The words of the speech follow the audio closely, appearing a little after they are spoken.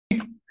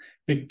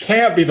It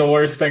can't be the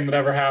worst thing that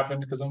ever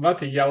happened because I'm about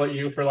to yell at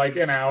you for like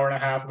an hour and a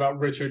half about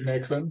Richard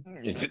Nixon.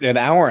 It's an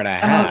hour and a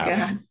Oh half.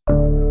 God.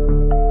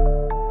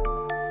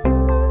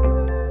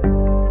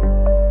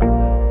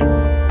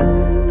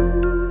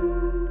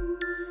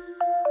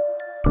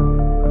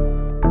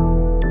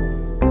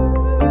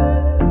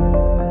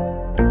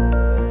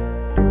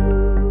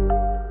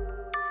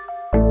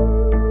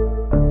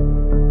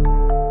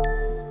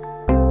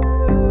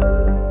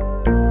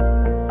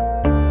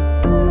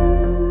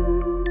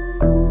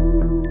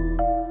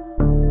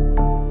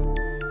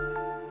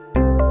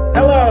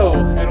 Hello,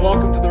 and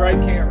welcome to The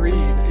Right Can't Read,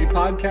 a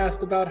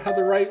podcast about how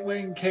the right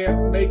wing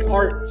can't make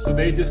art, so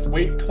they just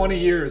wait 20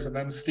 years and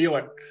then steal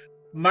it.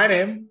 My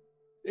name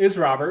is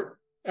Robert,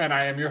 and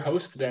I am your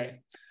host today.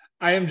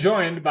 I am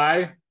joined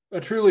by a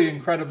truly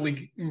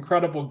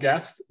incredible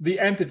guest, the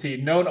entity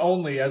known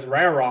only as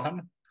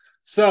Raron.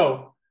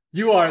 So,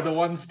 you are the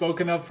one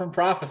spoken of from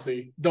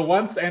prophecy, the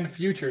once and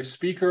future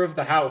Speaker of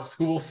the House,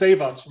 who will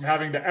save us from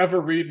having to ever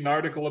read an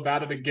article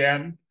about it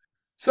again.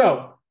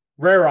 So,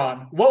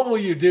 Raron, what will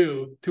you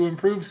do to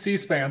improve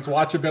C-SPAN's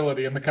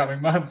watchability in the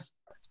coming months?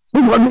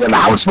 It will be the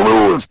House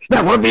rules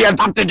that will be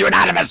adopted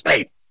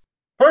unanimously.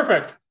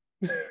 Perfect.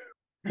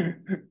 Yeah,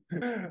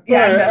 nothing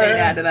to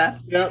add to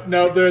that. Yep,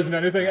 no, there isn't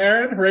anything.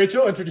 Aaron,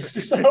 Rachel, introduce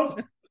yourselves.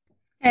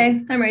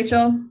 Hey, I'm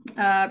Rachel.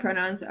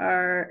 Pronouns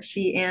are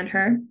she and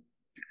her.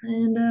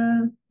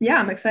 And yeah,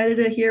 I'm excited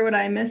to hear what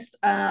I missed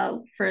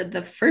for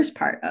the first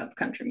part of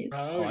country music.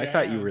 Oh, I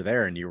thought you were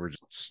there and you were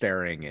just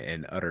staring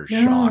in utter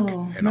shock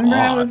and remember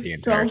I awe was the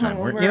so entire time,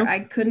 weren't hungover, you? I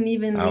couldn't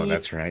even Oh, leave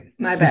that's right.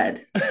 my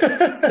bed.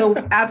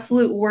 The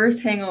absolute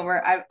worst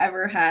hangover I've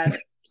ever had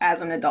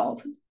as an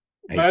adult.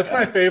 That's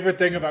my favorite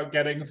thing about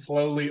getting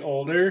slowly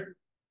older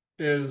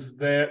is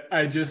that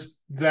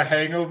the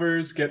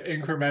hangovers get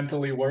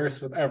incrementally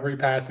worse with every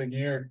passing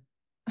year.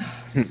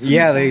 So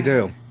Yeah, they bad.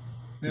 do.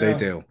 Yeah. They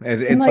do.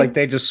 It's like- like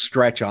they just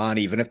stretch on,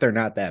 even if they're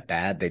not that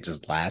bad, they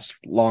just last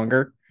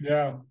longer.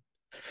 Yeah.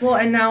 Well,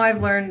 and now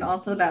I've learned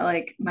also that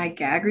like my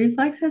gag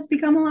reflex has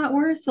become a lot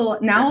worse. So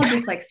now I'll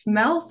just like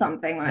smell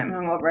something when I'm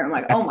hungover. And I'm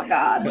like, oh my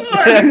God,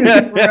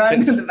 run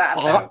to the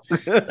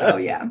bathroom. So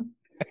yeah,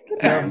 good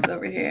times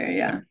over here.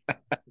 Yeah.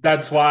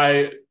 That's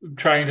why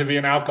trying to be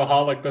an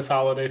alcoholic this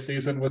holiday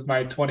season with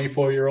my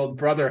 24-year-old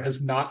brother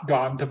has not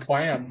gone to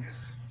plan.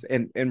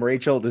 And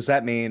Rachel, does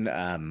that mean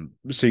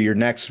so your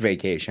next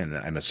vacation,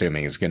 I'm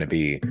assuming, is going to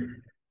be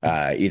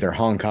either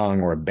Hong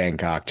Kong or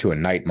Bangkok to a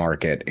night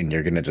market, and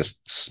you're going to just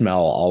smell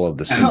all of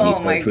the stinky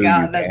Oh my tofu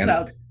God, you that can?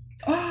 sounds.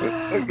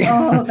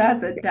 Oh,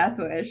 that's a death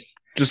wish.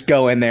 Just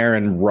go in there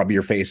and rub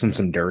your face in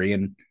some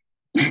durian.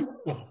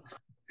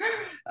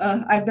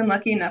 I've been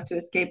lucky enough to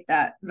escape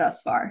that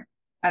thus far.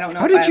 I don't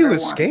know How if did I you ever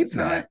want to escape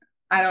smell that? it.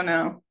 I don't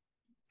know,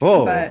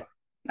 Whoa. but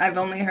I've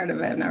only heard of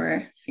it. I've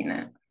never seen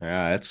it.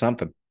 Yeah, that's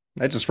something.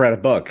 I just read a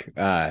book,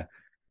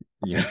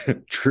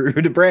 true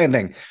to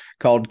branding,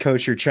 called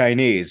Kosher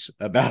Chinese,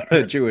 about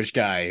a Jewish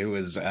guy who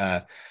was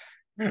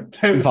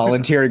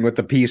volunteering with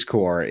the Peace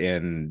Corps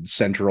in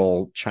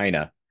central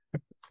China.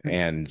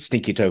 And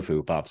stinky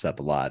tofu pops up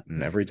a lot.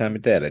 And every time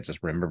it did, I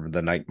just remember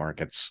the night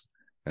markets.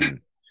 And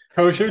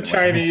Kosher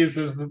Chinese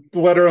is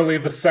literally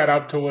the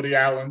setup to Woody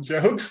Allen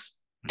jokes.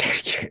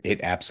 it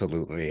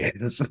absolutely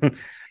is.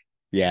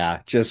 Yeah,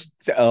 just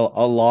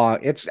a long.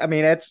 That's like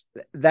a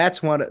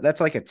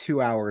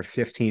 2-hour,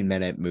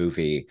 15-minute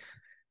movie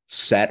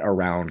set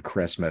around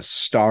Christmas,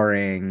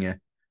 starring.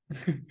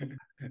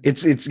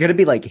 It's gonna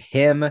be like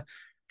him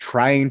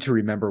trying to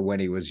remember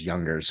when he was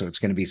younger. So it's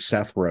gonna be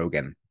Seth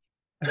Rogen.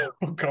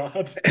 Oh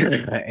God.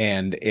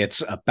 And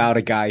it's about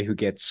a guy who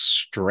gets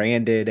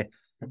stranded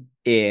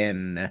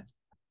in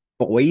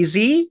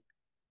Boise,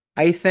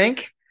 I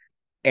think.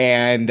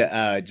 And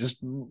falls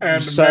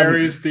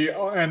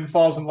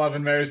in love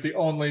and marries the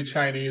only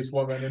Chinese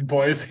woman in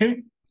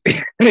Boise.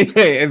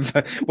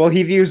 Well,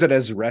 he views it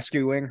as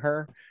rescuing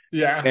her.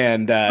 Yeah.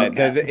 And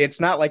Okay. it's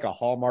not like a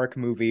Hallmark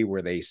movie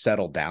where they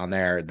settle down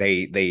there.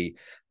 They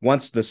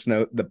once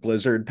the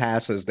blizzard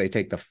passes, they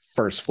take the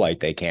first flight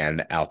they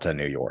can out to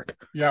New York.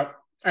 Yep.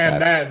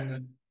 And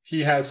then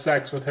he has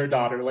sex with her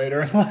daughter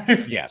later in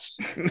life. Yes.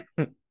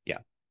 Yeah.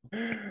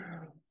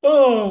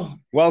 Oh.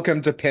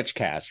 Welcome to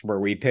Pitchcast, where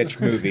we pitch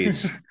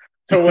movies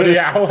to Woody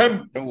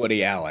Allen.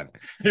 Woody Allen.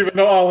 Even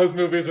though all his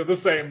movies are the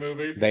same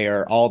movie. They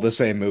are all the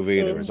same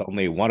movie. There was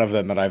only one of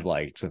them that I've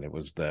liked, and it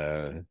was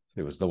the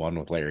one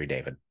with Larry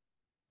David.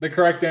 The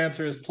correct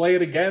answer is Play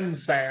It Again,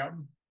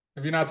 Sam.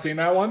 Have you not seen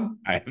that one?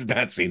 I have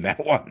not seen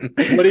that one.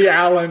 Woody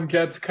Allen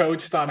gets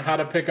coached on how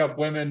to pick up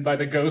women by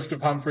the ghost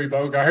of Humphrey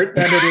Bogart,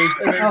 and it is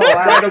an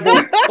incredible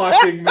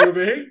fucking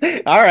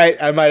movie. All right,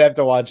 I might have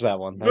to watch that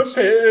one.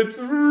 It's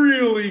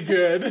really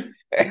good.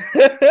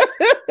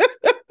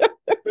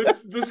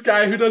 It's this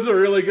guy who does a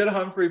really good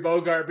Humphrey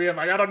Bogart being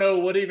like, I don't know,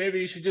 Woody, maybe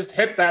you should just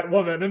hit that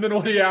woman. And then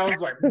Woody Allen's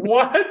like,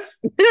 what?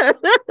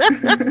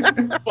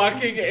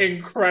 Fucking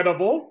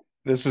incredible.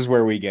 This is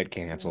where we get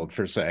canceled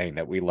for saying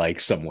that we like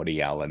some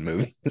Woody Allen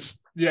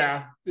movies.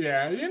 Yeah.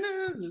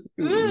 This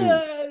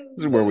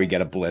is where we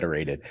get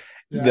obliterated.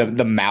 Yeah.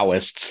 The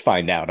Maoists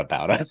find out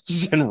about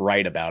us and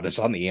write about us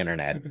on the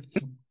internet.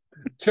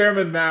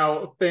 Chairman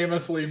Mao,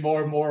 famously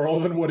more moral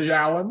than Woody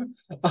Allen.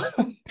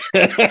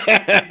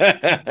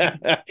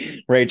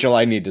 Rachel,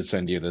 I need to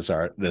send you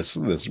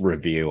this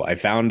review. I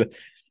found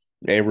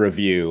a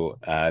review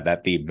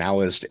that the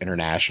Maoist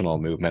International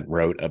Movement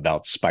wrote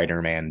about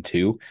Spider-Man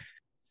 2.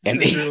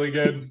 And It's really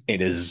good.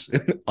 It is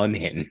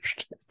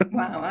unhinged.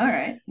 Wow. All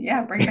right.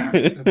 Yeah. Bring it on.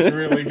 It's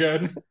really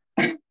good.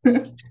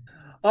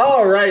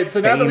 All right. So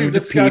now that we've Famed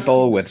discussed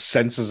people with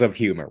senses of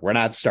humor. We're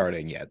not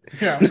starting yet.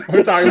 Yeah,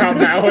 we're talking about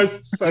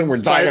Maoists. And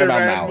We're talking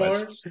about Spider-Man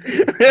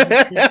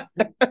Maoists.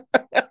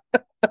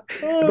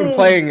 I've been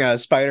playing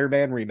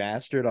Spider-Man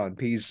Remastered on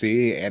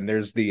PC, and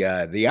there's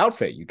the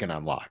outfit you can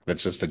unlock.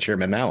 That's just a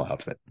Chairman Mao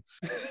outfit.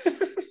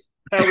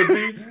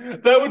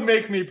 that would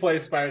make me play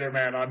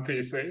Spider-Man on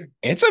PC.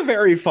 It's a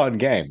very fun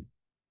game.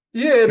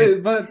 Yeah, it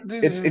is, but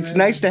It's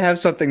nice to have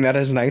something that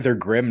is neither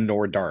grim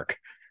nor dark.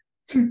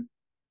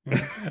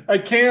 I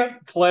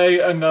can't play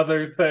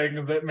another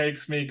thing that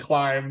makes me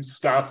climb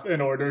stuff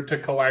in order to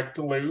collect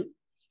loot.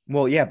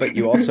 Well, yeah, but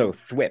you also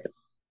thwip.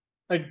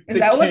 Is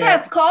that what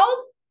that's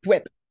called?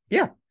 Thwip.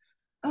 Yeah.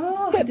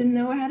 Oh, I didn't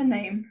know it had a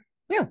name.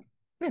 Yeah.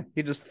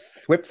 You just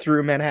thwip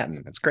through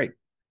Manhattan. It's great.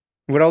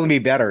 It would only be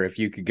better if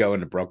you could go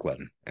into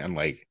Brooklyn and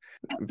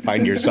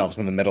find yourselves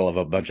in the middle of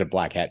a bunch of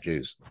black hat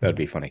Jews. That would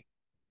be funny.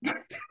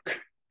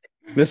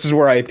 This is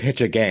where I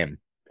pitch a game.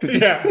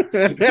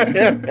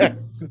 Yeah.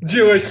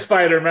 Jewish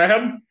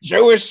Spider-Man.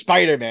 Jewish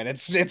Spider-Man.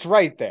 It's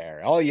right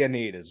there. All you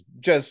need is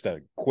just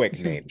a quick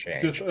name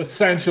change. Just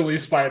essentially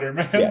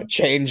Spider-Man. Yeah,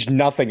 change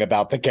nothing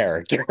about the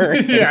character.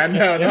 Yeah,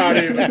 no, not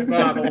even.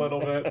 Not a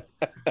little bit.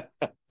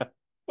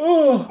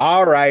 Ooh.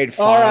 All right.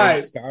 Fine. All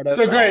right.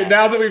 So great.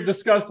 Now that we've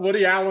discussed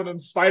Woody Allen and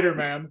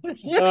Spider-Man.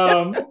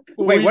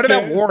 Wait, what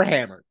about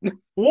Warhammer?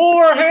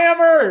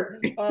 Warhammer!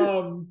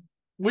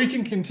 We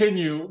can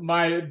continue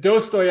my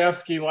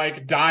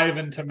Dostoevsky-like dive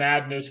into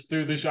madness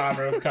through the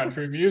genre of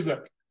country music.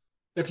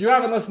 If you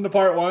haven't listened to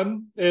part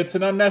 1, it's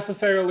an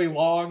unnecessarily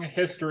long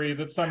history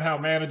that somehow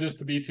manages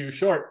to be too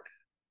short.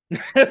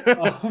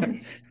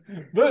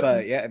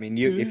 But yeah, I mean,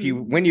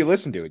 when you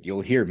listen to it,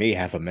 you'll hear me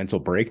have a mental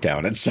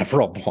breakdown at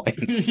several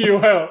points. You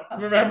will,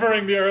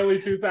 remembering the early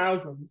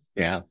 2000s.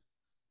 Yeah.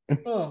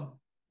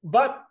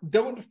 But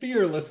don't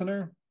fear,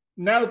 listener.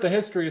 Now that the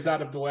history is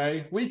out of the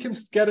way, we can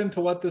get into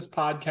what this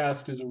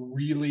podcast is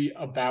really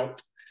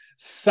about.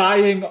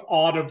 Sighing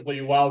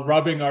audibly while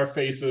rubbing our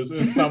faces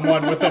as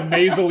someone with a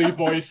nasally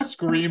voice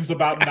screams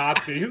about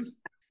Nazis.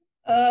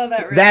 Oh,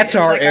 that's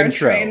our like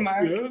intro. Our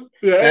trademark.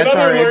 Yeah. That's In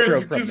our other intro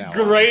words, from just now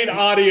great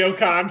audio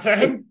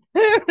content.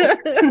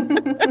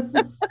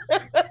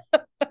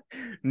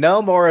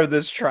 No more of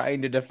this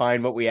trying to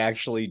define what we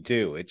actually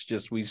do. It's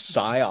just we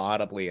sigh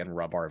audibly and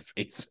rub our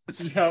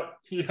faces. Yep.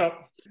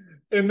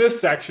 In this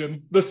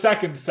section, the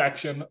second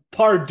section,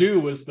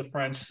 Pardue, as the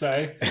French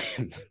say.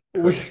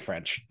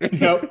 French.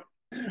 Yep.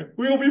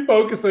 We'll be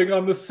focusing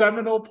on the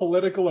seminal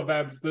political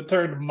events that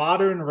turned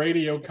modern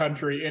radio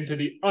country into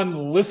the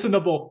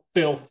unlistenable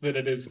filth that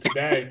it is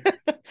today.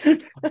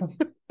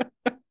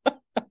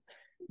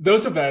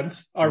 Those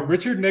events are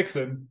Richard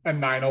Nixon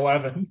and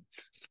 9/11.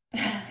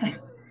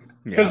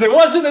 Because there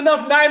wasn't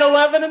enough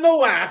 9/11 in the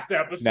last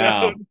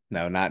episode.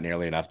 No, not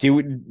nearly enough. Are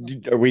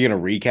we going to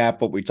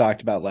recap what we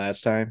talked about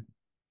last time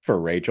for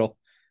Rachel?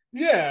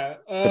 Yeah.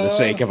 For the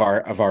sake of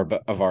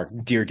our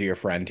dear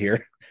friend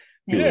here.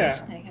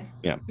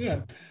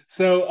 Yeah.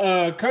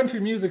 So country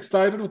music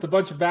started with a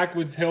bunch of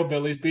backwoods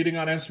hillbillies beating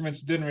on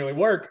instruments that didn't really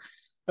work.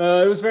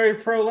 It was very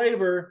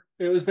pro-labor.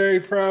 It was very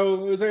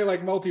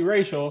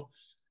multiracial.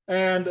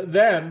 And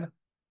then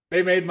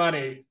they made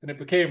money and it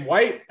became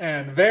white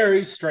and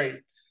very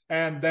straight.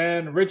 And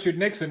then Richard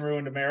Nixon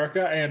ruined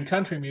America and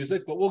country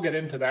music, but we'll get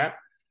into that.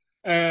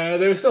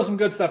 There was still some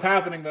good stuff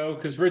happening, though,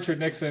 because Richard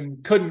Nixon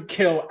couldn't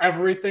kill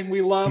everything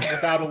we love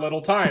without a little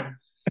time.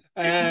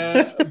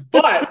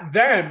 But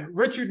then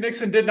Richard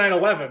Nixon did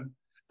 9/11,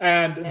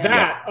 and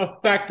that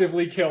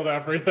effectively killed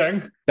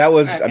everything. That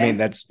was, okay. I mean,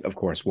 that's, of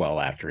course, well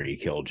after he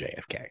killed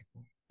JFK.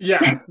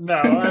 Yeah, no.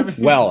 I mean,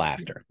 well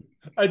after.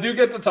 I do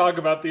get to talk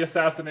about the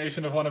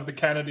assassination of one of the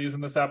Kennedys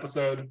in this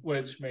episode,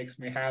 which makes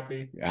me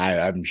happy.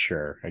 I'm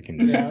sure. I can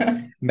just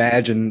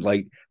imagine,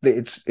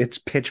 it's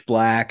pitch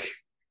black.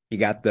 You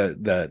got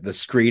the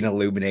screen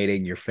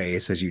illuminating your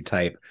face as you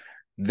type.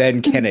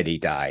 Then Kennedy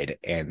died,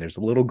 and there's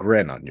a little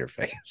grin on your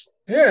face.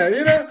 Yeah,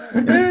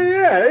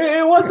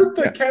 it wasn't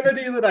the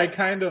Kennedy that I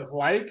kind of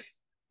like.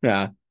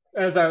 Yeah.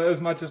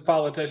 As much as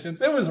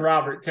politicians. It was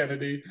Robert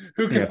Kennedy,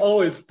 who can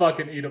always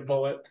fucking eat a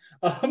bullet.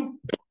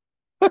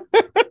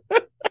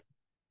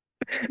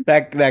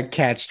 That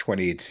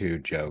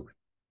catch-22 joke.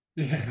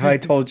 Yeah. I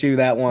told you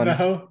that one.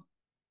 No.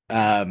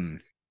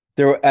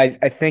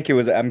 I think it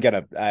was. I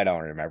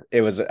don't remember.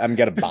 It was. I'm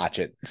gonna botch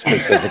it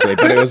specifically,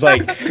 but it was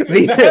like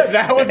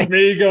that was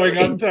me going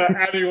up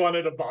to anyone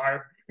at a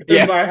bar.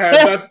 in my head.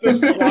 That's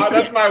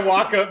that's my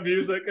walk-up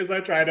music as I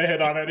try to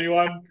hit on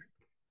anyone.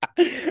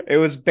 It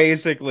was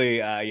basically,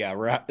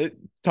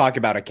 talk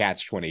about a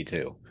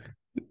catch-22.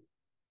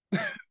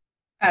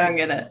 I don't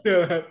get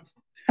it.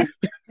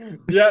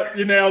 Yeah,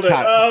 you nailed it.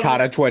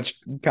 Kata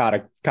 22.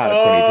 Kata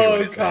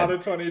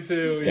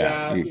 22.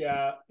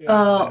 Yeah.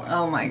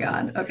 Oh my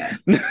God. Okay.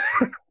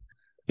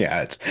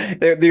 Yeah, it's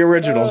the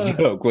original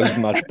joke was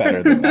much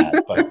better than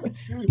that. But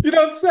you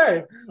don't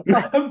say.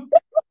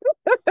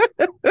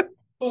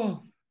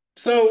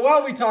 So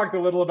while we talked a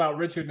little about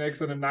Richard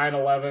Nixon and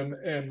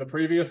 9/11 in the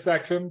previous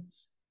section,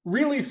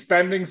 really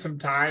spending some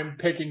time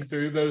picking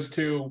through those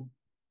two,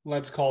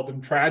 let's call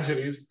them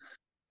tragedies,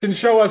 can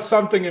show us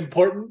something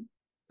important.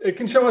 It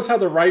can show us how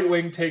the right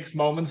wing takes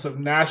moments of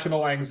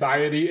national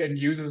anxiety and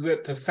uses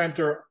it to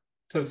censor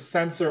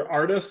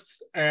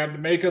artists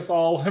and make us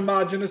all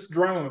homogenous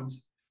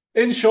drones.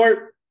 In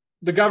short,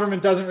 the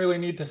government doesn't really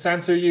need to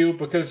censor you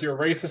because your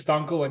racist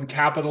uncle and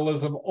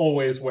capitalism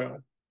always will.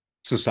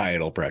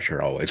 Societal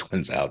pressure always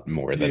wins out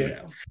more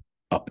than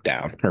up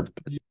down or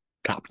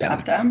top down.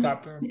 Up down.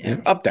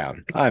 Yeah. Up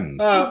down.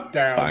 I'm up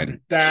down.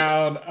 Fine.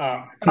 Down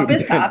up. Up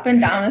is top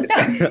and down is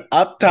down.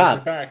 Up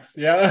top. Facts.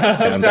 Yeah.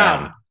 Up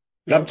down.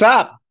 Up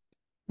top.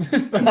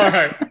 All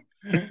right.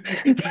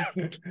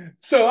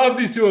 So of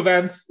these two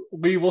events,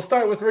 we will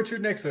start with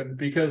Richard Nixon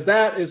because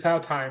that is how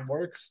time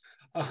works.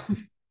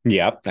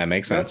 Yep, that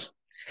makes sense.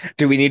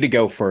 Do we need to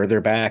go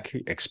further back?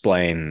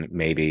 Explain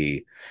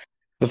maybe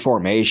the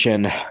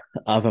formation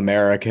of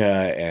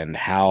America and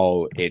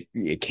how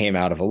it came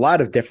out of a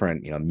lot of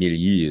different,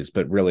 milieus,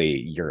 but really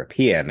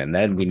European. And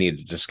then we need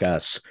to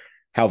discuss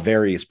how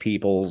various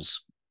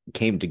peoples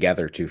came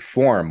together to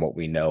form what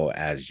we know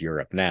as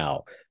Europe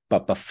now.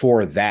 But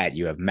before that,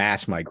 you have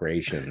mass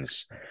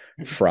migrations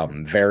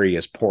from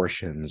various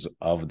portions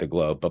of the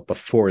globe. But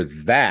before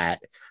that,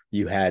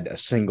 you had a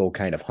single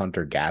kind of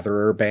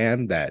hunter-gatherer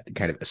band that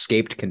kind of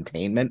escaped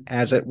containment,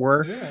 as it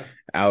were,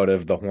 out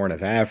of the Horn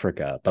of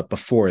Africa. But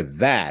before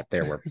that,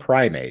 there were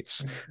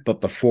primates. But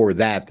before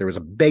that, there was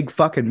a big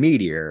fucking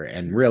meteor.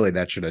 And really,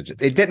 that should have...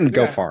 It didn't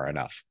go far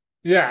enough.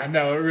 Yeah,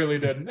 no, it really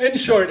didn't. In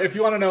short, if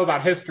you want to know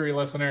about history,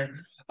 listener,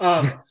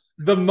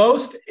 the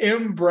most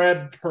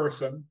inbred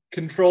person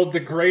controlled the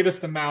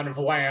greatest amount of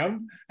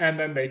land, and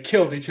then they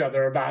killed each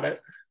other about it.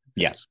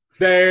 Yes.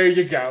 There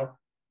you go.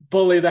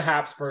 Bully the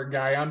Habsburg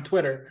guy on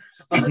Twitter.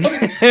 Oh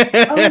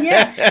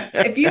yeah.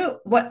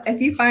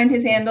 If you find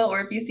his handle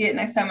or if you see it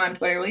next time on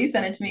Twitter, will you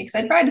send it to me? Because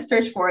I tried to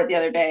search for it the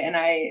other day and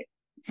I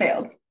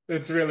failed.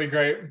 It's really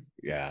great.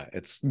 Yeah,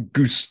 it's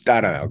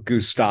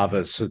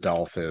Gustavus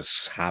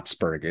Adolphus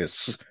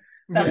Habsburgus.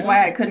 That's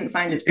why I couldn't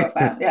find his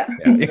profile. Yeah.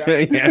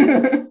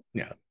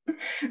 Yeah.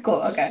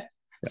 Cool. Okay.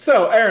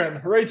 So,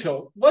 Aaron,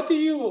 Rachel, what do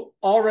you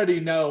already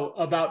know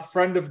about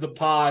friend of the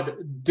pod,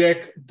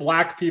 Dick,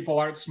 black people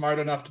aren't smart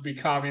enough to be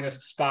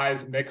communist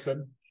spies,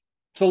 Nixon?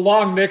 It's a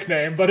long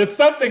nickname, but it's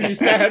something he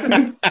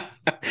said.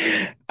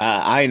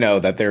 I know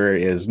that there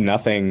is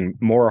nothing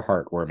more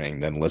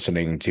heartwarming than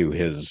listening to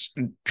his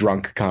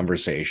drunk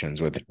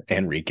conversations with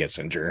Henry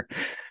Kissinger.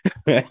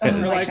 I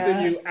like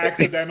that you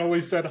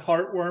accidentally said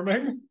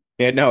heartwarming.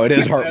 Yeah, no, it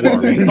is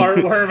heartwarming. It is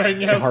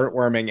heartwarming, yes.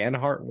 Heartwarming and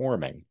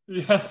heartwarming.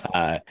 Yes.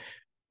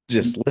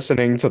 Just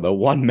listening to the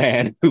one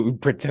man who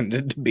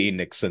pretended to be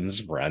Nixon's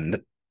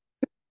friend.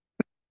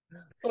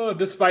 Oh,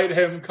 despite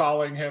him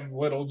calling him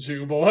little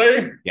Jew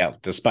boy. Yeah,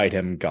 despite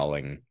him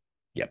calling.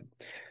 Yep.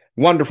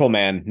 Wonderful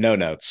man, no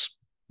notes.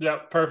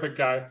 Yep, perfect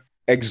guy.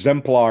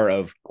 Exemplar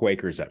of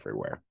Quakers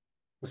everywhere.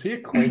 Was he a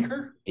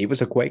Quaker? He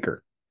was a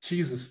Quaker.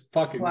 Jesus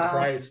fucking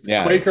Christ.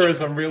 Yeah.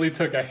 Quakerism really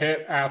took a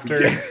hit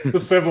after the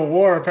Civil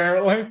War,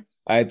 apparently.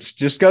 It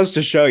just goes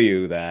to show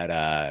you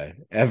that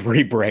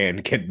every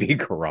brand can be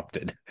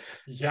corrupted.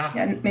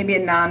 Yeah. Maybe a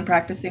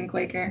non-practicing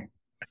Quaker.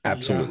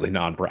 Absolutely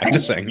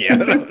non-practicing.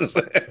 Yeah.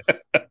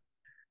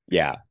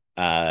 Yeah.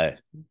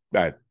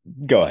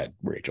 Go ahead,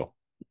 Rachel.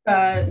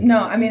 No,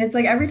 I mean, it's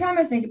like every time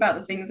I think about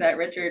the things that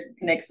Richard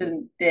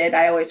Nixon did,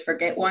 I always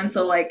forget one.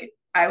 So like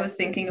I was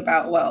thinking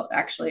about,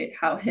 actually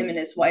how him and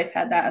his wife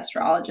had that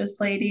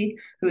astrologist lady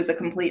who was a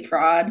complete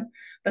fraud.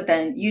 But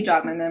then you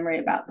jogged my memory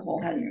about the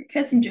whole Henry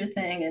Kissinger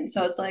thing. And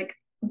so it's like,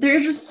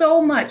 there's just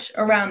so much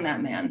around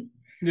that man.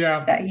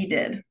 Yeah. That he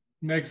did.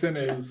 Nixon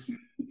is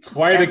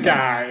quite a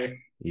guy.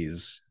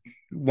 He's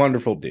a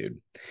wonderful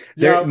dude.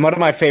 One of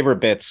my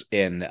favorite bits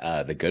in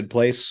The Good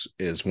Place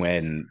is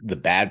when the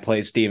Bad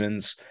Place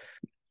demons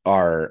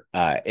are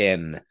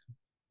in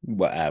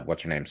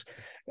what's her name's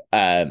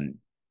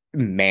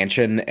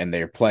mansion, and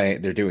they're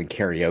doing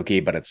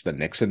karaoke, but it's the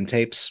Nixon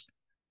tapes.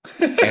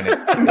 And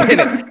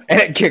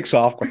it kicks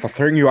off with the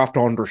thing you have to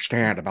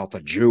understand about the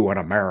Jew in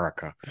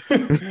America.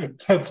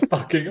 That's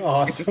fucking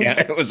awesome. Yeah,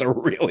 it was a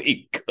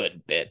really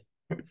good bit.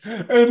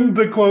 And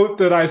the quote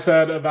that I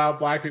said about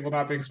black people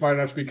not being smart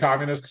enough to be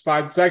communist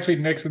spies, it's actually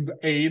Nixon's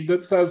aide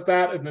that says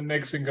that. And then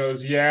Nixon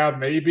goes, yeah,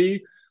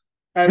 maybe.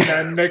 And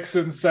then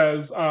Nixon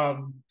says,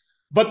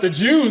 but the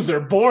Jews are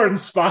born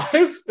spies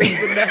is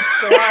the next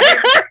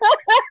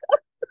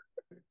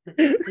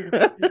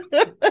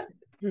line.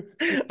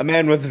 A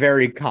man with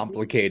very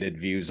complicated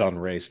views on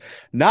race,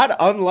 not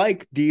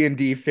unlike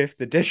D&D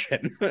 5th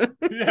edition.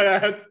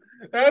 Yeah,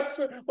 that's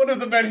one of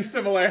the many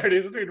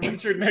similarities between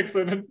Richard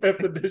Nixon and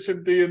 5th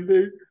edition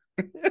D&D.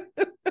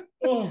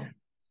 Oh,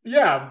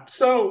 yeah,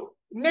 so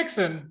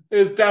Nixon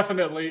is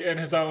definitely in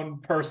his own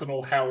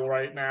personal hell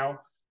right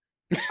now.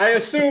 I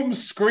assume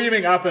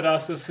screaming up at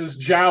us as his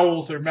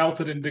jowls are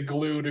melted into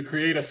glue to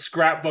create a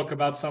scrapbook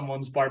about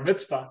someone's bar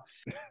mitzvah.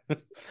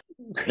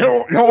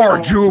 Your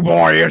Jew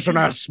boy isn't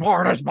as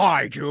smart as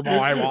my Jew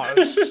boy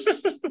was.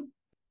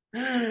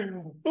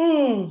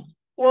 Ooh.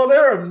 Well,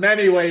 there are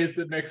many ways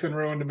that Nixon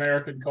ruined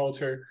American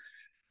culture.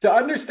 To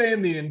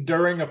understand the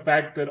enduring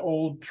effect that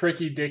old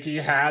Tricky Dicky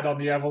had on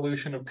the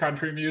evolution of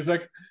country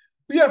music,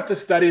 we have to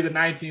study the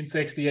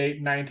 1968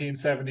 and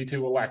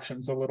 1972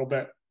 elections a little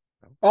bit.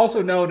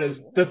 Also known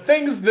as the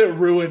things that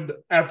ruined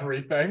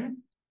everything,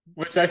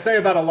 which I say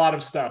about a lot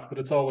of stuff, but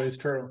it's always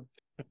true.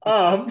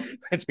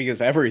 It's because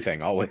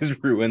everything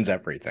always ruins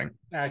everything.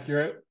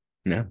 Accurate.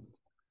 Yeah.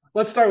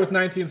 Let's start with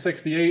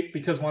 1968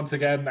 because once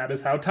again, that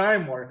is how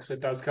time works. It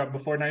does come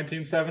before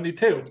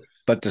 1972.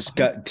 But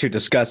to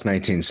discuss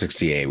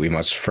 1968, we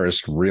must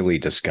first really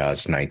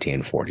discuss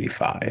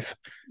 1945.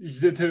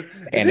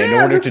 And in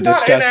order to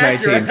discuss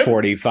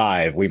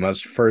 1945, we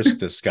must first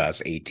discuss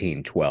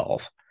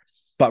 1812.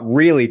 But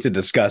really, to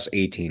discuss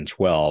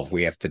 1812,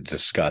 we have to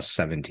discuss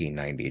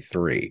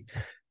 1793.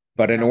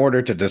 But in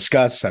order to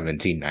discuss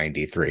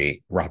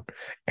 1793,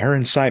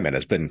 Aaron Simon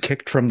has been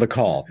kicked from the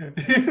call.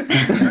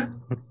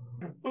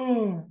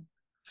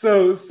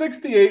 So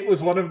 68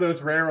 was one of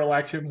those rare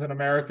elections in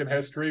American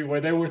history where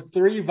there were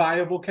three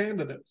viable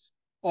candidates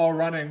all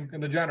running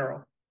in the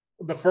general.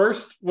 The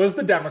first was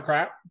the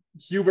Democrat,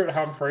 Hubert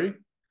Humphrey.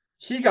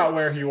 He got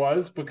where he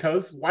was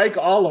because, like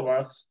all of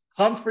us,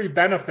 Humphrey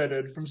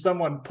benefited from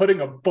someone putting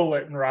a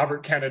bullet in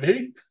Robert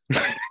Kennedy.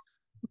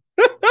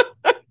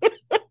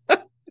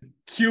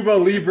 Cuba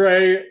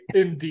Libre,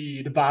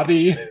 indeed,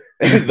 Bobby.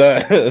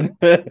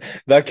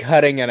 the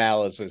cutting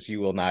analysis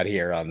you will not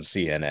hear on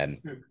CNN.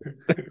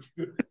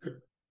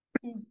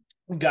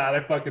 God, I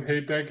fucking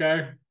hate that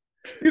guy.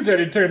 He's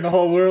ready to turn the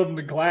whole world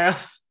into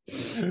glass.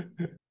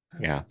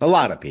 Yeah, a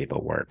lot of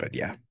people were, but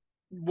yeah.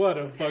 What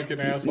a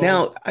fucking asshole.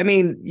 Now, I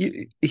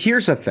mean,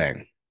 here's the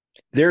thing.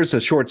 There's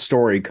a short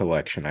story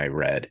collection I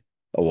read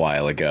a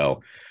while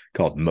ago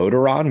called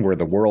Motoron, where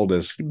the world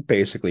is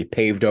basically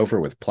paved over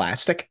with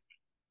plastic.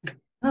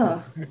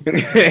 Oh.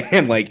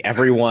 And like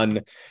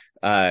everyone,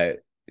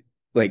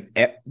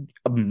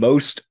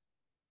 most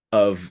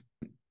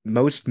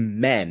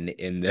men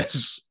in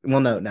this, well,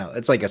 no,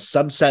 it's like a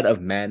subset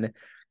of men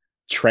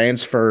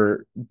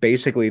transfer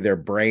basically their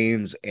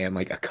brains and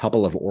like a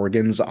couple of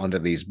organs onto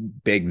these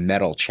big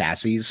metal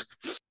chassis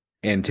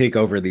and take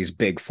over these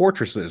big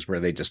fortresses where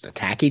they just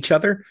attack each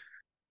other.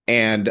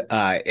 And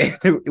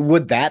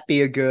would that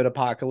be a good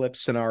apocalypse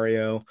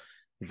scenario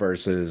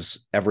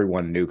versus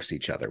everyone nukes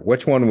each other?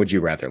 Which one would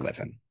you rather live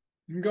in?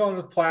 I'm going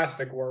with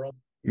plastic world.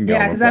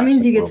 Yeah, because that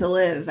means you get to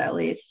live, at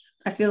least.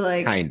 I feel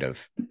like kind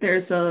of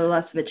there's a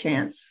less of a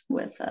chance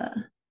with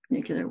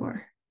nuclear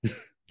war.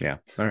 Yeah.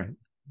 All right.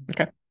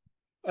 Okay.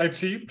 I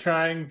keep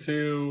trying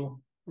to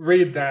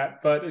read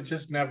that, but it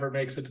just never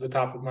makes it to the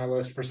top of my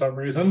list for some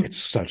reason. It's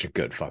such a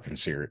good fucking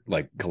series,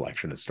 like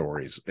collection of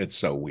stories. It's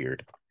so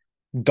weird.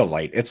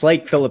 Delight. It's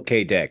like Philip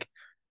K. Dick.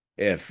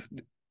 If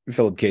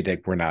Philip K.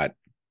 Dick were not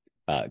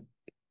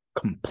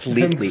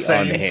completely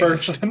insane unhinged.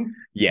 Person.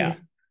 Yeah.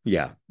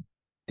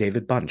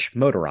 David Bunch,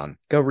 Motoron.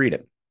 Go read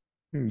it.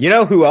 You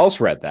know who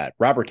else read that?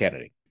 Robert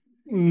Kennedy.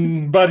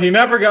 But he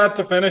never got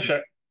to finish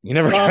it. He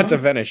never got to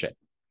finish it.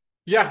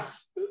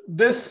 Yes,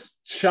 this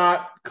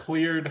shot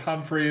cleared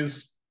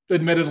Humphrey's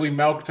admittedly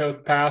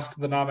milquetoast path to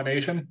the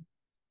nomination.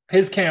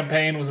 His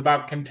campaign was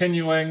about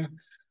continuing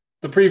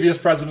the previous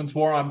president's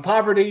war on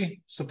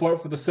poverty,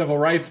 support for the civil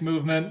rights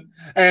movement,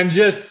 and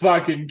just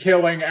fucking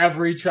killing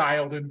every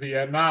child in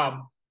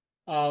Vietnam.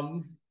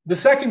 The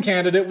second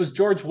candidate was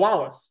George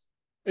Wallace.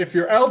 If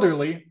you're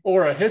elderly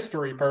or a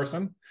history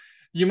person,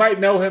 you might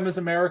know him as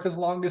America's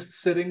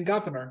longest sitting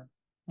governor,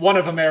 one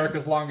of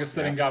America's longest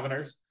sitting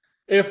governors.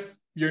 If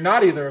you're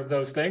not either of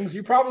those things,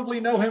 you probably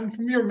know him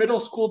from your middle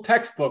school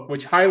textbook,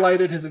 which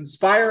highlighted his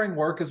inspiring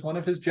work as one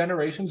of his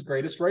generation's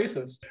greatest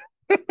racists.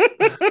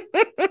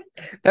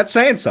 That's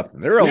saying something.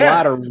 There are a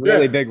lot of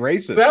really big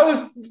racists. That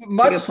was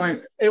much.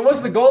 It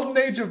was the golden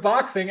age of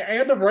boxing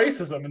and of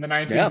racism in the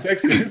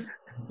 1960s.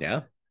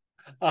 Yeah.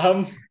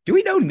 Do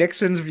we know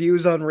Nixon's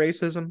views on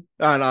racism?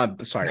 No,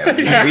 sorry.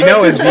 We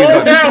know his views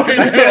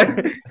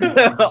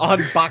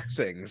on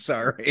boxing.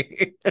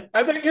 Sorry.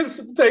 I think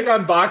his take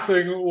on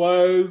boxing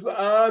was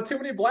too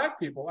many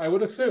black people, I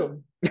would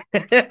assume.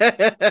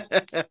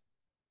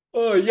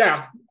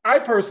 Yeah. I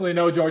personally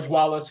know George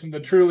Wallace from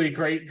the truly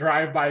great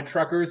Drive-By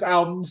Truckers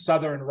album,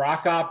 Southern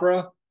Rock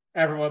Opera.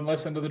 Everyone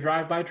listen to the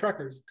Drive-By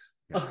Truckers.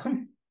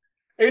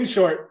 In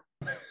short,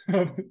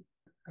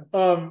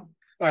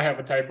 I have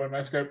a typo in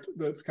my script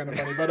that's kind of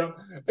funny, but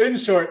in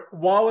short,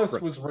 Wallace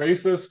was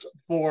racist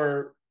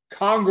for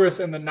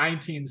Congress in the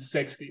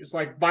 1960s,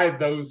 like by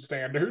those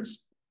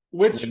standards.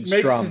 which when makes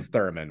Strom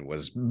Thurmond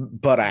was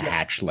but a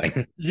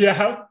hatchling.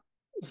 Yeah.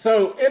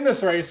 So in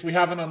this race, we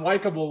have an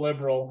unlikable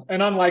liberal, an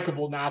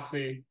unlikable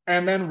Nazi,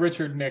 and then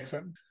Richard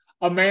Nixon,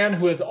 a man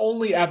who has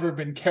only ever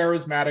been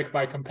charismatic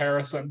by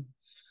comparison.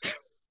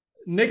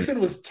 Nixon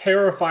was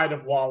terrified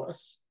of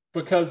Wallace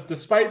because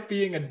despite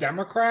being a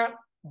Democrat,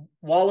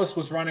 Wallace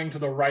was running to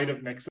the right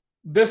of Nixon.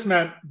 This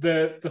meant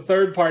that the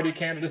third party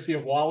candidacy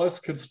of Wallace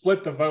could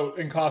split the vote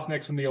and cost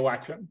Nixon the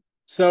election.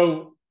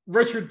 So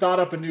Richard thought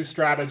up a new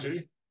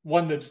strategy,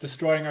 one that's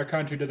destroying our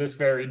country to this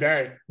very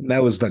day.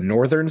 That was the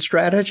Northern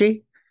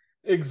strategy?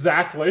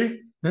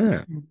 Exactly.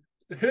 Yeah.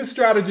 His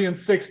strategy in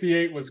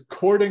 68 was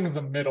courting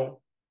the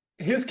middle.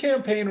 His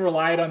campaign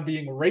relied on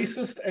being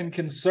racist and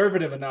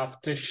conservative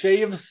enough to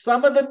shave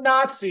some of the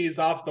Nazis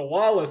off the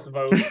Wallace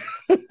vote,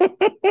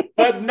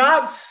 but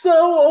not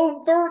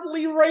so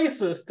overtly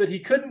racist that he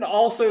couldn't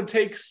also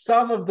take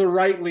some of the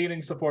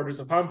right-leaning supporters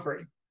of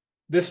Humphrey.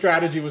 This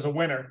strategy was a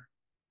winner,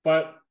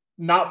 but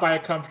not by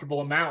a comfortable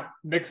amount.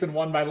 Nixon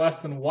won by less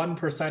than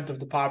 1% of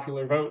the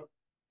popular vote.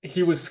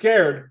 He was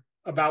scared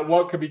about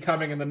what could be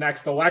coming in the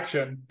next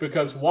election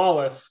because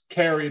Wallace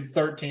carried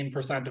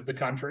 13% of the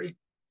country.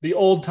 The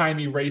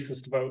old-timey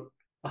racist vote.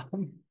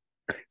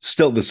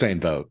 Still the same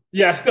vote.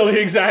 Yeah, still the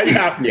exact.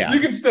 Yeah. You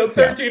can still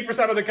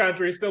 13% of the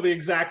country, still the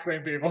exact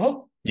same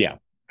people. Yeah.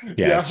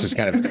 It's just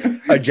kind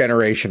of a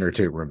generation or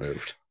two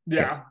removed.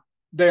 Yeah.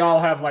 They all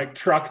have like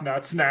truck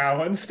nuts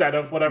now instead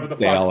of whatever the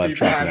They fuck all have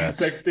people truck had in the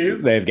nuts.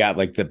 60s. They've got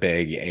like the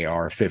big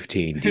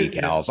AR-15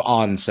 decals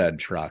on said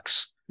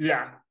trucks.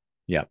 Yeah.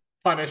 Yep.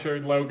 Punisher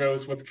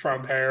logos with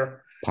Trump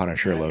hair.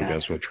 Punisher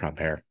logos with Trump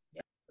hair.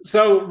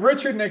 So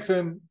Richard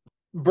Nixon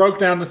broke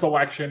down this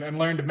election and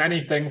learned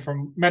many things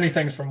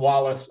from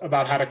Wallace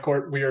about how to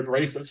court weird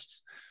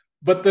racists.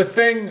 But the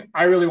thing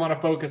I really want to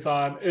focus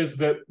on is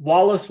that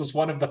Wallace was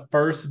one of the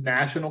first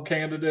national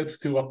candidates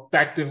to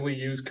effectively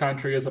use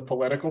country as a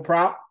political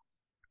prop.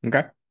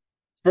 Okay.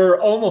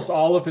 For almost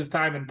all of his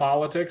time in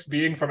politics,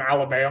 being from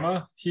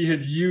Alabama, he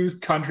had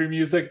used country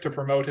music to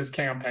promote his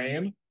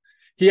campaign.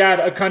 He had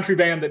a country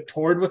band that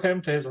toured with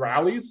him to his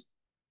rallies.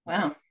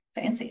 Wow,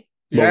 fancy.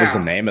 What was the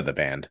name of the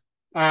band?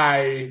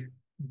 I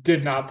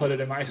did not put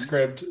it in my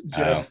script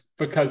just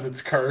because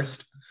it's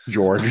cursed.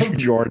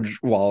 George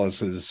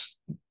Wallace's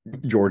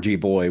Georgie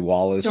Boy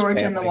Wallace. George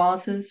family. and the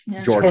Wallaces.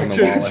 Yeah. George and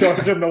the Wallaces.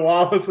 George and the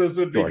Wallaces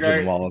would be George great.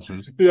 and the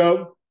Wallaces.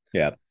 Yep.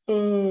 Yep.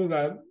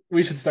 Oh,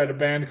 we should start a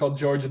band called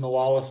George and the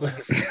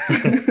Wallaces.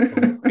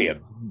 Be a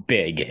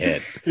big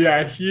hit.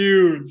 Yeah,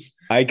 huge.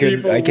 I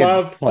could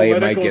love play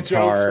my political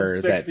guitar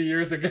jokes from 60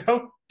 years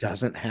ago.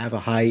 doesn't have a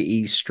high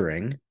E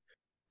string,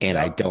 and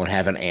I don't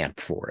have an amp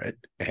for it.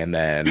 And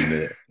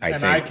then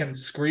I can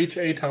screech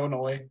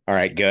atonally. All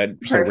right, good.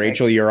 So Perfect.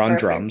 Rachel, you're on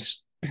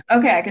drums.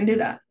 Okay, I can do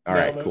that. All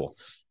right, cool.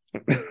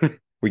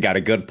 We got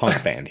a good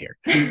punk band here.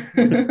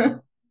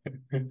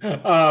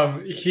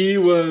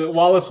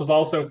 Wallace was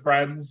also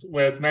friends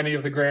with many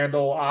of the Grand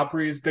Ole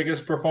Opry's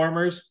biggest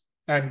performers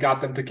and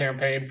got them to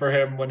campaign for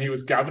him when he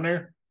was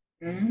governor.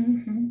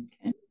 Mm-hmm.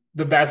 Okay.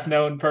 The best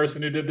known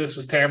person who did this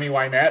was Tammy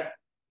Wynette.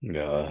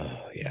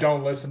 Yeah.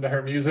 Don't listen to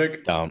her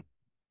music. Don't.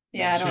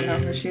 Yeah, I don't know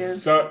who she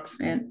is. Sucks.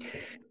 Man.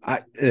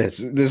 This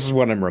is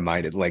what I'm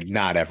reminded. Like,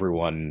 not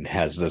everyone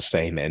has the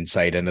same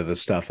insight into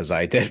this stuff as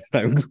I did.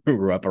 I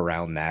grew up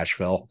around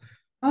Nashville.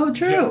 Oh,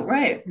 true. Yeah.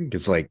 Right.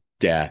 It's like,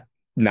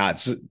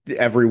 not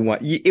everyone.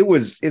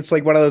 It's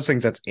like one of those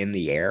things that's in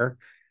the air.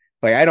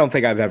 Like, I don't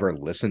think I've ever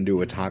listened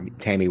to a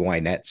Tammy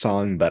Wynette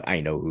song, but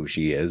I know who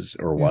she is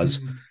or was.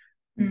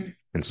 Mm-hmm.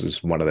 It's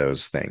just one of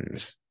those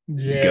things.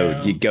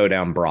 Yeah. You go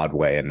down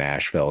Broadway in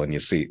Nashville and you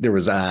see there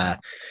was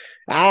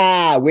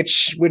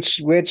which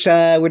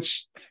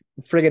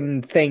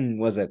friggin' thing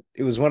was it?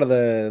 It was one of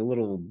the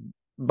little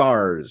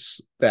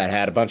bars that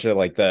had a bunch of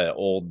like the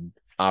old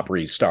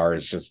Opry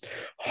stars just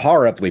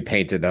horribly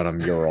painted on a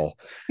mural,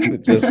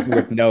 just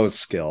with no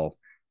skill.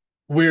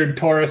 Weird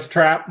tourist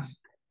trap.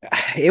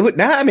 It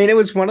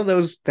was one of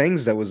those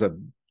things that was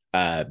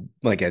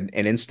like an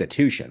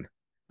institution.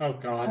 Oh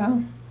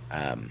God.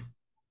 Oh.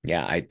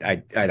 Yeah,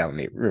 I don't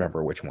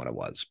remember which one it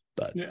was,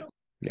 but yeah.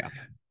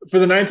 For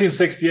the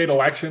 1968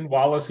 election,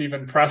 Wallace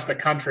even pressed a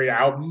country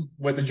album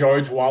with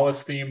George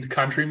Wallace themed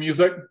country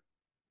music.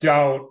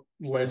 Don't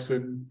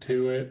listen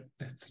to it.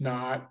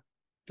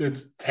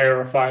 It's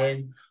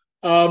terrifying.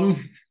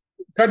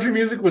 Country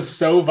music was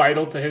so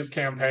vital to his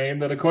campaign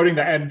that according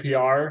to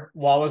NPR,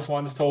 Wallace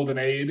once told an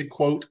aide,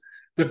 quote,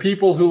 "The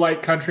people who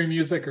like country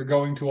music are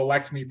going to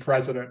elect me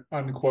president,"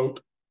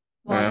 unquote.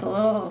 Well, it's a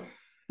little,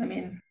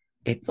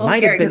 It a little might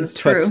scary have been 'cause it's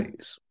true.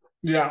 Tootsies.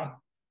 Yeah.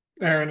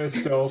 Theron is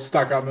still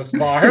stuck on this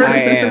bar. I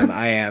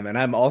am. And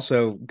I'm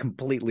also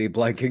completely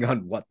blanking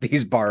on what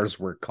these bars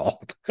were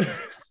called.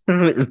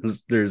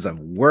 There's a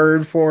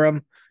word for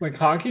them. Like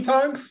honky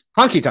tonks?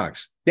 Honky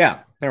tonks. Yeah,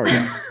 there we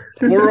go.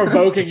 We're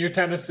revoking your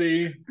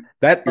Tennessee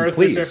birth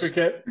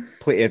certificate.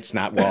 Please, it's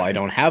not, well, I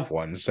don't have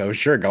one, so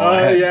sure, go Oh,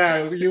 ahead.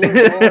 yeah. You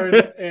were born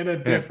in a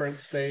different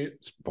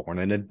state. Born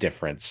in a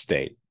different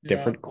state,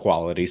 different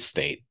quality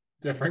state.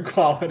 different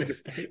quality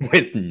state.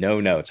 with no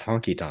notes.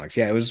 Honky tonks.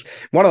 Yeah, it was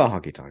one of the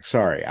honky tonks.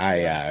 Sorry,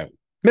 I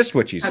missed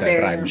what you How said,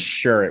 but dare I'm you.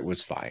 sure it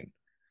was fine.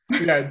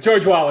 Yeah,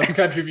 George Wallace,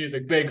 country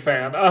music, big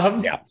fan.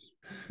 Yeah.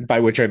 By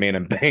which I mean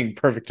I'm paying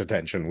perfect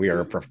attention. We are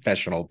a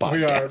professional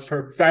We are podcast.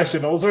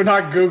 professionals. We're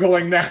not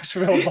Googling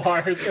Nashville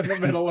bars in the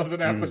middle of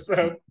an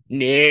episode.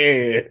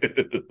 No.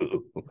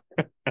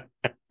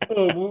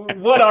 Oh,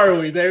 what are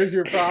we? There's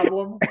your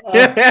problem.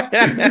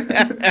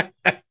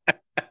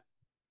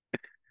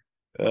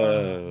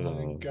 Oh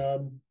my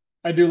God.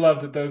 I do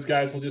love that those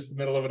guys will just in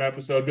the middle of an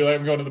episode be like,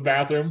 I'm going to the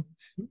bathroom.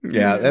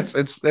 Yeah, that's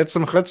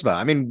some chutzpah.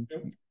 I mean,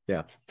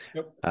 Yep.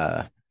 yeah.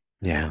 Yep.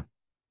 Yeah.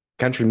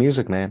 Country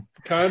music, man.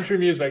 Country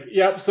music.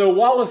 Yep. So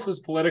Wallace's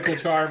political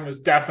charm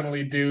was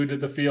definitely due to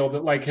the feel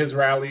that like his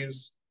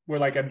rallies were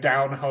like a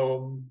down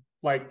home,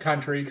 like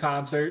country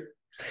concert.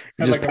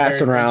 Had, Just like, a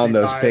passing very around fancy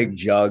those vibe. big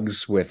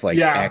jugs with like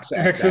X's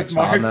XXX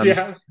on marks. them.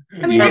 Yeah.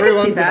 I mean, I can see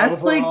Everyone's in that.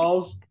 It's like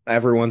overalls.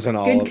 Everyone's in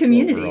all good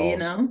community, overalls. you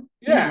know?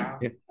 Yeah.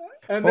 Yeah.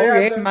 And Oh they yeah,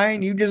 had the,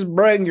 man, you just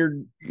bring your,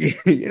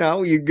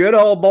 you good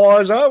old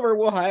boys over.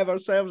 We'll have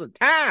ourselves a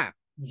time.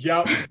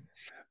 Yep.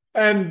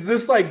 And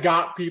this like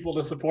got people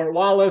to support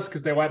Wallace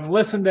because they went and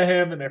listened to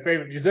him, and their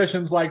favorite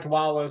musicians liked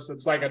Wallace.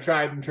 It's like a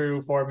tried and true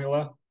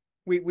formula.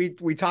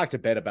 We talked a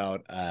bit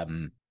about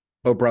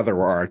Oh Brother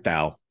Where Art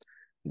Thou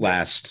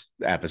last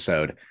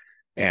episode,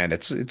 and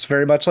it's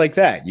very much like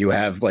that. You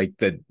have like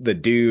the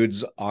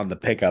dudes on the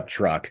pickup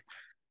truck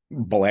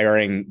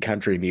blaring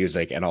country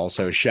music and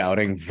also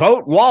shouting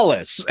 "Vote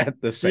Wallace"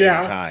 at the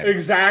same time.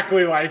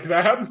 Exactly like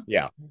that.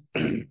 Yeah.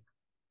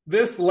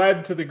 This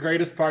led to the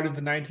greatest part of the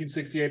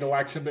 1968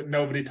 election that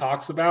nobody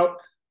talks about: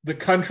 the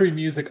country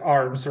music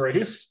arms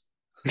race.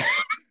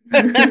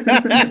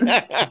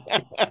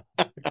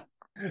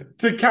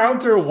 To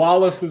counter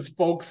Wallace's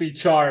folksy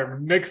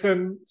charm,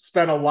 Nixon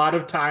spent a lot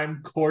of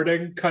time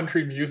courting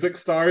country music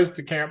stars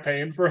to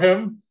campaign for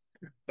him.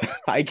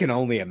 I can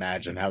only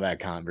imagine how that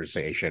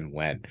conversation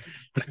went.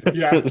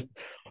 Yeah.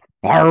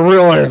 I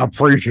really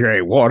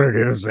appreciate what it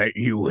is that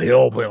you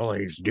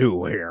hillbillies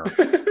do here.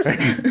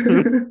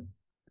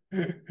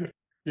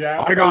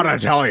 Yeah. I gotta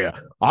tell you,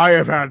 I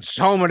have had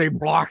so many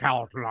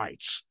blackout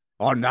nights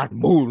on that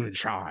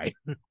moonshine.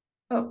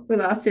 Oh, we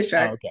lost his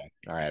track. Okay.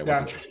 All right. I Yeah.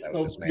 wasn't sure if that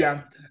was Oh, his name.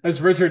 yeah. As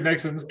Richard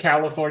Nixon's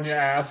California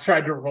ass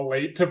tried to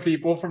relate to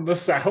people from the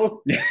South.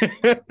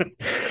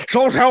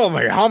 So tell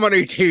me, how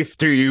many teeth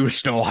do you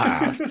still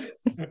have?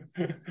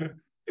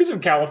 He's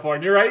from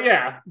California, right?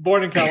 Yeah.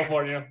 Born in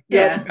California.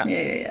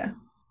 Yeah.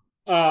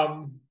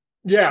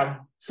 Yeah.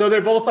 So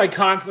they're both like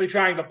constantly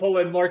trying to pull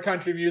in more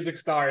country music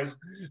stars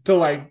to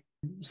like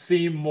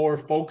seem more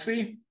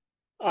folksy.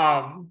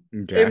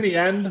 Okay. In the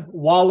end,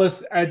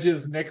 Wallace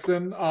edges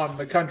Nixon on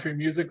the country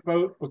music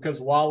vote because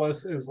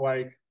Wallace is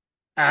like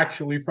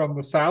actually from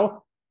the South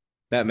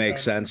That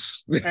makes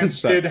sense. and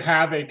So, did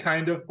have a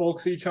kind of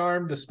folksy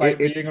charm despite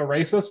being a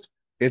racist.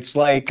 it's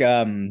like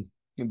the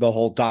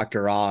whole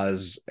Dr.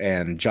 Oz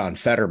and John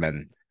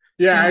Fetterman.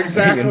 Yeah,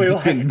 exactly.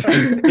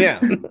 Like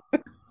Yeah.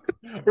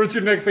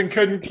 Richard Nixon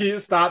couldn't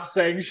stop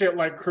saying shit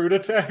like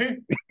crudité.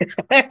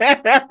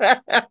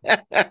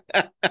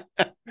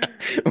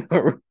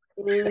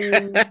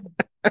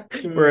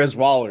 Whereas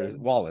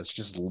Wallace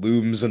just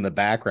looms in the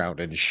background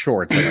in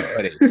shorts and a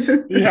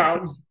hoodie.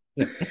 Yeah.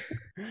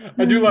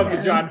 I do love that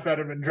Yeah. John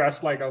Fetterman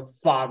dressed like a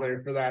father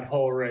for that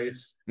whole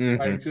race. Mhm.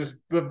 Like just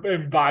the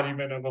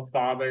embodiment of a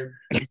father.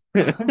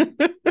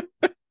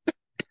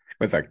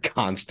 With a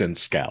constant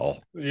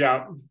scowl.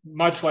 Yeah.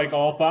 Much like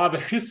all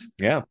fathers.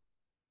 Yeah.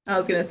 I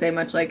was gonna say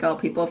much like all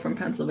people from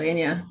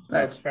Pennsylvania,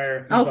 That's but fair.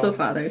 It's also all-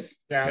 fathers.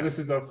 Yeah, this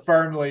is a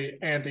firmly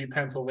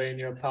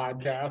anti-Pennsylvania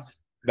podcast.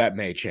 That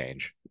may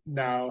change.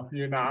 No,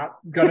 you're not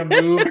gonna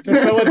move to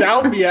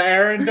Philadelphia,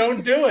 Aaron.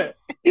 Don't do it.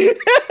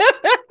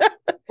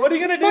 What are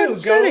you gonna Fun do?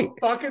 city. Go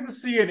fucking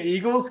see an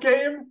Eagles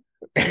game?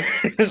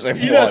 It's like,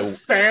 Eat well, a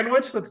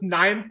sandwich that's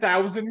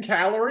 9,000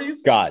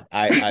 calories? God,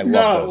 I love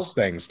No. those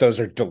things. Those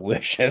are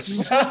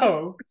delicious.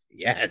 No.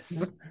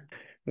 Yes.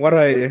 What do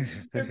I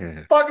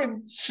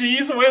Fucking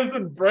cheese whiz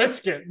and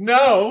brisket.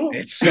 No.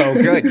 It's so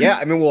good. Yeah,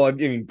 I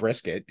mean,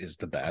 brisket is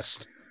the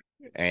best.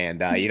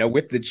 And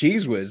with the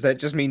cheese whiz, that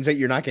just means that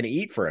you're not going to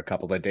eat for a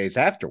couple of days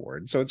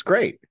afterwards. So it's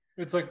great.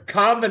 It's a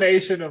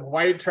combination of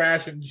white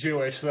trash and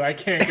Jewish that I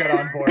can't get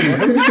on board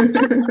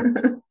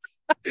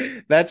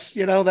with.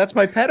 That's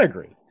my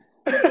pedigree.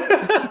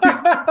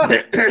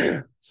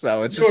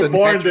 So it's You just were a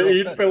born to natural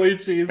eat thing. Philly I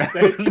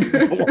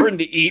cheesesteaks. was born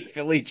to eat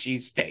Philly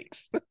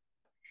cheesesteaks.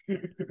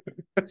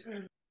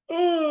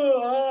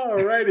 Oh,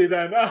 alrighty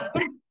then.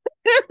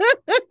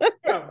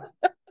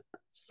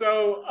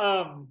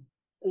 So,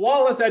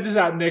 Wallace edges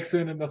out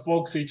Nixon in the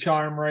folksy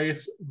charm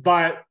race,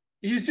 but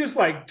he's just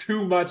like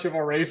too much of a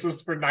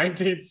racist for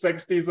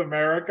 1960s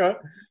America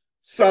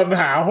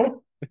somehow.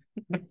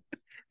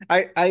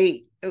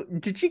 I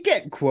did you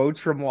get quotes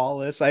from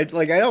Wallace? I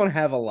don't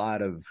have a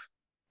lot of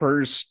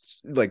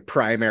first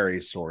primary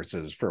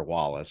sources for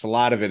Wallace. A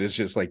lot of it is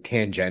just like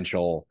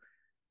tangential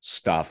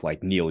stuff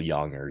like Neil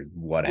Young or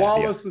what have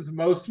you. Wallace's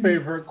most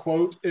favorite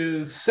quote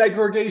is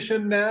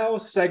segregation now,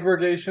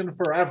 segregation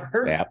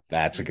forever. Yeah,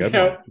 that's a good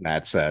Yep.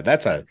 one.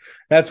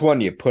 That's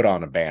one you put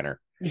on a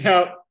banner.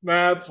 Yep,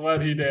 that's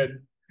what he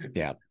did.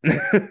 Yeah.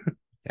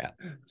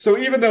 So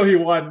even though he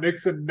won,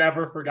 Nixon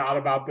never forgot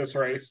about this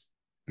race.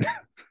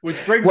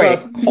 Which brings Wait,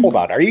 us... hold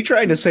on. Are you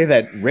trying to say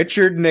that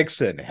Richard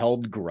Nixon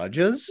held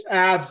grudges?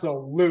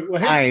 Absolutely.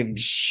 I'm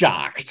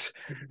shocked.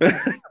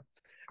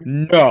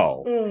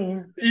 No.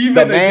 Even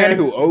The man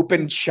against... who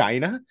opened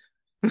China?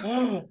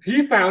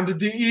 He founded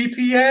the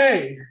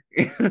EPA.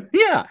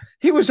 Yeah,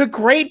 he was a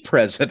great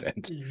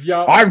president.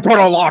 Yup. I've done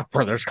a lot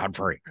for this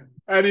country.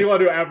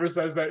 Anyone who ever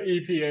says that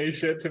EPA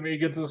shit to me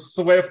gets a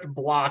swift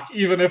block,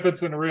 even if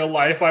it's in real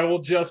life. I will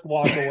just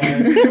walk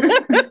away.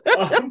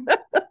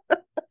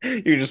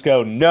 You just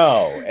go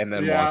no and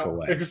then yeah, walk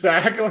away.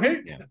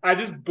 Exactly. Yeah. I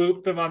just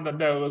boop them on the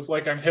nose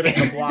like I'm hitting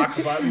the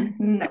block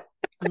button.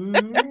 No.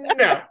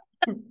 No.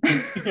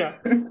 Yeah.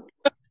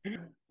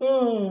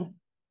 Oh,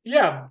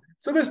 yeah.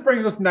 So this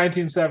brings us to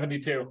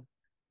 1972.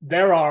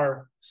 There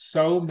are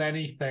so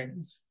many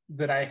things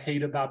that I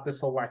hate about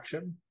this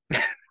election.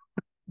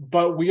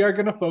 But we are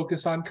going to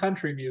focus on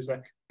country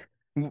music.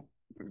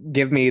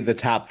 Give me the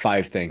top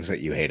 5 things that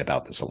you hate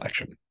about this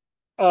election.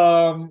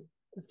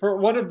 For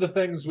one of the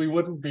things we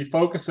wouldn't be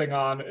focusing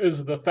on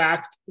is the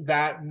fact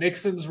that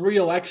Nixon's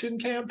re-election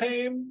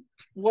campaign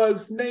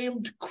was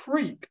named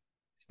Creep.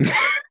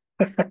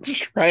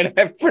 That's right.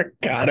 I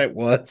forgot it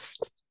was.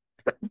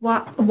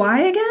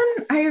 Why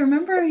again? I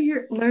remember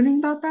learning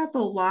about that,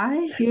 but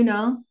why? Do you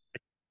know?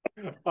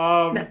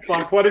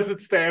 Fuck, what does it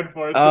stand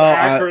for? It's Oh,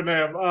 an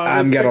acronym.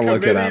 I'm It's the gonna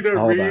look it up. Committee to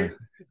Hold on.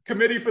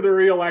 Committee for the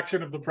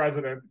Re-election of the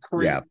President.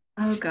 Creep. Yeah,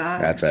 Oh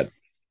God. that's it.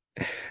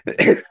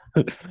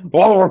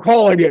 Well, we're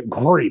calling it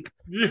creep.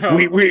 Yeah.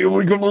 We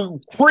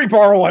creep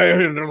our way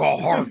into the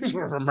hearts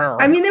of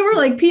America. I mean, there were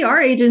like PR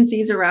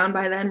agencies around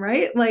by then,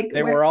 right? Like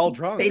They were all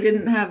drunk. They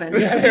didn't have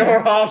any. Yeah, they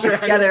were all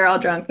drunk. Yeah, they're all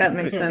drunk. That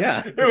makes sense.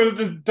 Yeah. It was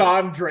just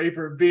Don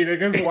Draper beating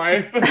his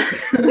wife.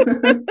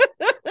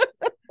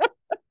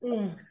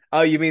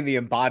 Oh, you mean the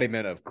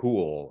embodiment of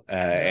cool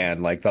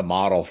and like the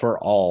model for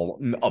all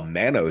a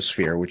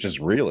manosphere, which is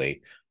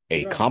really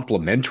a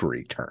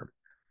complimentary term.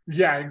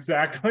 Yeah,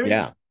 exactly.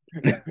 Yeah.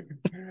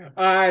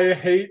 I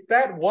hate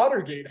that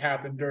Watergate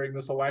happened during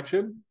this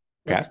election.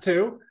 That's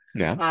 2.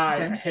 Yeah.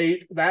 I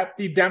hate that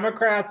the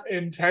Democrats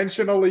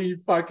intentionally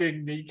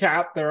fucking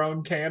kneecap their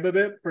own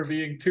candidate for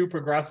being too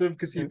progressive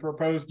because he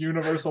proposed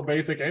universal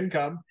basic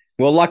income.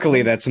 Well,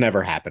 luckily that's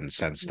never happened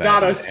since then.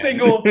 Not a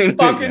single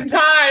fucking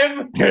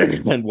time.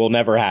 And will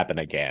never happen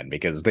again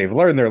because they've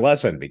learned their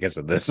lesson because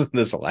of this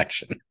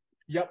election.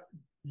 Yep.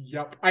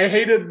 I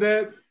hated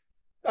that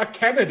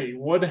Kennedy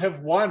would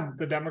have won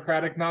the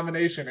Democratic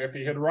nomination if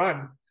he had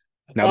run.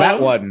 Now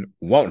that one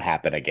won't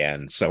happen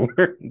again. So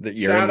you're Shout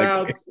in the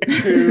outs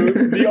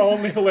to the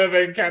only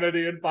living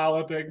Kennedy in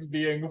politics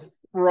being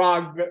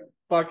Frog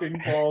fucking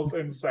Paul's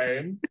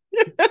insane.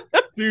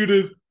 Dude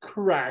is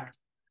cracked.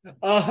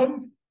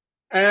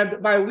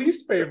 And my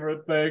least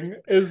favorite thing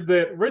is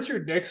that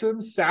Richard Nixon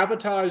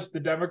sabotaged the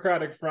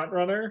Democratic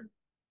frontrunner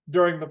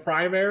during the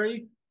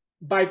primary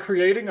by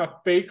creating a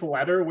fake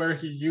letter where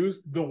he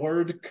used the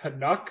word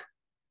Canuck,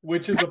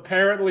 which is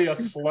apparently a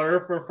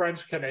slur for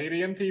French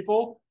Canadian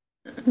people.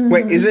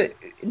 Wait, is it?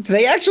 Do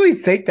they actually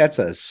think that's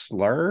a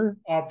slur?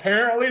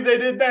 Apparently they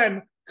did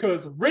then,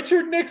 because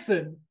Richard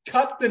Nixon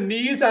cut the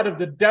knees out of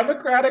the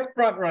Democratic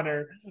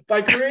frontrunner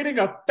by creating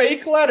a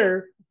fake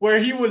letter where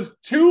he was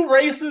too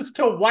racist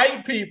to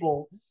white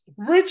people.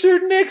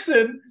 Richard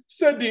Nixon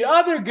said the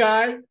other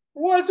guy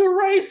was a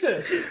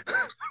racist.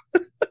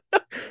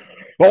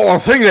 Well, the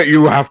thing that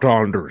you have to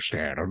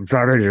understand is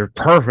that it is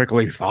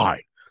perfectly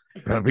fine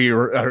to be a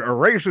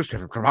racist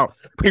if it's about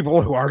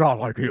people who are not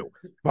like you.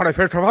 But if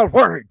it's about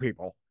white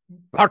people,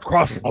 that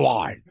crosses the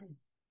line.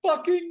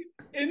 Fucking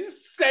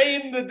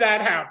insane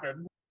that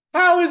happened.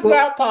 How is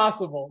that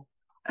possible?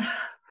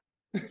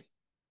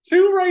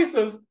 Too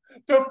racist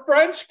to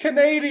French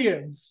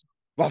Canadians.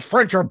 The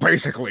French are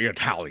basically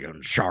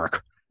Italian,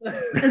 Shark.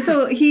 And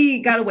so he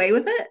got away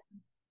with it?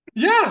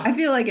 Yeah. I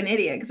feel like an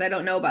idiot because I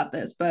don't know about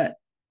this, but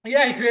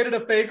Yeah, he created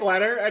a fake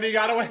letter and he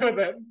got away with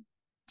it.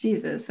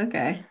 Jesus,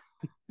 okay.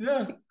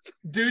 Yeah.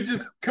 Dude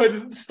just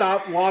couldn't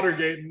stop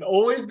Watergate.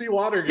 Always be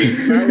Watergate.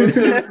 That was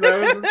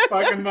his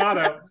fucking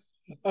motto.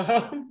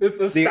 It's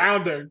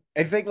astounding.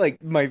 I think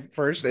like my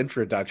first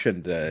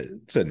introduction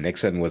to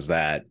Nixon was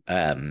that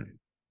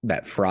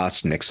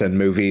Frost Nixon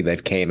movie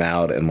that came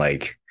out in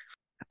like,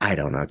 I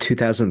don't know,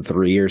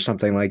 2003 or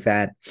something like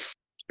that.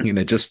 And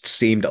it just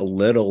seemed a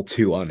little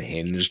too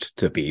unhinged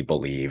to be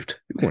believed.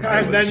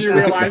 And then you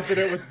realized that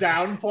it was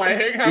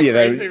downplaying how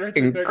crazy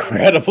Richard Nixon was.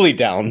 Incredibly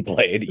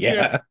downplayed.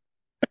 Yeah.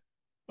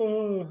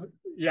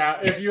 Yeah.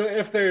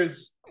 If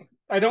there's,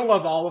 I don't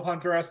love all of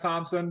Hunter S.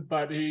 Thompson,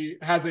 but he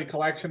has a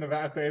collection of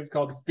essays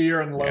called Fear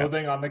and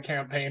Loathing on the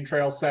Campaign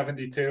Trail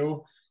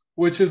 72,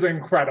 which is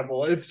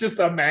incredible. It's just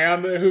a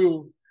man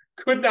who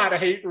could not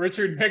hate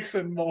Richard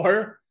Nixon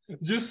more,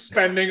 just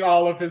spending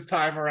all of his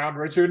time around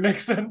Richard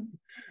Nixon.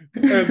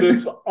 and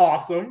it's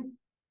awesome.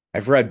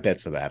 I've read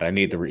bits of that. I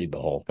need to read the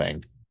whole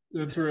thing.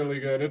 It's really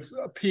good. It's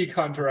peak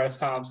Hunter S.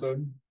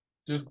 Thompson,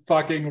 just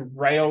fucking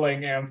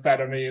railing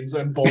amphetamines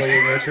and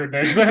bullying Richard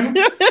Nixon,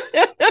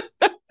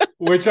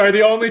 which are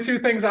the only two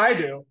things I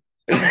do.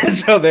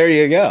 So there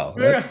you go.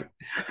 Yeah.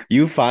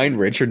 You find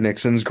Richard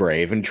Nixon's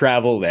grave and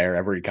travel there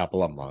every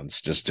couple of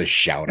months just to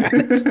shout at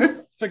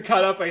it. To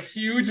cut up a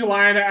huge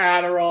line of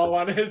Adderall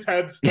on his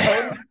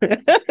headstone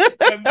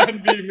and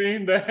then be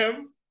mean to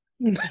him.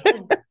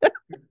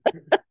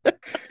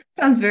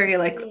 Sounds very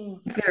like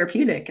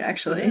therapeutic,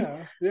 actually.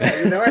 Yeah,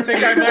 I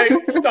think I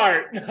might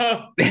start.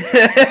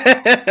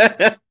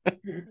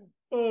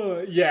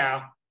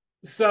 Yeah.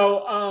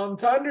 So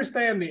to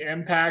understand the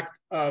impact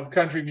of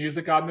country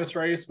music on this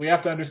race, we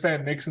have to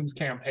understand Nixon's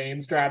campaign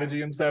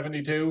strategy in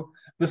 72.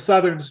 The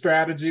Southern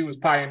strategy was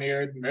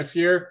pioneered this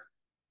year.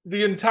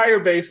 The entire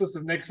basis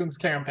of Nixon's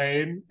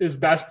campaign is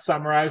best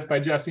summarized by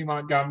Jesse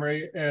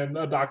Montgomery in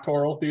a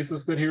doctoral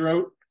thesis that he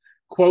wrote.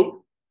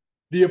 Quote,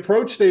 "The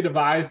approach they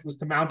devised was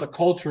to mount a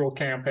cultural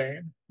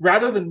campaign.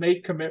 Rather than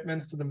make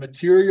commitments to the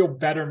material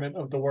betterment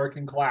of the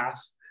working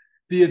class,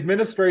 the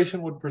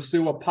administration would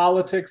pursue a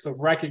politics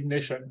of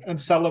recognition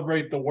and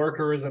celebrate the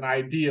worker as an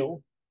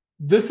ideal.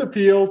 This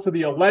appeal to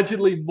the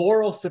allegedly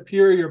moral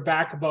superior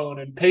backbone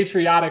and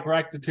patriotic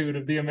rectitude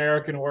of the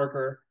American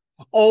worker,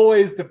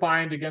 always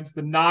defined against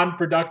the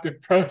non-productive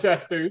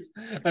protesters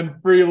and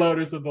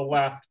freeloaders of the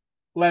left,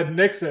 led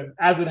Nixon,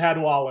 as it had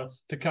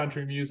Wallace, to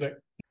country music."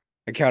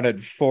 I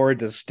counted 4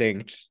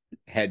 distinct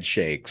head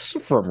shakes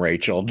from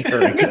Rachel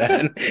during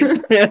that.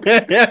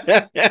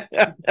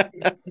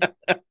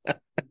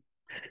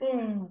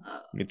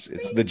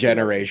 It's the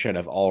generation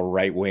of all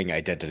right-wing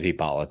identity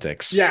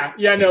politics. Yeah,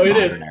 no, it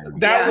is. Modern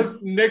That era. was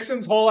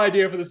Nixon's whole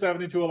idea for the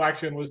 72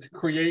 election, was to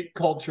create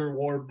culture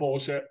war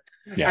bullshit.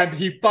 Yeah. And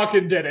he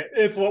fucking did it.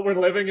 It's what we're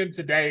living in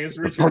today, is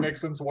Richard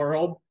Nixon's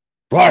world.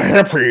 The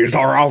hippies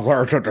are out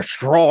there to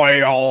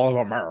destroy all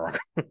of America.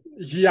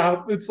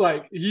 Yeah, it's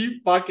like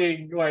he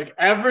fucking, like,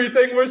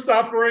 everything we're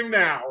suffering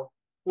now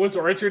was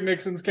Richard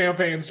Nixon's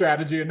campaign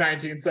strategy in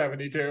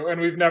 1972,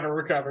 and we've never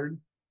recovered.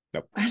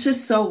 That's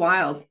just so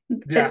wild.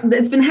 Yeah.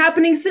 It's been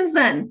happening since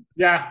then,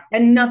 Yeah,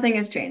 and nothing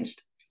has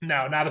changed.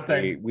 no, not a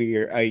thing. We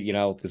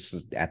are, this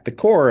is at the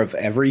core of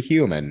every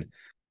human.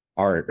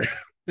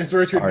 It's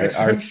Richard Are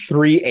Nixon.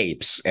 3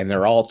 apes, and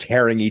they're all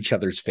tearing each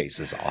other's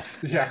faces off.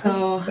 Yeah.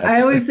 Oh, That's-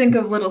 I always think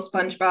of little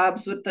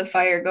SpongeBob's with the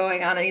fire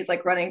going on, and he's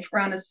like running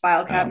around his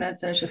file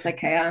cabinets, and it's just like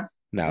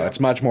chaos. No, Yeah. it's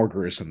much more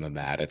gruesome than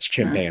that. It's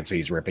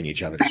chimpanzees ripping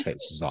each other's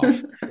faces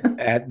off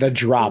at the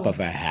drop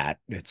of a hat.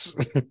 It's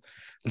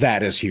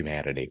that is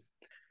humanity.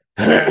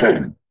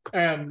 And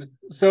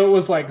so it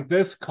was like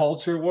this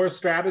culture war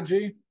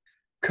strategy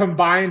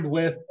combined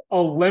with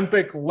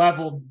Olympic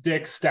level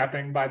dick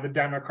stepping by the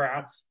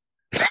Democrats,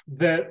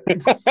 that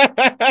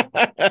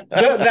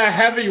the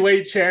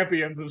heavyweight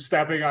champions of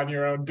stepping on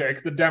your own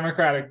dick, the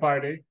Democratic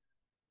Party,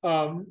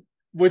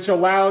 which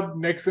allowed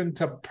Nixon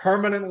to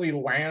permanently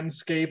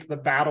landscape the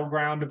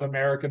battleground of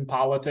American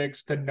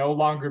politics to no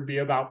longer be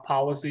about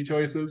policy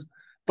choices,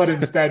 but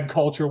instead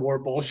culture war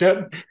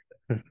bullshit.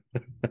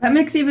 That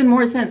makes even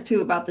more sense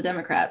too about the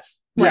Democrats.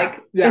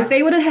 Like Yeah. if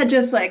they would have had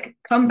just like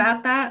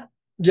combat that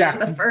Yeah.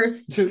 the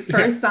first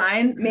Yeah.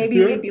 sign, maybe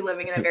Yeah. we'd be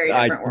living in a very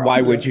different world.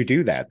 Why would you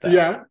do that, though?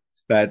 Yeah.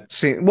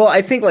 Well,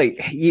 I think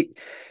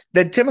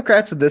the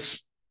Democrats of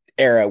this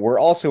era were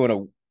also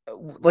in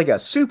a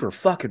super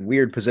fucking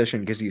weird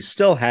position, because you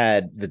still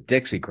had the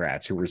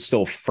Dixiecrats who were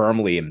still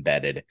firmly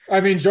embedded. I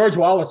mean, George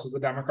Wallace was a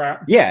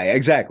Democrat. Yeah,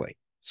 exactly.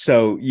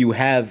 So you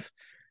have,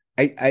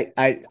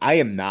 I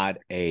am not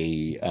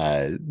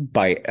I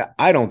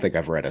don't think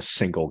I've read a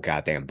single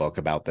goddamn book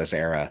about this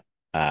era.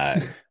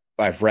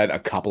 I've read a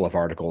couple of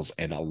articles,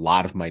 and a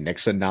lot of my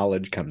Nixon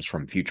knowledge comes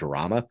from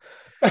Futurama.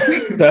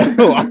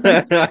 So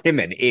I'm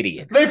an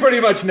idiot. They pretty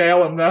much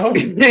nail him, though.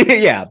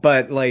 Yeah,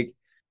 but like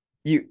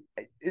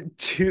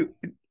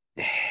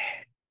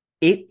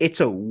it's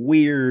a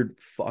weird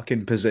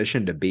fucking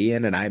position to be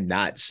in, and I'm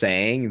not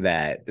saying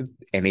that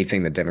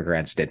anything the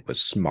Democrats did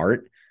was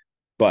smart,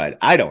 but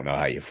I don't know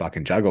how you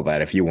fucking juggle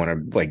that if you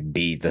want to like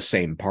be the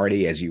same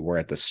party as you were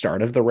at the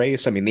start of the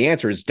race. I mean, the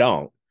answer is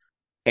don't.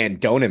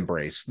 And don't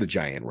embrace the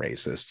giant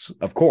racists.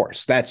 Of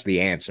course, that's the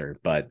answer,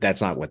 but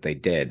that's not what they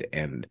did.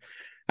 And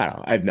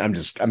I don't know.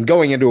 I'm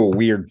going into a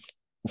weird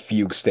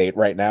fugue state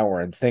right now where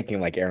I'm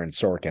thinking like Aaron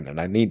Sorkin, and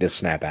I need to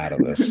snap out of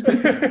this.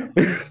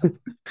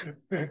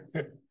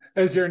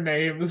 As your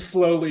name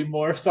slowly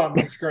morphs on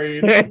the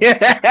screen.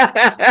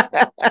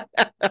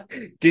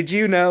 Did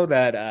you know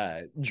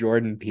that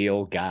Jordan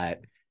Peele got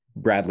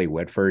Bradley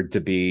Whitford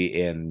to be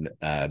in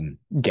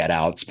Get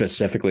Out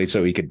specifically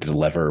so he could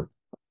deliver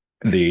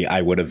the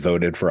 "I would have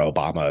voted for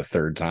Obama a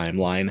third time"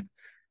 line?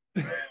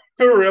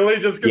 Really?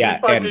 Just because Yeah,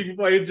 he fucking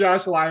played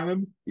Josh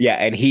Lyman? Yeah,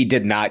 and he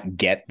did not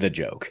get the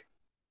joke.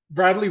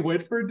 Bradley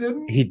Whitford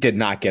didn't? He did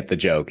not get the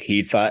joke.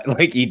 He thought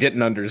like he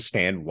didn't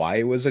understand why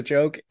it was a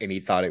joke, and he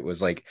thought it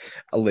was like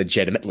a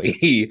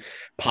legitimately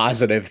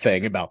positive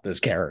thing about this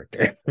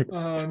character.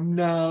 Oh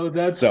no,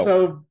 that's So-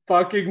 so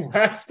fucking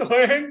West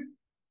Wing.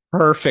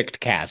 Perfect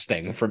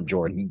casting from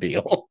Jordan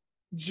Peele.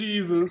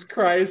 Jesus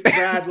Christ,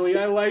 Bradley,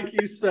 I like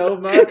you so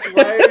much.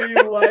 Why are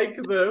you like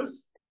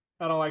this?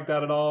 I don't like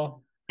that at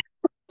all.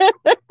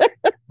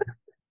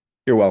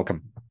 You're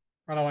welcome.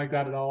 I don't like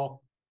that at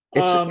all.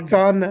 It's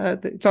on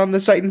the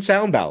Sight and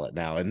Sound ballot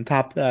now in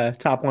top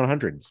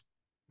 100s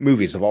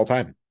movies of all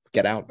time.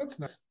 Get out. That's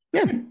nice.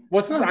 Yeah.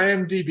 What's his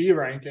IMDb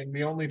ranking?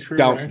 The only true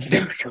Don't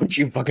ranking. don't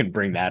you fucking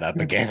bring that up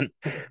again.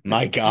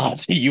 My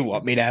God, you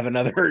want me to have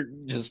another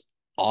just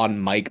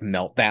on mic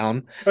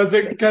meltdown?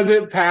 Because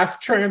it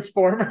passed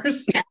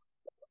Transformers.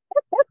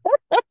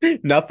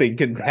 Nothing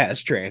can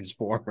pass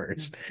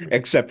Transformers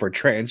except for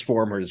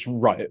Transformers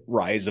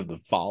Rise of the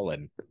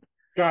Fallen.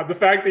 God, the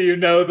fact that you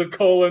know the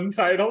colon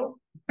title.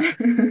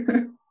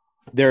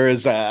 There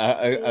is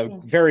a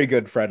very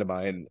good friend of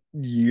mine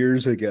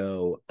years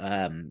ago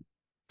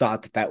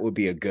thought that would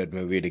be a good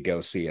movie to go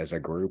see as a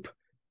group.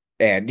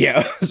 And yeah,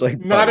 I was like,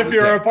 Not "But if we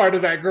you're a can't." part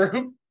of that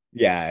group.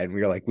 Yeah, and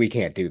we were like, we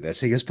can't do this.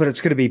 He goes, but it's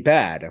going to be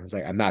bad. I was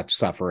like, I'm not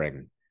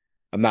suffering.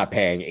 I'm not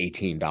paying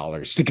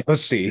 $18 to go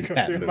see Go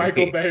that see a movie.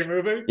 Michael Bay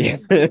movie.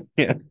 Yeah,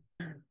 yeah.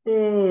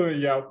 Oh,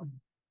 yeah.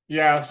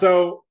 Yeah,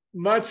 so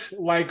much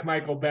like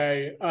Michael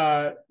Bay,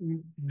 the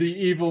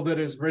evil that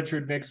is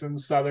Richard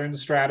Nixon's Southern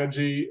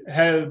strategy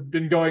had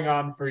been going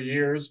on for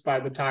years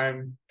by the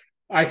time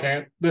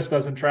this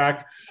doesn't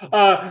track.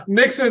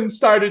 Nixon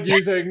started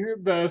using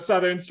the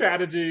Southern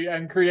strategy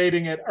and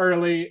creating it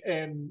early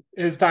in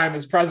his time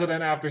as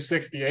president after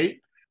 68.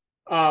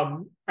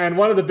 And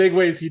one of the big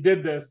ways he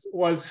did this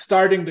was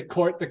starting to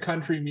court the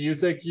country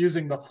music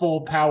using the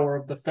full power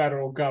of the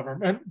federal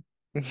government.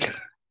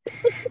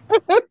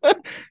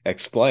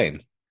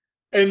 Explain.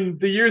 In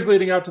the years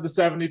leading up to the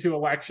 72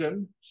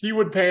 election, he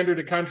would pander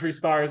to country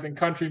stars and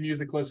country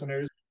music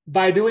listeners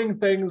by doing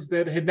things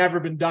that had never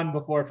been done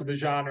before for the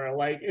genre,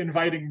 like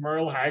inviting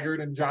Merle Haggard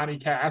and Johnny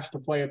Cash to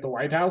play at the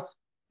White House.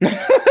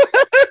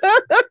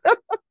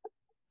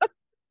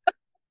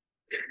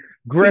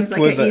 Grift Seems like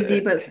was an easy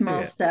but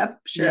small step.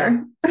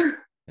 Sure.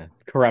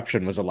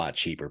 corruption was a lot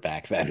cheaper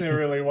back It then.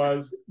 really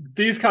was.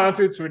 These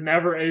concerts were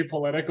never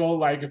apolitical.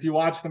 Like if you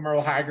watch the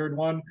Merle Haggard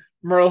one,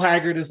 Merle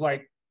Haggard is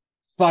like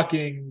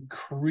fucking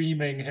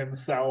creaming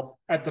himself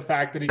at the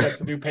fact that he gets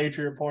to do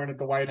Patriot porn at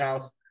the White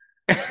House.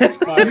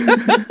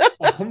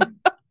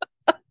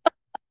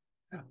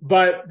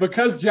 But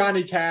because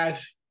Johnny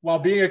Cash, while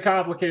being a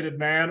complicated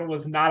man,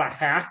 was not a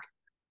hack,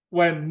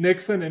 when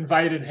Nixon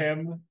invited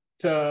him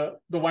to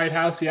the White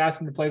House, he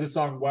asked him to play the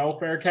song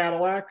Welfare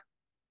Cadillac,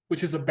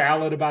 which is a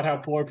ballad about how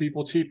poor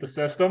people cheat the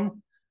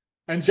system.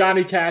 And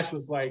Johnny Cash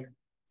was like,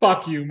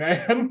 fuck you,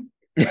 man.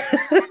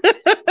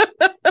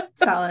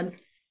 Solid.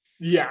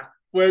 Yeah,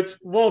 which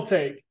we'll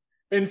take.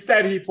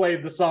 Instead, he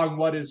played the song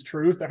What is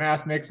Truth and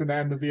asked Nixon to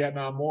end the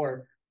Vietnam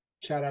War.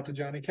 Shout out to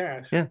Johnny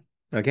Cash. Yeah.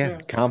 Again, Yeah,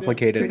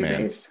 complicated Pretty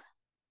man. based.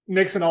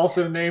 Nixon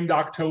also named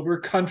October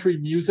Country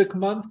Music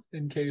Month,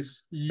 in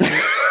case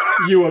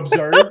you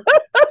observe.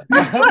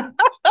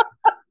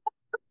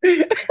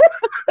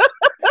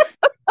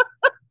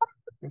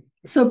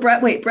 So,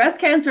 Breast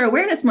Cancer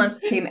Awareness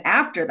Month came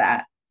after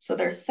that. So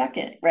they're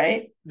second,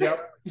 right? Yep.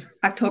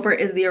 October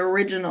is the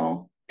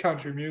original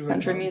Country Music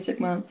Country Month. Music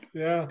Month.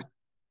 Yeah.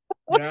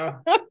 Yeah.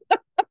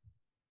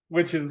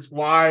 Which is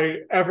why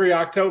every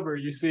October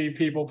you see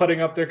people putting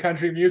up their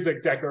country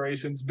music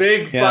decorations.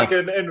 Big Yeah.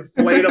 fucking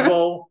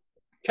inflatable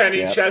Kenny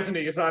Yep.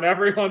 Chesneys on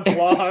everyone's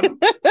lawn.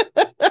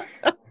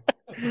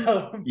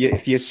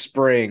 If you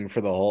spring for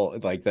the whole,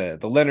 like the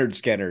Leonard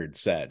Skinner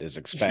set is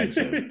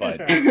expensive,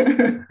 but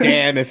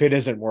damn if it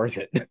isn't worth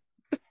it.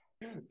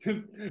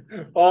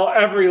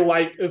 Every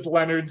light is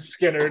Leonard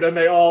Skinner, and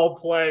they all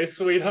play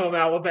Sweet Home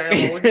Alabama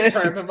when you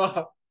turn them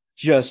up.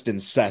 Just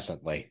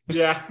incessantly.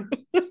 Yeah.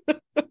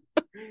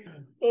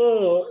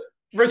 Oh,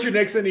 Richard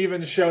Nixon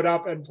even showed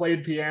up and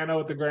played piano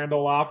at the Grand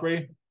Ole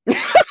Opry, which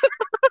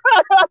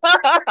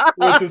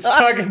is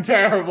fucking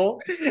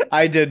terrible.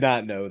 I did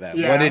not know that.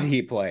 Yeah. What did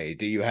he play?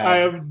 Do you have? I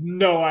have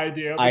no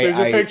idea. But there's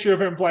a picture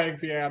of him playing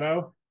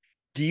piano.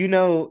 Do you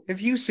know?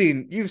 Have you've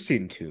seen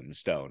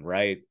Tombstone,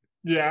 right?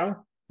 Yeah.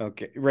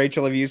 Okay,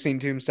 Rachel, have you seen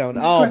Tombstone?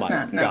 Of Oh course my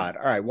not, no. God!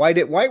 All right, why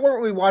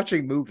weren't we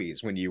watching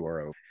movies when you were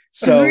over?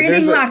 Because we're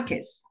there's eating a-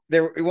 latkes.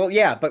 Well,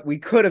 yeah, but we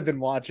could have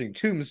been watching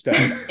Tombstone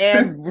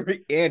and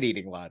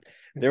eating lot.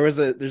 There's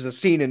a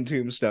scene in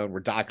Tombstone where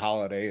Doc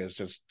Holliday is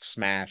just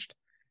smashed,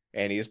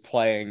 and he's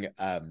playing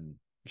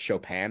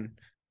Chopin,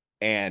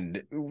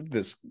 and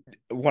this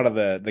one of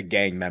the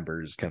gang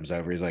members comes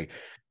over. He's like,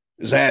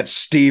 "Is that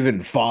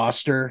Stephen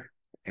Foster?"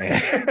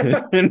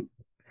 And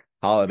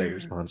Holliday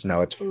responds,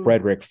 "No, it's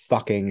Frederick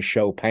fucking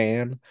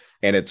Chopin,"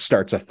 and it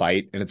starts a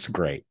fight, and it's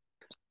great.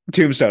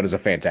 Tombstone is a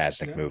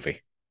fantastic Yeah.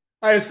 movie.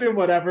 I assume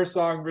whatever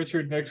song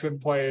Richard Nixon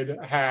played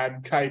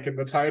had Kike in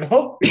the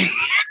title.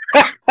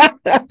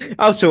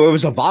 Oh, so it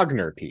was a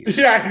Wagner piece.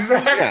 Yeah,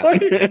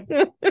 exactly.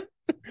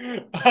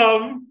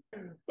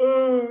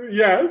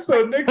 Yeah,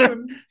 so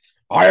Nixon.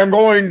 I am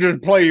going to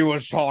play you a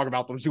song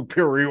about the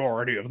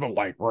superiority of the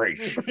white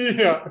race.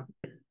 Yeah.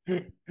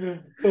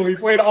 Well, he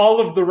played all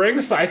of the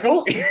Ring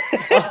Cycle.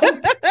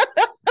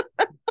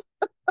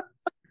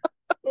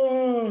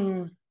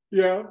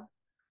 Yeah.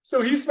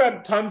 So he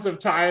spent tons of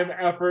time,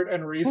 effort,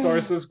 and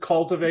resources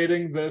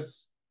cultivating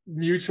this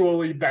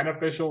mutually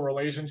beneficial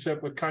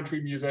relationship with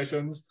country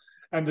musicians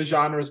and the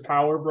genre's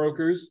power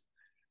brokers,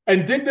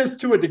 and did this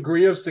to a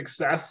degree of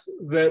success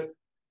that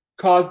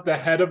caused the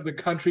head of the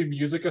Country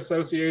Music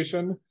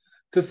Association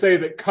to say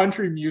that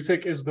country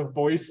music is the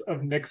voice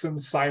of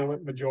Nixon's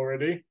silent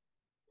majority.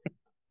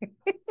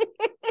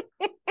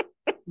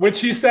 Which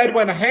he said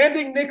when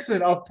handing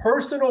Nixon a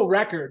personal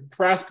record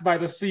pressed by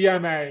the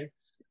CMA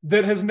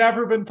that has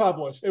never been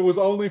published. It was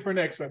only for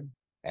Nixon.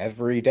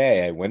 Every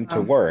day I went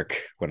to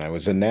work. When I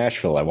was in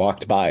Nashville, I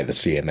walked by the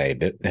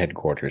CMA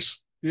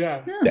headquarters.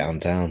 Yeah.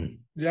 Downtown.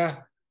 Yeah.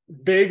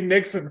 Big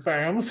Nixon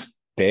fans.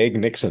 Big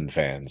Nixon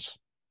fans.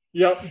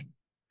 Yep.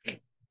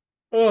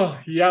 Oh,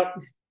 yep.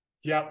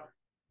 Yep.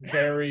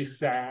 Very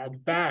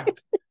sad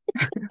fact.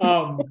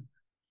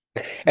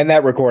 And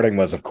that recording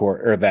was, of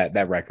course, or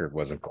that record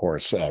was, of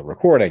course, a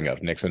recording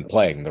of Nixon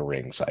playing the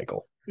Ring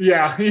Cycle.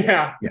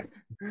 Yeah.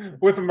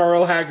 With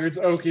Merle Haggard's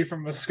Okie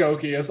from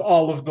Muskogee as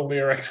all of the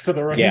lyrics to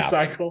the Ring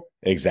Cycle.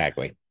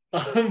 Exactly.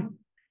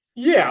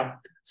 Yeah.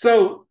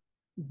 So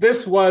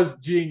this was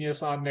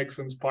genius on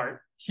Nixon's part.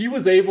 He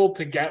was able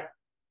to get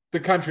the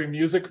country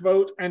music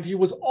vote, and he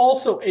was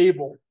also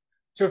able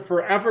to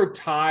forever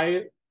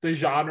tie the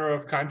genre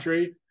of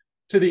country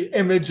to the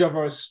image of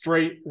a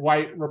straight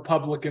white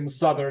Republican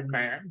Southern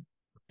man.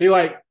 He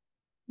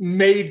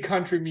made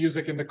country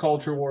music into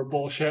culture war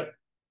bullshit.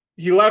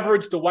 He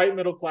leveraged the white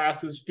middle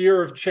class's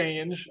fear of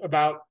change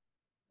about,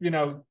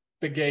 the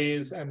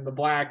gays and the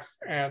blacks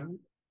and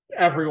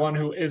everyone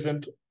who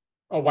isn't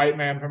a white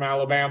man from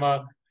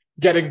Alabama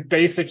getting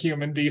basic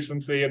human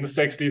decency in the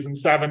 60s and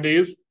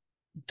 70s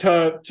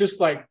to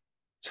just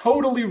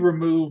totally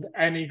remove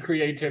any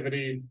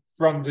creativity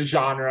from the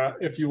genre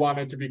if you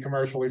wanted to be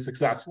commercially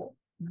successful.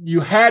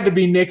 You had to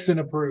be Nixon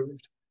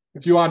approved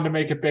if you wanted to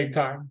make it big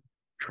time.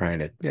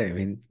 You're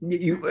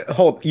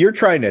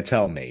trying to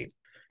tell me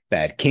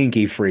that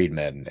Kinky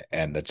Friedman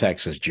and the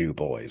Texas Jew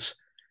Boys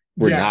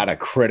were not a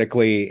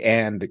critically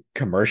and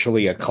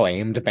commercially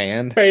acclaimed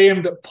band?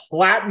 Famed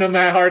platinum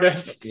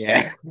artists.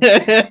 Yeah.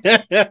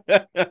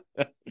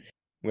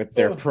 With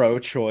their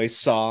pro-choice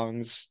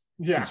songs.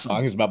 Yeah.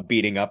 Songs about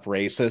beating up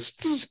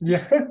racists.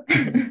 Yeah.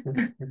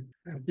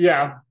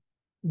 Yeah.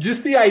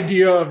 Just the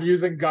idea of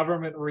using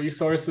government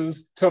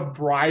resources to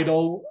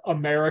bridle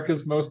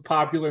America's most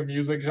popular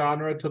music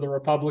genre to the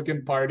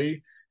Republican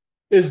Party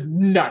is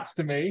nuts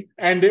to me.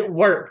 And it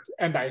worked,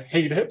 and I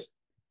hate it.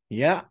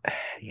 Yeah.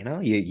 You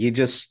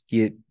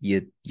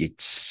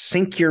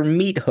sink your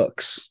meat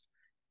hooks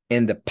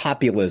into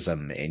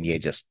populism and you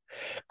just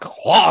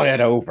claw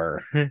it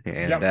over.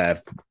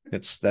 And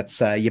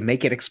you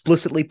make it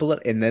explicitly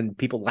political, and then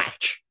people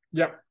latch.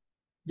 Yep.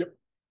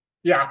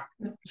 Yeah.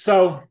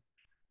 So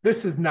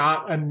this is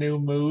not a new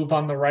move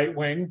on the right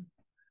wing.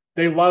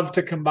 They love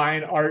to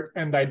combine art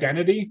and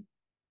identity.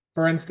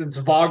 For instance,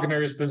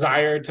 Wagner's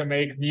desire to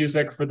make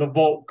music for the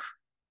Volk,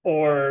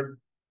 or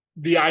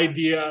the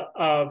idea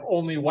of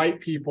only white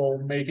people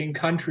making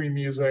country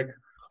music,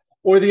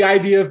 or the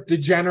idea of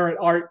degenerate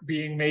art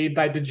being made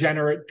by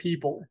degenerate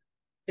people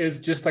is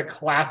just a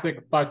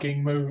classic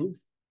fucking move.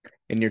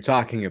 And you're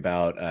talking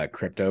about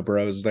crypto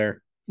bros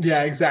there?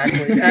 Yeah,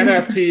 exactly.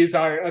 NFTs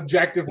are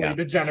objectively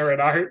degenerate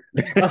art.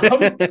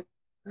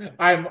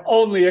 I'm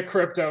only a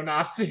crypto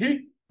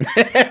Nazi.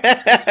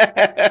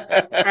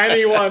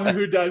 Anyone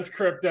who does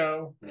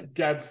crypto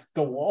gets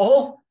the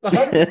wall.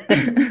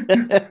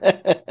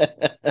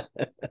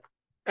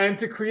 And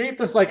to create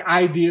this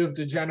idea of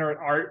degenerate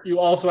art, you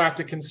also have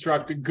to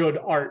construct a good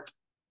art,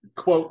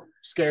 quote,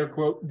 scare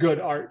quote, good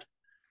art.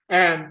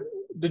 And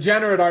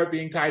degenerate art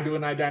being tied to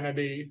an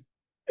identity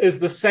is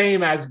the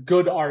same as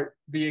good art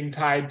being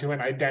tied to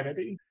an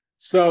identity.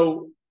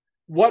 So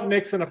what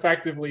Nixon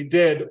effectively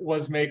did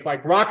was make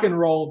rock and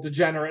roll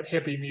degenerate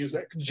hippie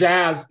music,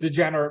 jazz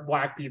degenerate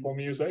black people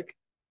music.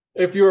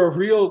 If you're a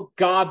real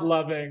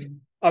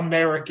God-loving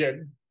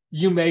American,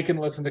 you make and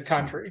listen to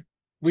country.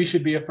 We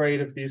should be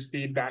afraid of these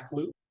feedback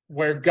loops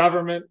where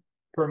government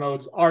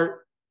promotes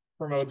art,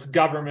 promotes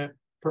government,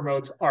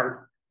 promotes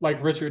art,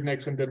 like Richard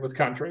Nixon did with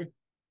country.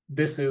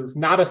 This is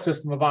not a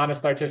system of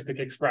honest artistic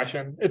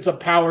expression. It's a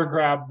power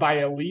grab by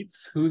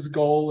elites whose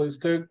goal is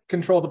to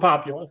control the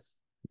populace.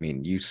 I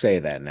mean, you say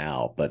that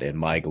now, but in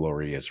my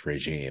glorious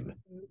regime,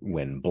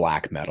 when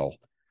black metal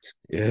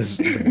is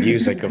the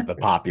music of the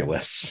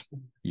populace,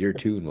 your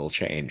tune will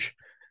change.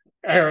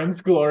 Aaron's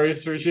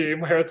glorious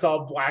regime, where it's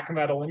all black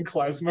metal and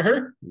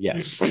klezmer.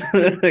 Yes,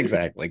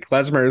 exactly.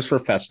 Klezmer is for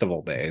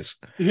festival days.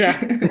 Yeah.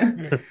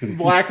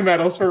 Black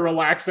metal's for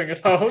relaxing at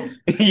home.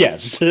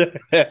 Yes. Wait,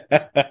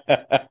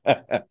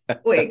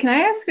 can I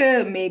ask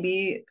a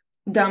maybe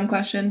dumb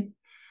question?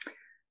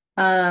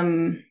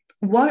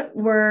 What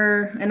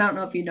were, and I don't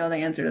know if you know the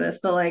answer to this,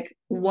 but like,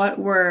 what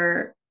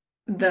were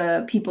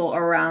the people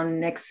around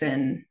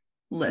Nixon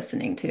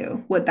listening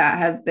to? Would that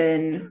have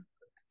been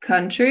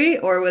country,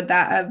 or would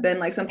that have been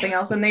like something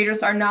else? And they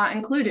just are not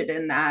included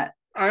in that.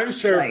 I'm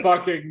sure Like,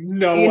 fucking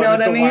no you one know at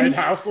what the I mean? White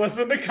House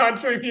listened to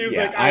country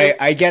music. Yeah,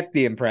 I get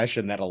the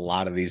impression that a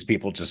lot of these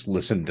people just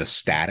listen to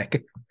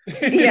static.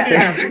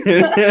 Yes.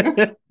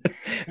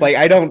 Like,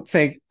 I don't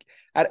think,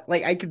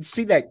 I can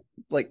see that,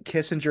 like,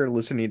 Kissinger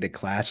listening to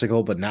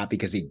classical, but not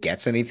because he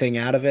gets anything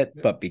out of it,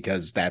 but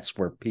because that's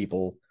where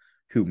people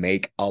who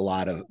make a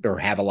lot of, or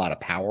have a lot of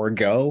power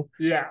go.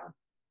 Yeah.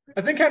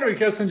 I think Henry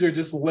Kissinger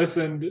just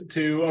listened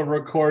to a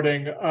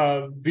recording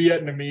of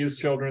Vietnamese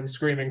children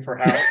screaming for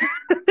help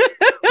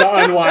to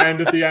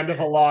unwind at the end of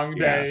a long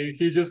day.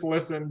 He just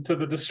listened to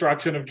the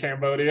destruction of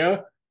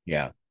Cambodia.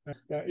 Yeah.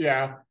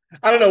 Yeah.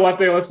 I don't know what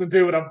they listened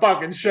to, but I'm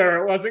fucking sure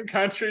it wasn't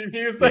country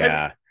music.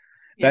 Yeah.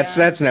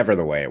 That's never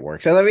the way it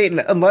works. And I mean,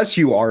 unless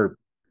you are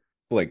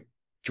like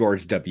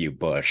George W.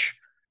 Bush,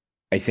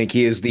 I think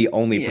he is the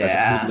only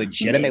president who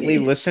legitimately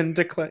listened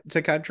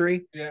to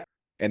country. Yeah.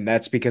 And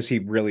that's because he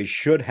really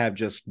should have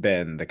just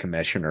been the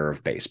commissioner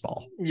of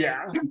baseball.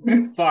 Yeah.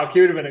 Fuck, he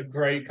would have been a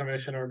great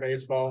commissioner of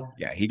baseball.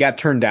 Yeah, he got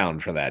turned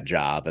down for that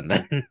job. And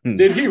then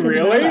Did he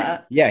really?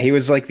 Yeah, he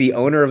was like the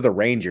owner of the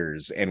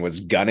Rangers and was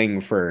gunning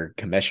for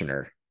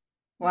commissioner.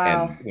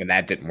 Wow. And when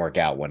that didn't work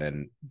out, went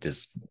in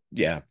just,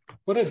 yeah.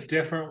 What a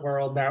different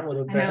world that would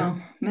have I been. know.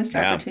 Missed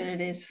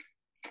opportunities.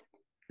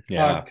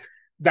 Yeah. Fuck.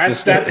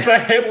 That's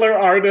the Hitler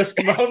artist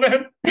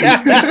moment.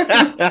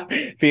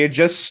 If he had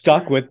just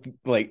stuck with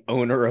like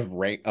owner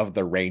of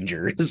the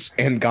Rangers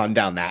and gone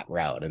down that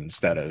route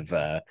instead of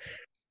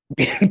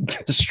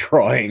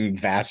destroying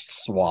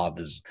vast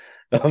swaths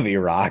of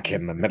Iraq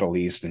and the Middle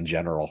East in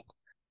general.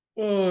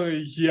 Oh,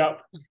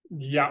 yep.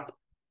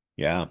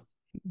 Yeah.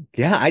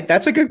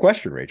 That's a good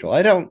question, Rachel.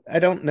 I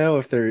don't know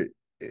if they're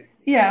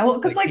well,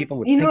 because like people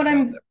would you know think what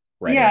I'm about them,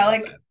 right?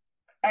 like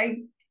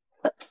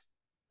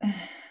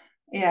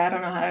I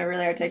don't know how to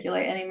really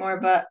articulate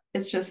anymore, but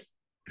it's just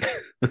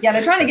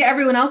they're trying to get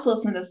everyone else to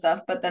listen to this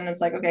stuff, but then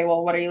it's like, okay,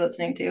 well, what are you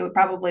listening to?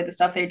 Probably the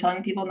stuff that you're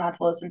telling people not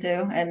to listen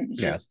to, and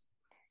just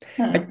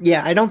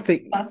I don't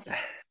think that's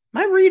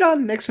my read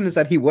on Nixon is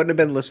that he wouldn't have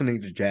been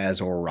listening to jazz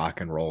or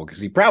rock and roll because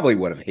he probably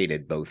would have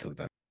hated both of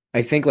them.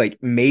 I think like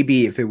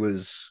maybe if it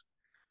was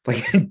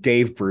like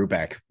Dave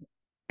Brubeck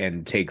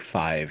and Take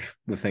 5,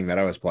 the thing that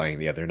I was playing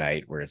the other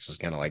night, where it's just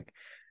kind of like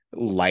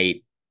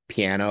light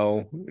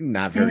piano,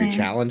 not very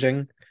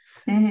challenging.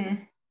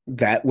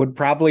 That would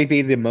probably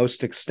be the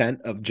most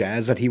extent of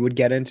jazz that he would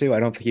get into. I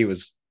don't think he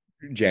was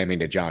jamming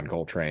to John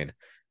Coltrane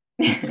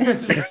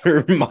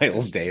or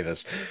Miles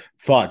Davis.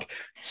 Fuck.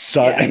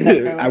 So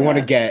I want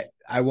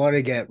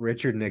to get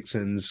Richard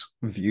Nixon's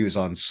views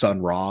on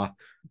Sun Ra.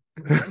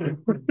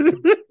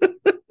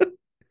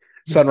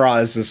 Sun Ra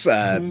is this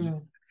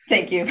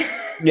thank you.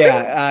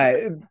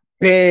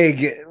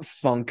 Big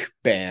funk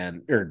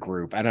band or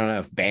group. I don't know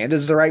if band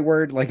is the right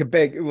word. Like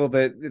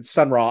it's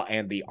Sun Ra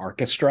and the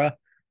orchestra.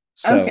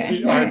 So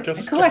A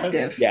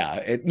collective.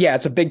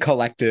 It's a big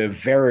collective,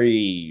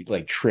 very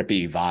like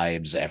trippy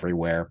vibes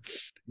everywhere.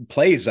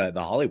 Plays the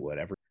Hollywood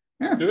every.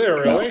 Do they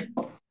really?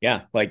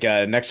 Yeah, like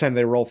next time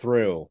they roll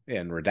through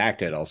in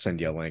Redacted, I'll send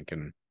you a link.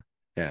 And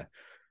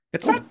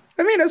it's not.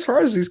 I mean, as far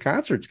as these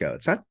concerts go,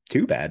 it's not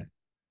too bad,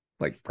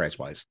 like price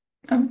wise.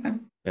 Okay.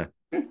 Yeah.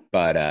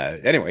 But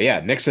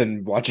anyway,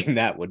 Nixon watching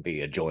that would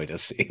be a joy to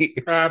see.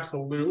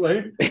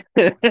 Absolutely.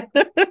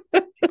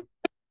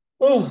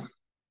 Oh.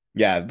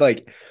 Yeah,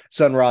 like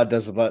Sun Ra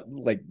does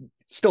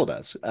still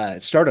does.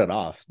 It started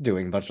off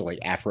doing a bunch of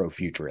like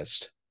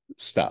Afrofuturist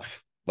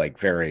stuff, like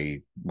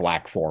very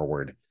black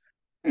forward,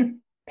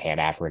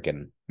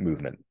 Pan-African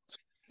movement.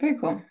 Very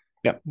cool.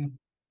 Yep.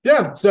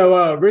 Yeah.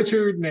 So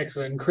Richard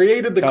Nixon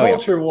created the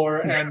culture war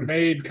and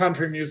made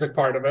country music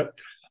part of it.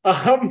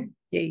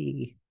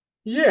 Yay.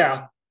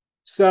 Yeah.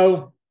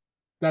 So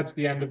that's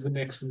the end of the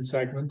Nixon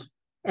segment.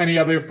 Any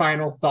other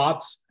final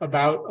thoughts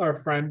about our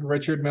friend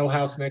Richard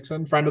Milhous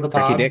Nixon, friend of the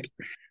pod?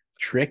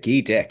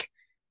 Tricky Dick.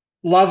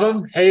 Love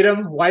him, hate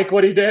him, like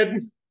what he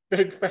did.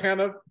 Big fan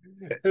of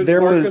his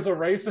work as a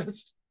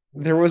racist.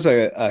 There was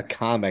a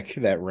comic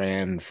that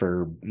ran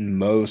for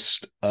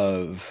most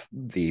of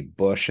the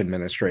Bush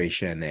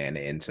administration and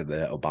into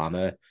the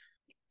Obama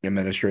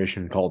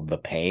administration called The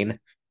Pain.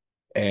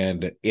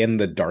 And in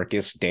the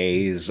darkest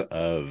days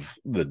of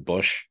the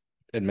Bush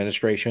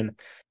administration,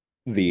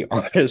 the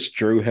artist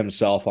drew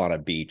himself on a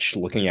beach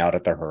looking out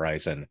at the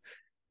horizon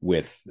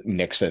with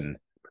Nixon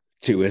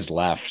to his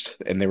left,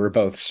 and they were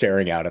both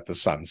staring out at the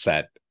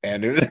sunset.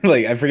 And it was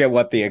like, I forget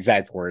what the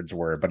exact words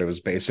were, but it was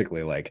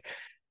basically like,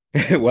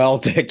 well,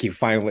 Dick,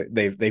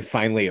 they've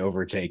finally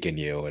overtaken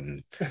you.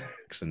 And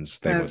Nixon's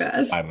thing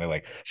was finally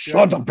like,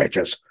 sons of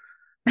bitches.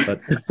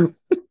 But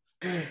it's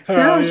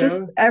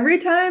just every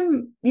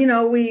time,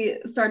 we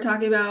start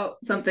talking about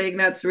something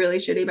that's really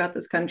shitty about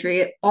this country,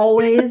 it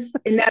always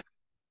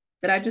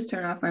did I just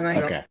turn off my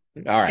mic? Okay.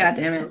 All right. God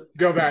damn it.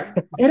 Go back.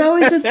 It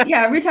always just,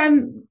 every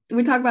time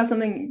we talk about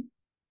something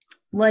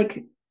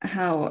like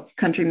how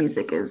country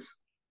music is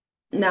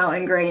now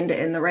ingrained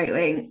in the right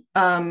wing.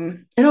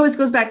 It always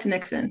goes back to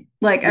Nixon.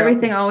 Like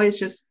everything always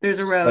just there's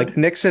a road. Like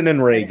Nixon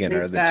and Reagan are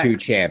leads the back. two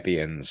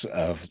champions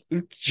of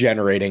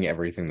generating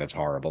everything that's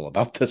horrible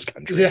about this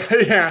country. Yeah,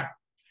 yeah.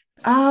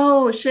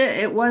 Oh shit!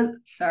 It was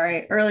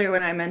sorry earlier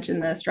when I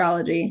mentioned the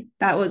astrology.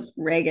 That was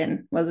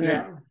Reagan, wasn't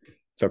Yeah.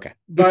 It's okay.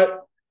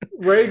 But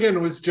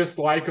Reagan was just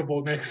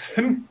likable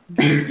Nixon.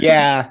 it?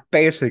 Yeah,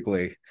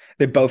 basically.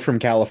 They're both from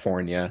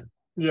California.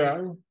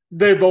 Yeah.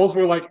 They both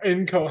were like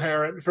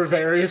incoherent for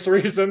various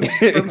reasons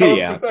for most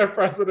Yeah. of their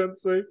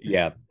presidency.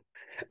 Yeah.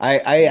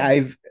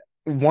 I've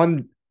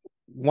one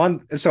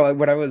so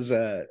when I was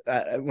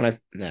when I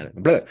nah,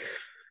 blah.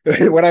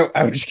 When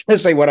I was gonna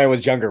say when I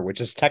was younger, which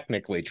is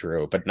technically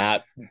true, but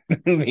not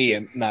me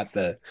and not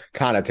the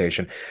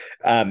connotation.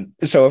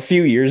 So a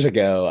few years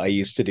ago, I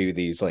used to do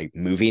these like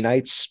movie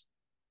nights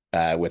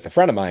with a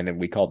friend of mine, and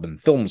we called them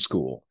film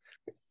school.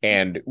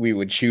 And we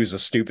would choose a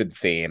stupid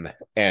theme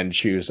and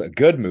choose a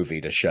good movie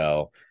to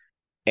show,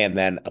 and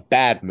then a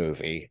bad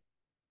movie,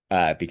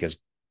 because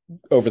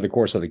over the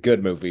course of the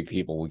good movie,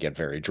 people will get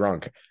very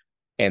drunk,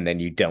 and then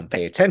you don't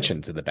pay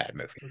attention to the bad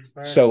movie. That's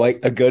fair. So,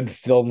 like a good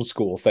film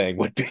school thing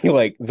would be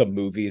like the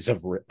movies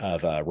of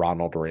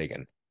Ronald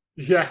Reagan.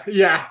 Yeah,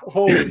 yeah.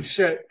 Holy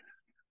shit.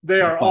 They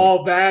are Funny.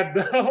 all bad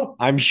though.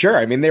 I'm sure.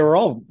 I mean, they were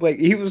all like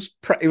it was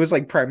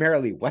like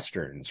primarily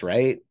westerns,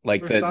 right?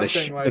 Like Or the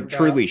something like the that.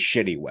 truly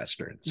shitty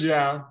westerns.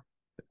 Yeah.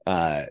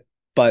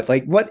 But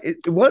like,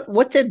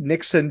 what did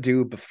Nixon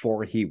do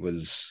before he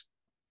was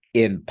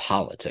in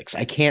politics?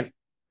 I can't.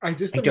 I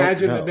just I don't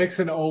imagine know. that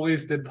Nixon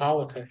always did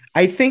politics.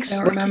 I think I so,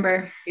 don't like,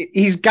 remember.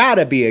 he's got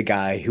to be a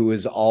guy who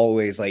was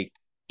always like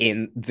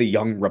in the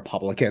Young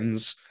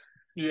Republicans.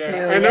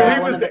 Yeah. Ew, I know yeah,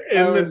 he one was of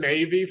in the those.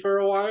 Navy for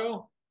a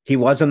while. He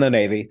was in the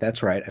Navy.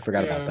 That's right. I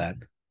forgot Yeah. about that.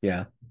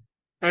 Yeah.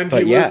 And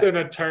But he was yeah. an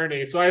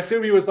attorney. So I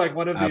assume he was like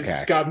one of these Okay.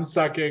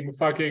 scum-sucking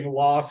fucking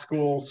law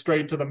school,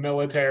 straight to the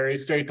military,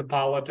 straight to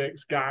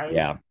politics guys.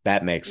 Yeah,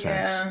 that makes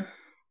sense. Yeah.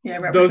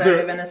 Yeah, Those are-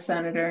 representative and a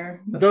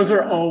senator. Those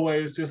before are that.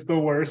 always just the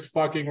worst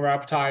fucking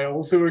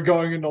reptiles who are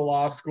going into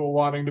law school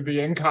wanting to be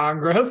in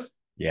Congress.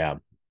 Yeah.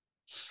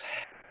 It's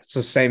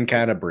the same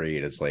kind of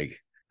breed. It's like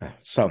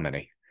so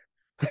many.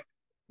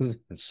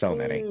 So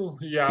many. Ooh,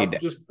 yeah, Need to-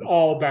 just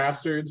all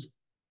bastards.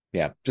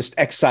 Yeah, just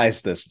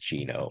excise this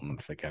genome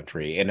of the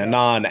country in a Yeah.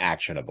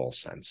 non-actionable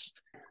sense.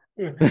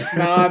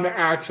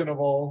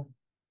 Non-actionable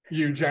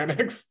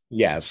eugenics.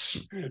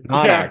 Yes,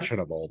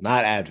 non-actionable,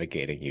 not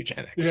advocating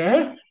eugenics.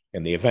 Yeah.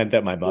 In the event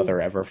that my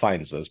mother ever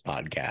finds this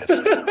podcast,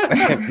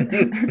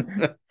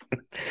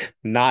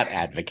 not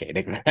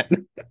advocating that.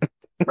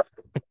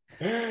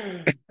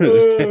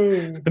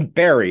 Ooh.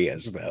 Barry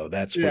is though.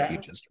 That's what Yeah. you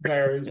just.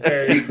 Barry's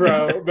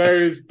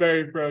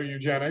very pro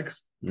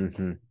eugenics.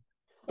 Mhm.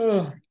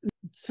 Ugh.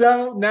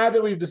 So now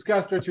that we've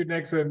discussed Richard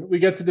Nixon, we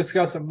get to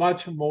discuss a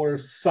much more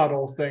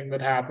subtle thing that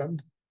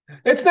happened.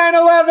 It's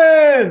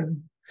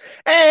 9/11!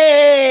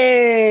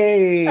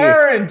 Hey!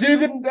 Aaron, do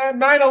the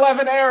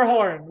 9/11 air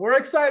horn. We're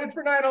excited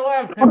for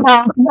 9/11.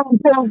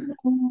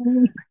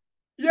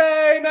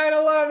 Yay,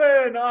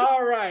 9/11!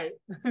 All right.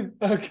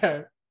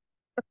 Okay.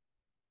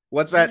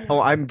 What's that? Oh,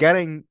 I'm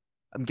getting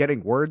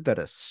word that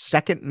a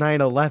second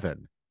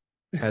 9/11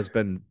 has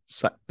been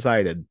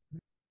cited.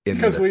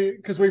 Because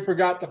we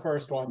forgot the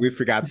first one. We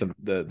forgot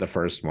the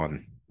first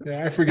one.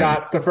 Yeah, I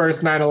forgot the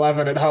first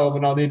 9/11 at home,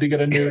 and I'll need to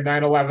get a new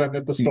 9/11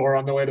 at the store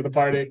on the way to the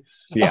party.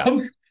 Yeah.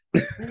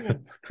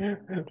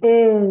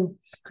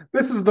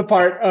 This is the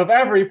part of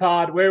every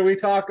pod where we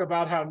talk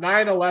about how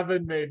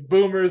 9/11 made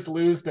boomers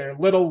lose their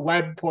little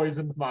lead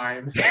poisoned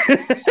minds.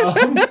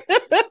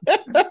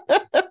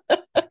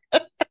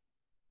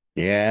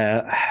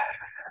 Yeah.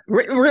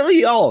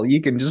 Really, all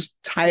you can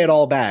just tie it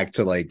all back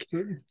to like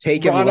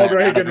taking Ronald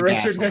lead out of Reagan, the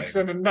Richard gasoline.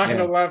 Nixon, and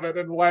 9/11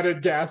 and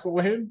leaded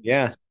gasoline.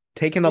 Yeah,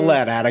 taking the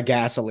lead out of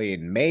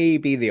gasoline may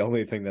be the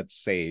only thing that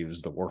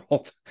saves the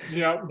world.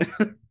 Yep.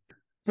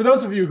 For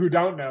those of you who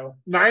don't know,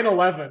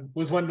 9/11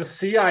 was when the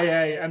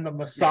CIA and the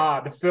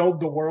Mossad filled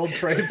the World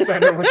Trade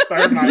Center with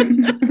thermite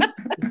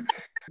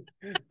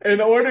in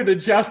order to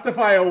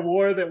justify a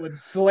war that would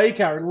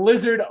slake our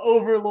lizard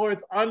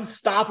overlords'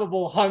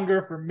 unstoppable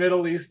hunger for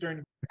Middle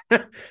Eastern.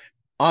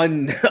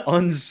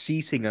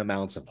 Unceasing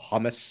amounts of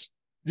hummus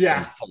and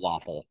Yeah,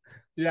 falafel.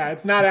 yeah,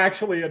 it's not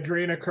actually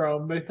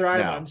adrenochrome. They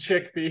thrive No. on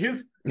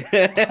chickpeas.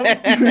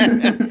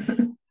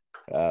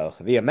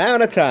 The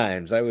amount of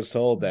times I was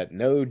told that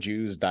no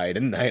Jews died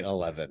in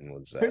 9/11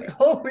 was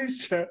Holy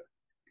shit.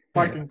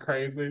 Fucking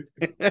crazy.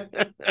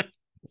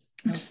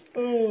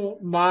 Oh,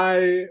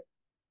 my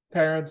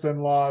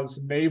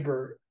parents-in-law's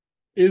neighbor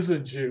is a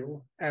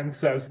Jew and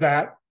says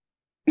that.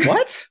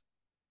 what?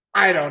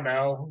 I don't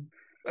know.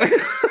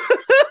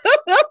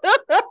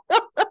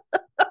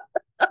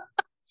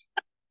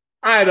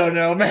 I don't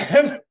know,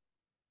 man.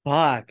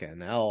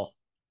 Fucking hell.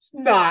 It's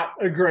not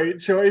a great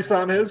choice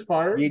on his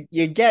part.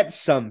 You get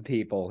some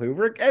people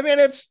who I mean,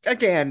 it's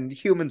again,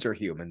 humans are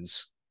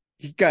humans.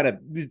 He gotta.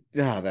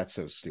 Oh, that's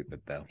so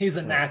stupid, though. He's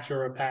a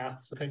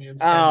naturopath's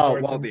opinions Oh,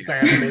 towards well,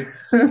 insanity.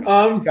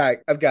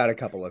 I've got a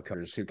couple of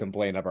customers who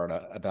complain about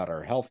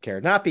our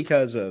healthcare, not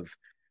because of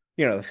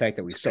the fact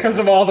that we still because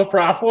of all the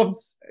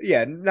problems.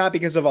 yeah, not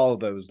because of all of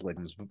those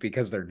limbs, but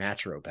because they're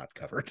naturopath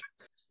covered.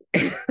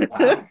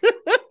 Wow.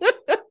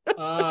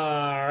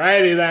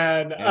 Alrighty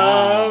then.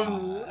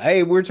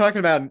 Hey, we're talking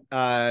about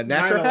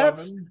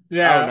naturopaths. 9/11.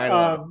 Yeah.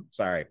 9/11.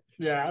 Sorry.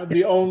 Yeah.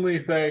 The only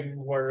thing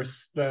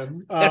worse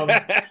than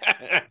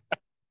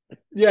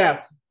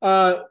yeah.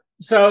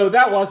 So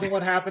that wasn't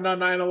what happened on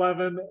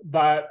 9/11,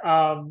 but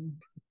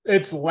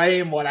it's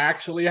lame what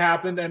actually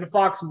happened, and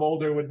Fox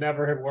Mulder would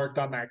never have worked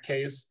on that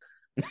case.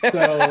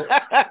 So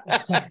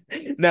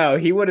No,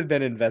 he would have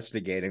been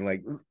investigating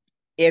like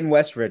in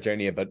West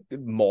Virginia, but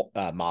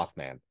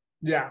Mothman.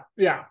 yeah.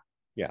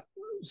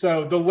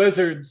 So the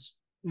Lizards,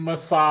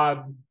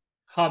 Mossad,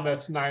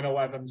 Hummus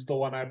 9/11's the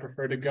one I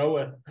prefer to go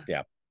with.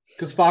 Yeah.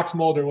 Because Fox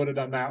Mulder would have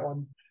done that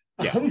one.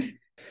 Yeah.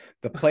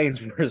 The planes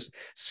were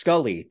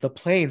Scully. The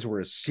planes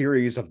were a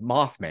series of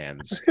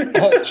Mothmans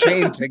all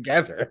chained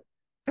together.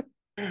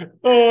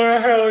 Oh,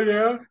 hell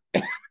yeah.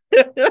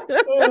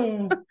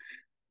 Oh.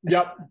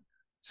 Yep.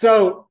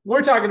 So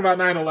we're talking about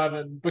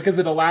 9/11 because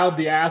it allowed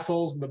the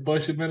assholes in the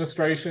Bush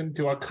administration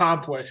to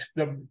accomplish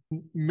the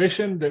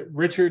mission that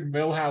Richard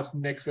Milhous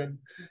Nixon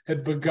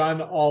had begun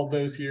all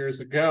those years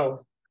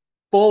ago.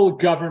 Full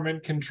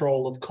government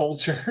control of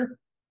culture.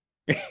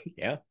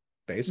 Yeah,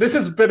 basically. This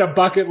has been a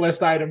bucket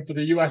list item for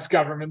the U.S.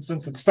 government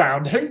since its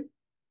founding.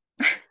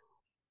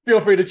 Feel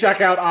free to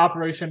check out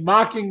Operation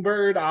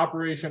Mockingbird,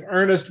 Operation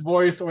Earnest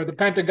Voice, or the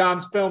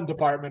Pentagon's film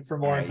department for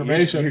more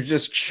information. You're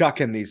just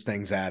chucking these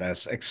things at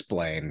us.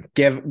 Explain.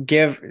 Give.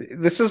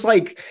 This is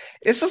like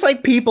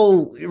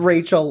people,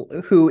 Rachel,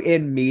 who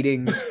in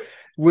meetings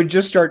would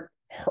just start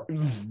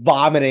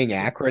vomiting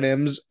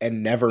acronyms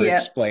and never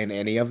explain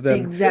any of them.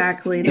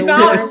 Exactly. The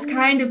worst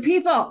kind of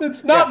people.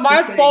 It's not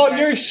my fault.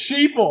 You're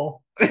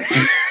sheeple.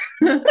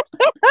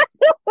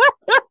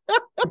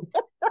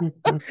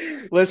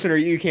 Listener,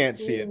 you can't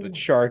see it, but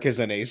Shark is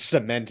in a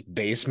cement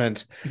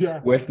basement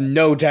with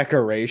no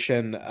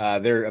decoration.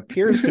 There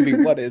appears to be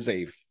what is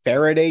a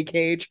Faraday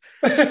cage,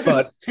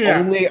 but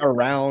only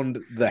around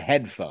the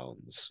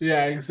headphones.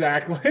 Yeah,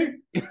 exactly.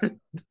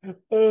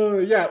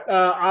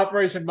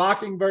 Operation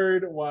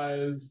Mockingbird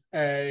was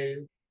a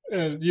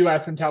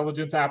U.S.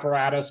 intelligence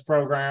apparatus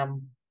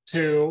program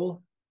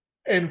to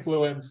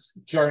influence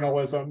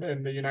journalism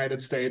in the United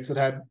States. It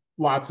had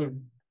lots of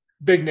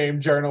big name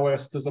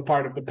journalists as a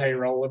part of the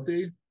payroll of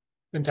the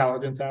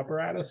intelligence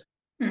apparatus.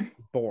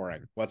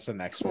 Boring. What's the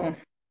next one?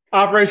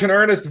 Operation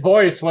Earnest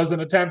Voice was an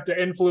attempt to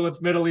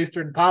influence Middle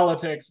Eastern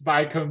politics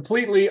by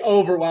completely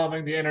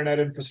overwhelming the internet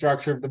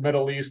infrastructure of the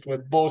Middle East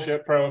with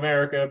bullshit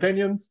pro-America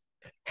opinions.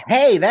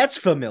 Hey, that's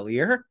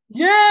familiar.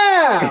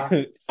 Yeah!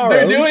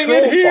 They're doing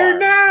it here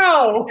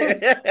now!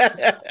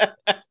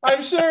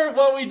 I'm sure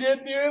what we did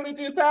in the early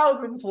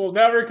 2000s will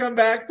never come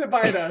back to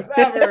bite us,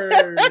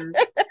 ever.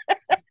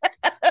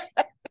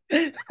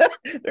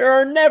 There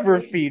are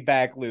never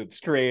feedback loops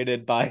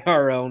created by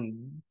our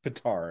own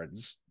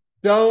petards.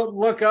 Don't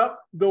look up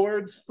the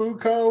words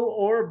Foucault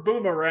or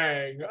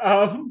boomerang.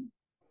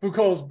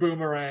 Foucault's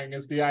boomerang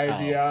is the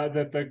idea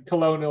that the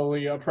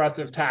colonially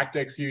oppressive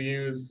tactics you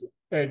use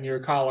in your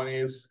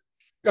colonies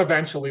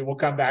eventually will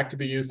come back to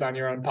be used on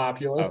your own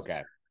populace.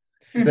 Okay.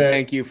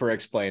 Thank you for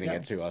explaining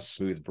it to us,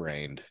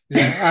 smooth-brained.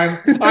 Yeah,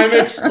 I'm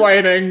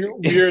explaining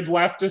weird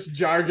leftist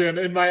jargon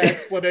in my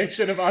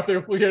explanation of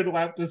other weird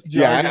leftist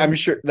jargon. Yeah, I'm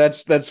sure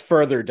that's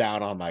further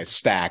down on my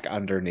stack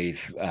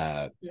underneath.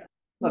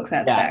 Looks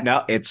at stack.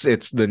 No, it's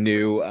the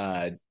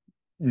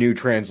new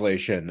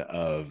translation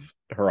of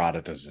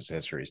Herodotus's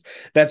histories.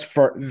 That's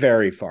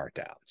very far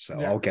down,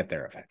 so I'll get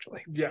there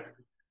eventually.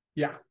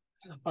 Yeah.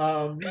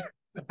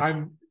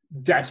 I'm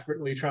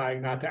desperately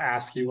trying not to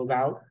ask you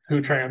about who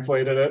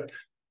translated it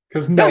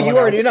because no, you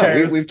already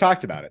know. We've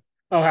talked about it.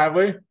 Oh, have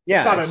we?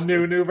 Yeah, it's not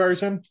a new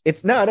version.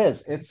 It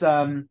is. It's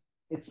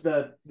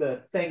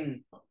the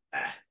thing.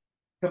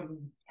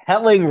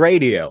 Compelling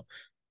Radio.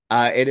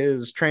 It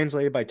is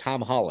translated by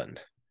Tom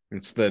Holland.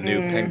 It's the new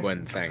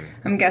Penguin thing.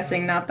 I'm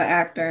guessing not the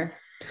actor.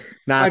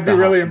 I'd be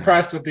really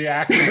impressed with the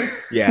actor.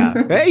 Yeah.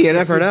 Hey, you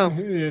never know.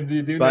 You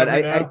do but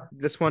never know.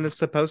 This one is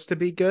supposed to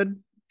be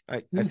good.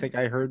 I think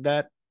I heard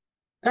that.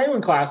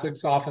 Penguin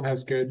Classics often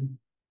has good.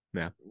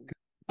 Yeah.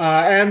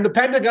 And the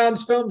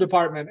Pentagon's film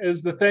department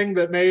is the thing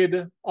that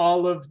made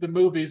all of the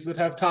movies that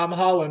have Tom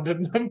Holland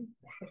in them.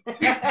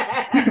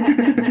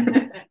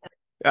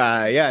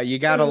 Yeah, you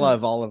gotta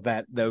love all of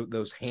that.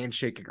 Those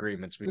handshake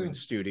agreements between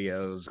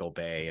studios,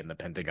 Bay, and the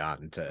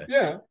Pentagon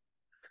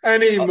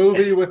Any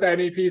movie with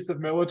any piece of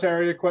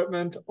military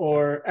equipment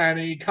or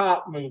any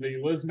cop movie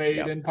was made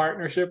in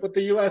partnership with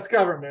the U.S.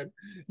 government.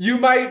 You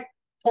might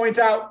point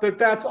out that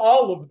that's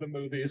all of the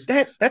movies.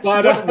 That's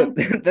one of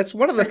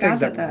the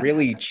things that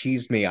really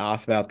cheesed me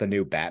off about the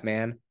new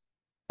Batman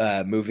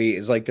movie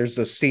is like there's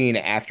a scene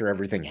after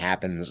everything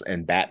happens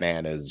and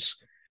Batman is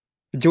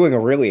doing a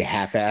really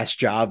half-assed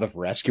job of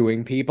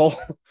rescuing people.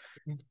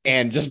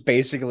 and just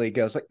basically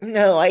goes like,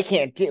 "No, I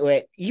can't do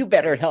it. You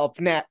better help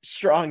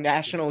strong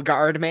National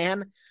Guard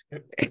man."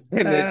 And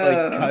it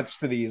like cuts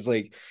to these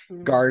like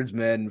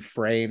guardsmen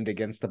framed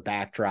against the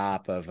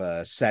backdrop of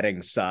a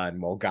setting sun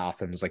while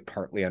Gotham's like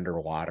partly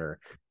underwater.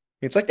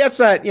 It's like, that's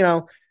not,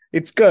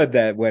 it's good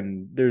that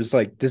when there's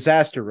like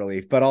disaster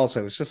relief, but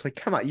also it's just like,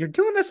 come on, you're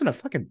doing this in a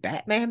fucking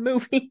Batman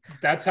movie?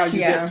 That's how you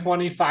get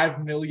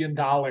 $25 million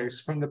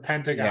from the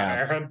Pentagon,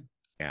 Aaron.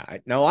 Yeah,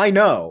 I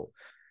know,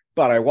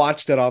 but I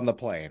watched it on the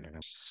plane and I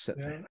was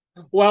sitting there.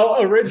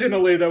 Well,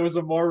 originally there was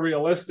a more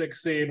realistic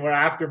scene where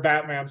after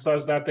Batman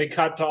says that, they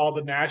cut to all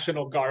the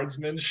National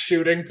Guardsmen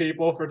shooting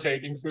people for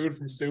taking food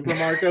from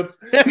supermarkets,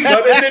 but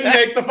it didn't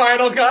make the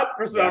final cut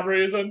for some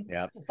reason.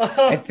 Yeah,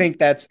 I think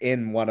that's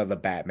in one of the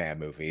Batman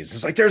movies.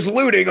 It's like, there's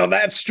looting on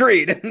that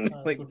street.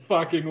 Like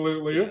fucking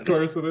lootly, of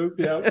course it is.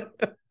 Yeah.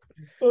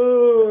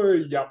 Oh,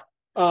 yep.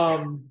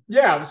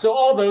 Yeah. So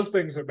all those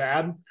things are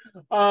bad.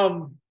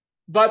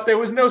 But there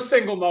was no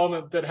single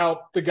moment that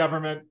helped the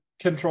government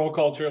control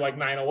culture like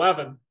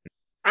 9/11.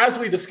 As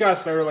we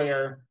discussed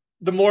earlier,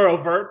 the more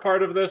overt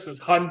part of this is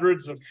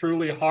hundreds of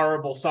truly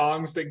horrible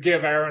songs that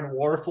give Aaron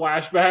war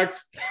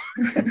flashbacks.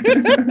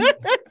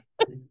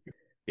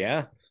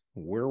 Yeah.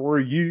 Where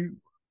were you?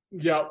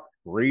 Yep.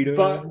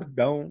 Freedom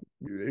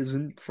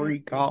isn't free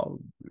call.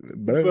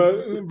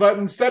 But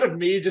instead of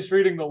me just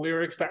reading the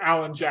lyrics to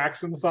Alan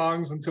Jackson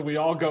songs until we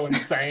all go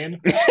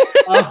insane, we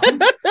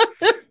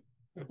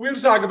have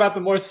to talk about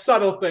the more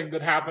subtle thing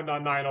that happened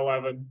on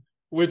 9/11,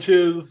 which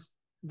is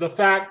the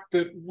fact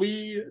that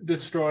we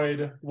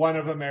destroyed one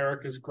of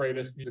America's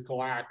greatest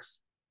musical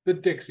acts, the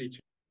Dixie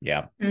Chicks.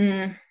 Yeah.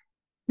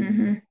 Mm-hmm.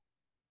 Mm-hmm.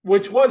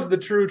 Which was the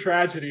true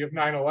tragedy of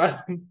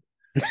 9/11.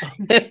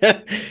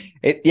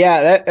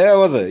 That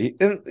was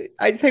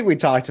I think we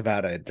talked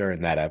about it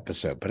during that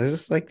episode, but it's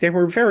just like they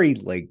were very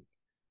like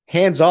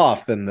hands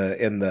off in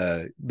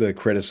the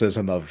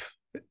criticism of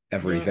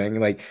everything.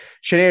 Like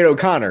Sinead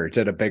O'Connor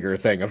did a bigger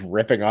thing of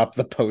ripping up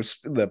the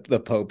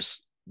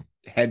Pope's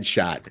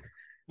headshot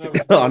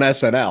on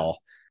SNL,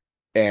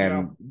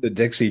 and the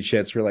Dixie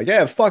Chits were like,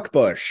 "Yeah, fuck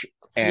Bush,"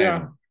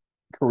 and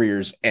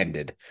careers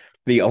ended.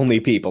 The only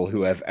people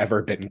who have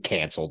ever been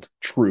canceled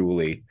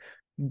truly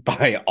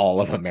by all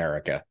of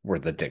America were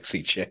the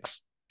Dixie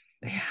Chicks.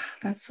 Yeah,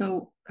 that's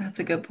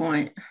a good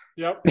point.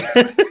 Yep.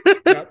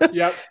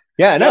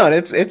 Yeah, no,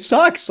 it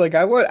sucks. Like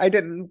I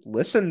didn't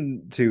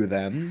listen to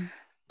them,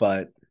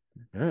 but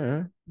they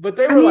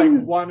were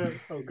like one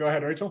of, go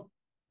ahead, Rachel.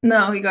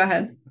 No, you go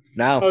ahead.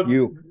 Now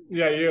you.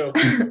 Yeah, you.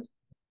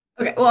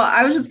 Okay, well,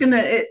 I was just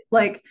gonna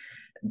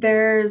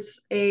there's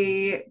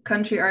a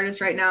country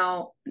artist right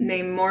now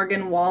named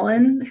Morgan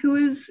Wallen who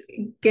is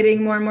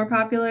getting more and more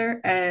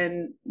popular,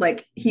 and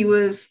like he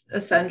was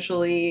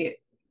essentially,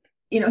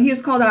 he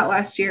was called out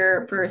last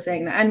year for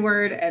saying the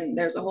N-word, and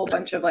there's a whole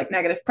bunch of like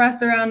negative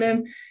press around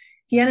him.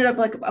 He ended up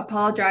like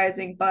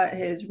apologizing, but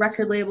his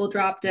record label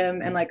dropped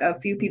him, and like a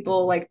few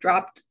people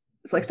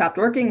stopped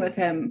working with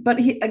him. But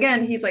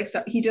he's like,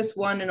 he just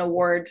won an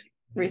award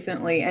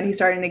recently, and he's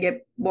starting to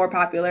get more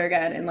popular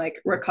again and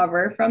like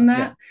recover from that.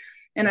 Yeah.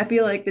 And I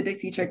feel like the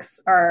Dixie Chicks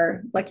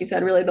are, like you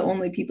said, really the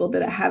only people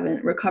that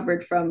haven't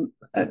recovered from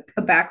a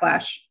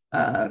backlash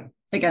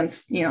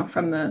against,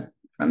 from the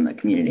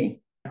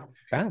community.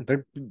 Yeah,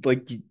 they're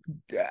like,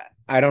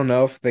 I don't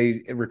know if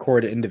they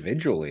record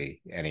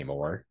individually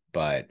anymore,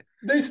 but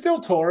they still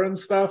tour and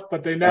stuff,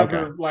 but they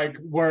never like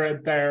were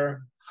at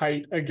their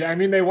height again. I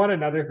mean, they won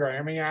another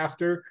Grammy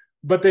after,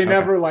 but they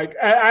never like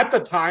at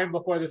the time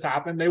before this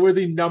happened, they were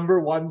the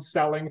 #1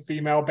 selling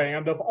female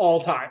band of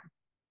all time.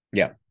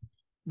 Yeah.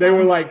 They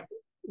were like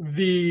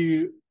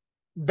the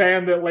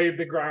band that laid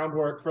the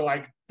groundwork for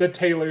like the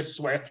Taylor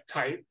Swift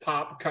type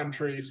pop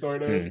country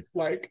sort of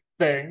like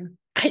thing.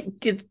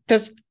 Did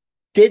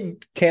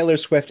Taylor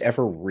Swift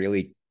ever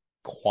really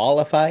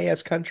qualify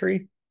as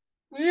country?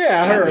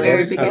 Yeah, at the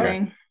very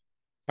beginning. Okay.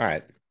 All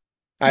right.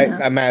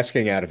 I'm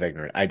asking out of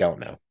ignorance. I don't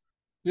know.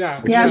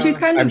 Yeah. She's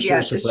kind of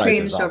just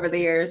changed over the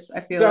years. I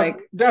feel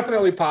like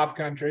definitely pop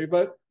country,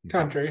 but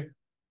country.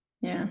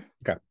 Yeah.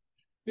 Okay.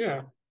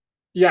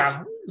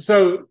 Yeah.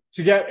 So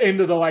to get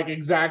into the like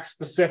exact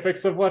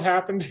specifics of what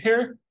happened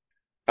here.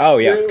 Oh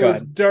yeah. It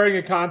was during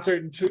a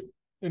concert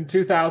in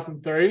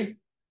 2003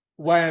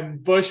 when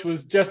Bush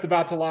was just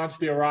about to launch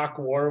the Iraq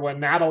War, when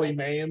Natalie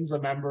Maines, a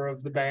member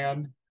of the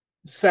band,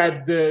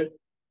 said that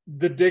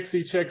the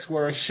Dixie Chicks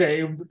were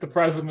ashamed that the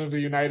president of the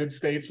United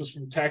States was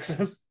from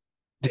Texas.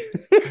 They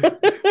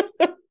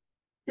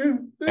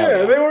were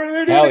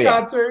doing the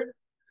concert.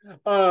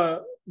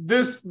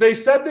 They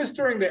said this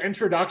during the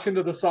introduction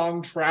to the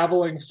song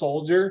Traveling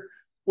Soldier,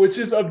 which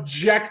is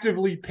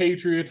objectively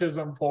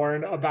patriotism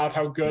porn about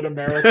how good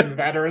American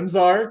veterans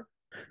are,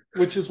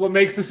 which is what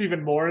makes this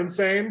even more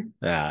insane.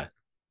 Yeah,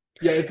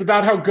 it's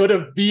about how good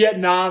a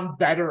Vietnam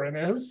veteran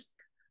is,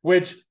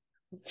 which,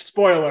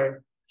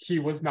 spoiler, he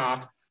was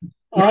not.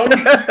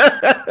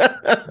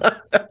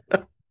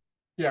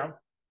 Yeah.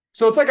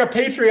 So it's like a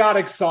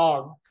patriotic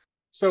song.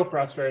 So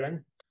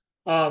frustrating.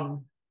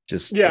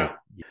 Just you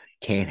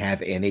can't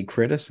have any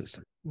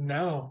criticism.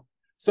 No.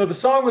 So the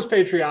song was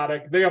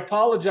patriotic. They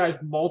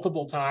apologized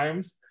multiple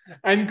times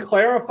and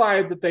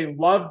clarified that they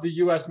loved the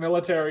U.S.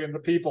 military and the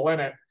people in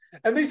it.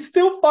 And they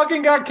still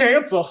fucking got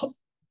canceled.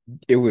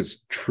 It was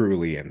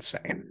truly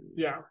insane.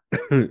 Yeah.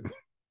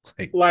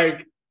 Like,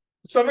 Like,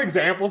 some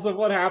examples of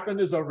what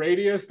happened is a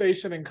radio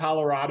station in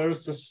Colorado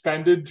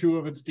suspended 2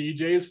 of its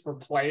DJs for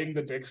playing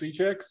the Dixie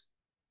Chicks.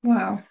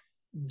 Wow.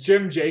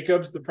 Jim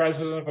Jacobs, the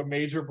president of a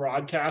major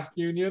broadcast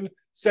union,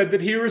 said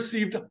that he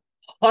received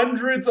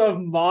hundreds of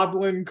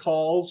maudlin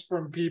calls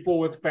from people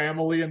with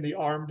family in the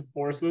armed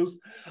forces,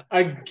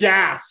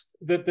 aghast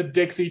that the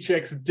Dixie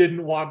Chicks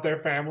didn't want their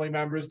family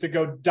members to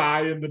go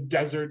die in the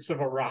deserts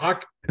of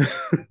Iraq.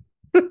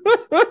 An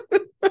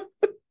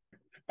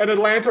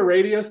Atlanta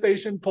radio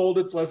station polled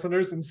its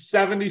listeners, and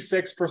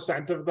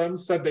 76% of them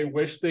said they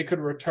wish they could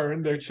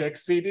return their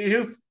Chicks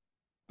CDs.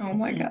 Oh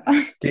my God.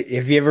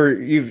 have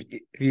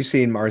you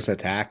seen Mars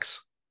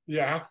Attacks?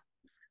 Yeah.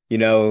 You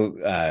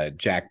know,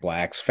 Jack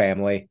Black's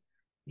family,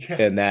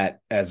 Yeah. and that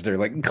as they're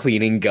like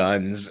cleaning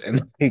guns,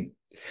 and like,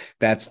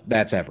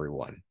 that's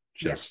everyone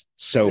just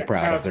so Yeah,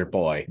 proud of their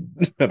boy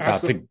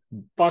about to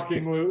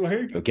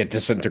Fucking get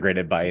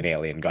disintegrated by an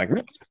alien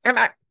going.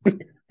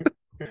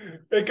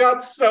 It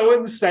got so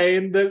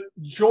insane that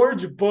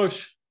George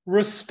Bush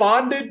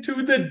responded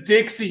to the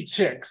Dixie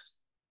Chicks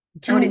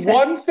to What'd he say?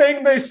 one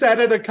thing they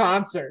said at a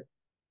concert.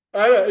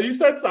 He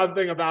said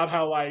something about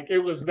how like it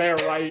was their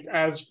right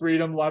as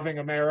freedom-loving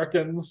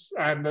Americans,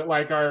 and that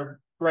like our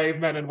brave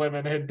men and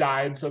women had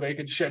died so they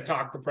could shit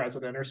talk the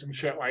president or some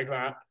shit like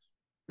that.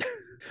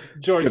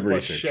 George Good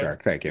Bush research, shit.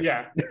 Shark. Thank you.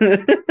 Yeah,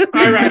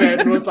 I read it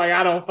and was like,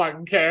 I don't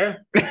fucking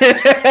care.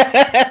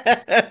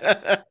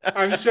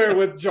 I'm sure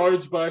with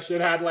George Bush,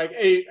 it had like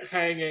 8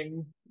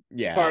 hanging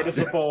Yeah.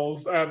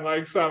 participles and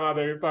like some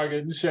other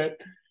fucking shit.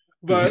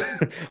 But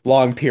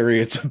long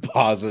periods of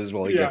pauses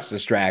while he Yeah. gets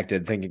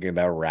distracted thinking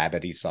about a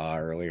rabbit he saw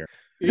earlier.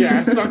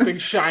 yeah, something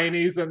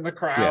shiny's in the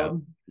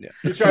crowd. Yeah.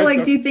 He But tries like,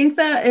 to- do you think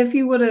that if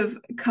he would have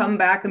come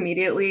back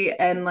immediately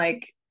and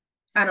like,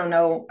 I don't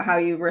know how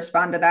you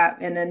respond to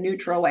that in a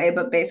neutral way,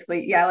 but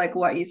basically, yeah, like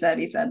what he said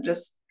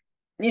just,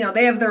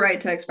 they have the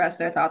right to express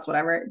their thoughts,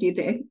 whatever. Do you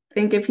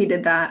think if he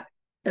did that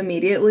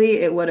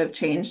immediately, it would have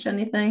changed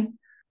anything?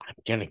 I'm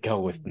gonna go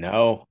with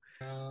no.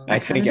 I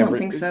think don't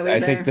think so I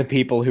think either. the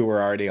people who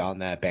were already on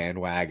that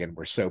bandwagon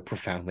were so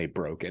profoundly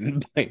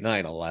broken by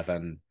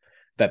 9/11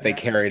 that they Yeah.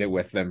 carried it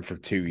with them for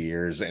 2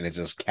 years, and it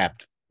just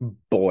kept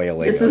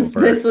boiling This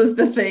over. was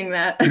the thing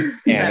that, and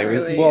that it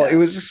was really, it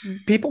was just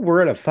people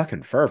were in a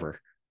fucking fervor,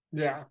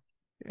 yeah.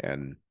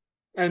 and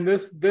And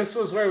this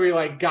was where we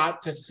like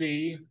got to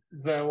see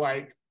the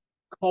like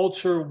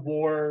culture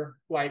war,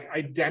 like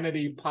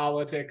identity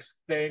politics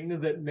thing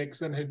that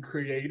Nixon had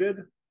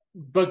created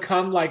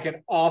become like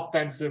an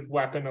offensive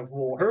weapon of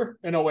war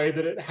in a way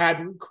that it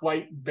hadn't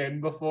quite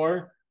been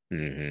before.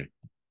 mhm.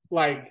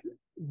 Like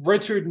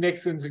Richard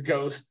Nixon's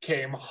ghost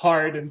came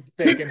hard and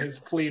thick in his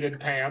pleated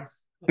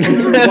pants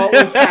over what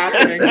was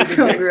happening to That's the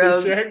so Dixie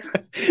gross. Chicks.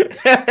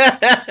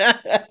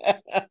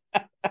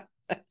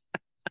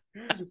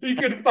 He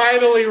could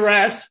finally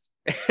rest.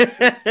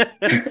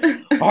 I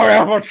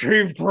have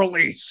achieved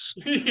release.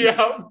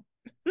 Yeah.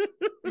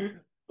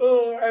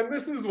 And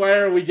this is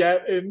where we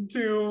get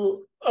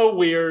into a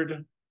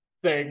weird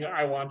thing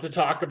I want to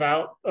talk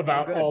about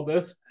good. all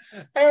this.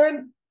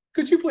 Aaron,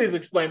 could you please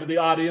explain to the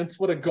audience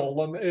what a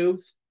golem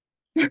is?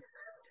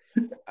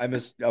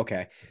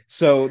 Okay.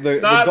 So the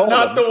Not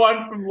golem, the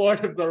one from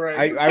Lord of the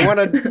Rings. I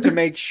wanted to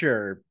make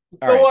sure.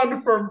 the All right.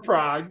 one from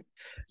Prague.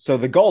 So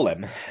the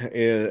golem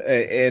is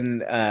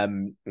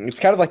it's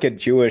kind of like a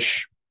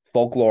Jewish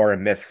folklore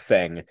and myth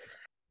thing.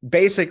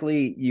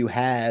 Basically, you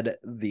had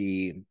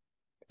the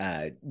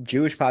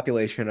Jewish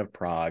population of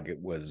Prague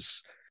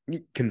was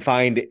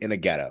confined in a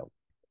ghetto,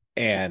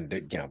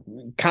 and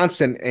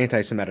constant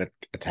anti-Semitic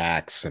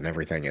attacks and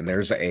everything. And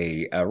there's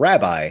a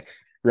rabbi,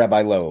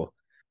 Rabbi Lowe,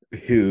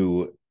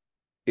 who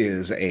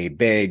is a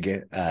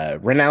big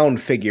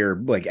renowned figure,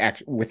 like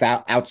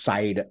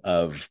outside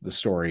of the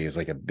story, is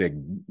like a big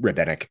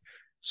rabbinic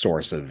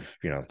source of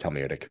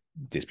Talmudic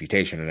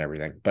disputation and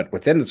everything, but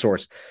within the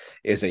source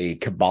is a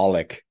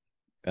Kabbalic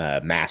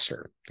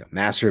master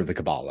of the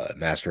Kabbalah,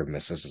 master of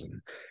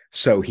mysticism.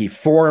 So he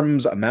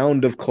forms a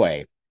mound of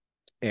clay,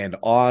 and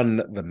on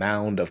the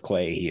mound of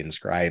clay he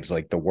inscribes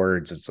like the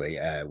words. It's like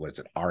what is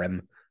it,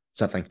 Arim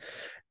something,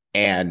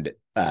 and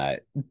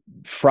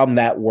from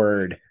that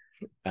word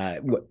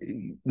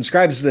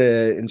inscribes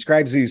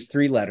these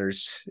 3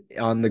 letters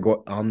on the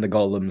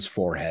golem's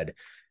forehead,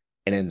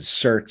 and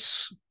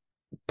inserts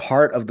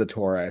part of the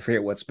Torah. I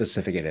forget what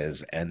specific it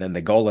is, and then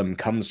the golem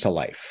comes to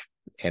life,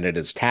 and it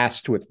is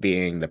tasked with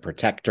being the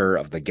protector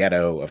of the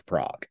ghetto of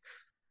Prague.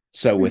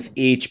 So with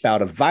each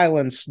bout of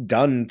violence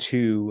done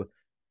to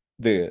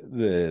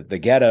the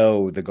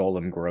ghetto, the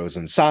golem grows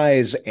in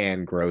size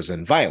and grows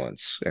in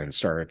violence and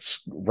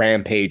starts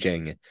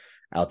rampaging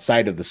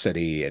outside of the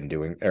city and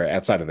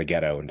outside of the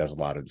ghetto, and does a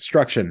lot of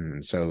destruction.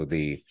 And so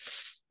the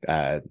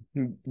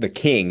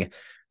king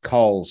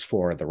calls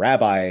for the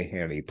rabbi,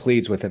 and he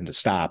pleads with him to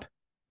stop.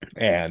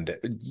 and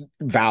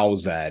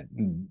vows that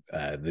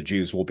the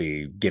Jews will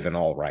be given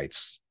all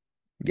rights,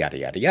 yada,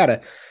 yada,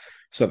 yada.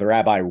 So the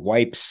rabbi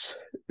wipes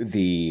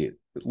the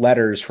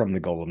letters from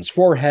the golem's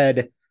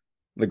forehead.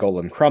 The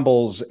golem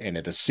crumbles, and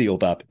it is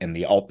sealed up in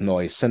the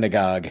Altneu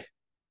synagogue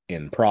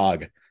in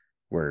Prague,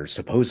 where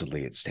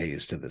supposedly it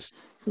stays to this.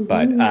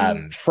 But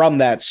from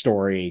that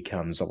story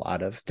comes a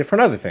lot of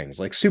different other things,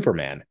 like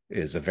Superman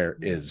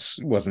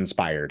was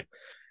inspired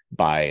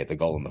by the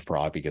Golem of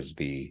Prague, because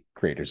the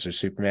creators of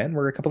Superman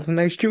were a couple of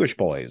nice Jewish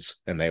boys,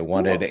 and they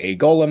wanted a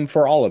golem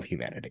for all of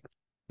humanity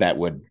that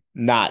would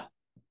not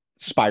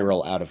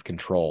spiral out of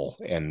control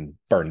and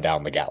burn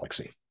down the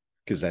galaxy,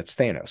 because that's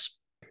Thanos.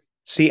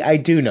 See, I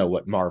do know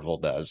what Marvel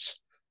does.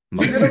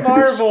 You're the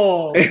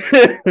Marvel.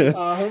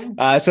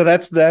 So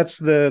that's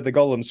the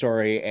Golem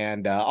story,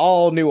 and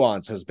all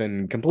nuance has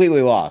been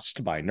completely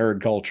lost by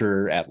nerd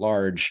culture at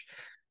large.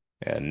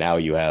 And now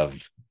you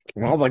have,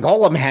 well, the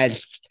Golem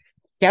has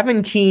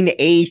 17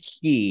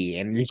 AC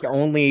and he's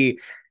only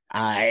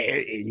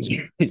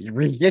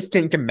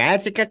resistant to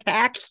magic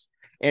attacks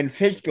and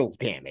physical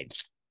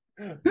damage.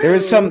 There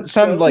was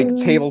some like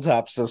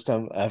tabletop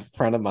system a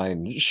friend of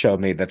mine showed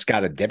me that's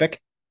got a Dybbuk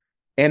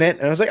in it,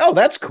 and I was like, oh,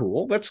 that's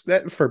cool.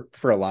 That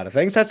for a lot of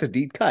things that's a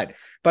deep cut,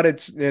 but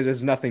it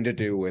has nothing to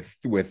do with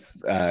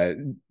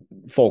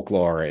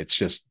folklore. It's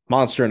just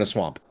monster in a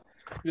swamp.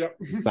 Yep.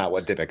 Not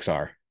what Dybbuks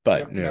are,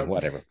 but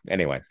whatever.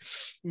 Anyway,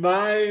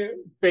 my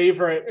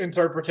favorite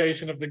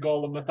interpretation of the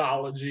Golem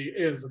mythology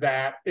is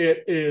that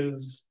it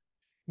is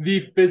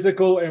the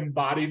physical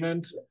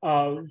embodiment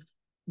of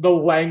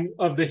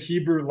the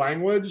Hebrew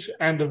language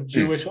and of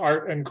Jewish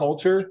art and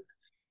culture,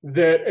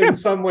 that in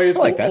some ways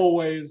will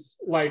always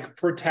like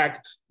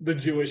protect the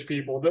Jewish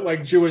people, that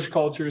like Jewish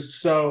culture is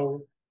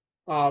so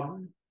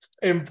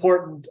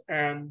important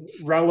and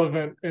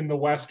relevant in the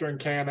Western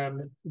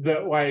canon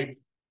that like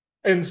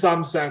in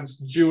some sense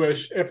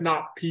Jewish, if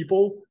not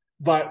people,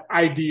 but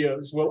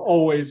ideas will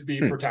always be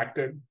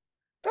protected.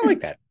 I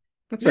like that.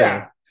 That's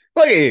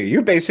look at you.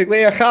 You're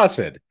basically a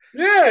chassid.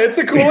 Yeah, it's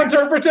a cool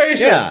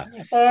interpretation. Yeah,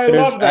 I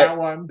love that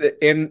one.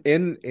 In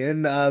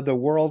the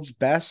world's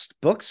best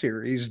book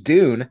series,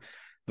 Dune,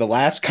 the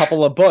last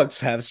couple of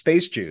books have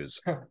space Jews.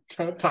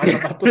 Don't talk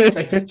about the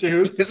space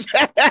Jews.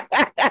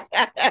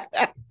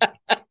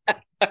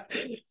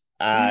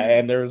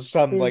 And there's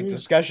some like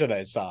discussion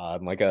I saw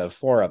on like a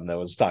forum that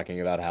was talking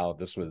about how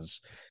this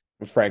was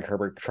Frank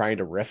Herbert trying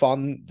to riff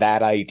on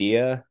that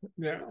idea.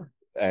 Yeah.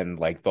 And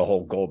like the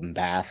whole golden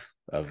path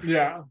of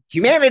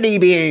humanity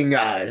being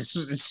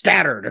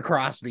scattered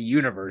across the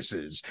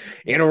universes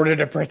in order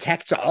to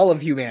protect all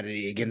of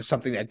humanity against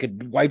something that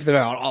could wipe them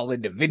out all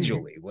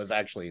individually was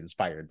actually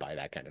inspired by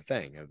that kind of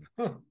thing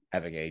of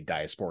having a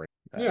diasporic.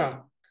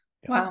 Wow.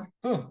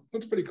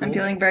 That's pretty cool. I'm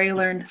feeling very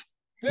learned.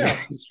 Yeah.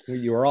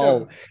 You were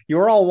all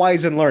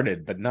wise and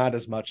learned, but not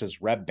as much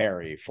as Reb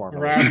Barry,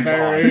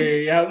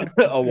 formerly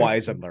a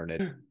wise and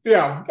learned.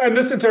 Yeah, and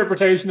this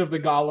interpretation of the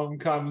golem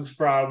comes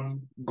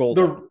from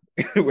Golem.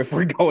 If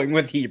we're going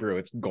with Hebrew,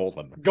 it's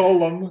golem.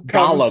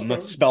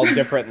 Golem spelled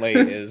differently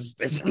is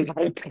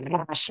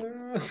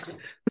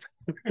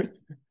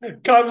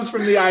comes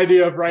from the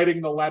idea of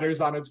writing the letters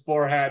on its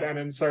forehead and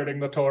inserting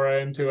the Torah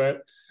into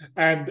it,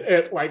 and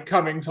it like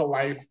coming to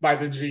life by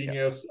the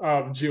genius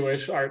of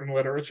Jewish art and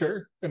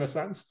literature in a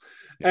sense.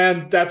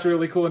 And that's a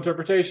really cool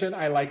interpretation.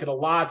 I like it a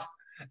lot.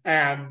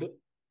 And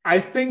I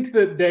think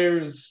that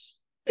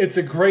it's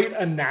a great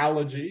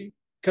analogy,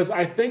 because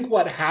I think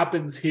what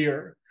happens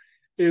here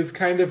is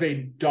kind of a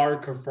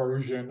dark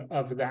version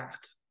of that.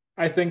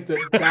 I think that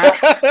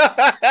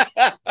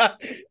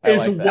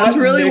is what I was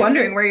really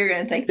wondering where you're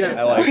going to take this.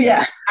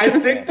 I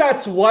think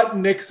that's what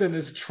Nixon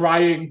is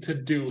trying to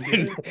do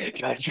here.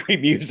 Country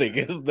music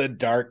is the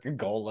dark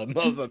golem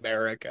of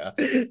America.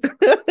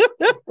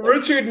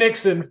 Richard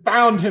Nixon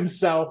found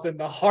himself in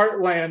the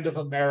heartland of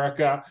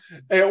America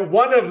at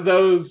one of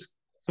those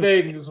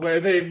things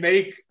where they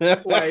make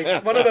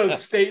like one of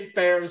those state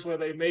fairs where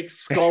they make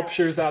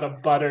sculptures out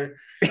of butter,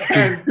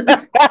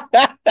 and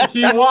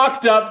he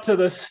walked up to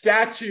the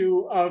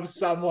statue of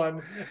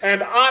someone,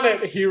 and on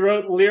it he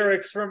wrote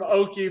lyrics from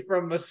Okie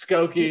from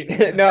Muskogee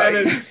and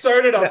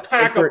inserted a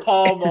pack of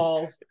Pall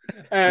Malls.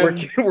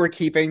 And we're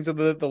keeping to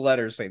the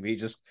letters same. He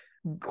just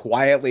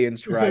quietly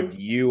inscribed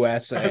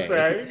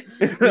USA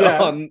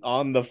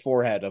on the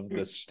forehead of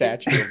the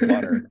statue of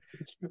butter.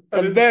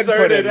 And then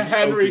inserted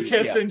Henry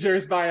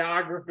Kissinger's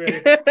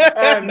biography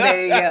and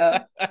there you go.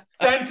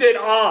 Sent it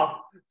off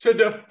to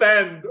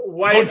defend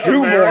white But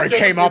you boy American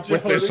came up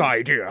with fragility. this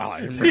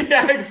idea.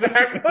 Yeah,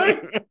 exactly.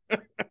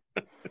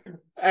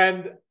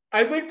 And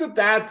I think that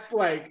that's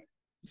like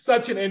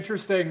such an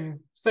interesting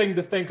thing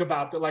to think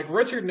about, that like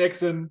Richard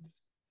Nixon,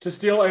 to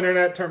steal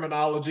internet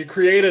terminology,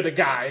 created a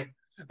guy,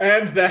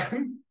 and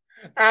then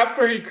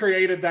after he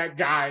created that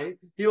guy,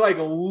 he like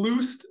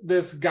loosed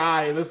this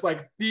guy, this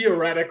like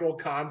theoretical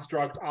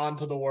construct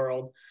onto the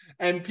world,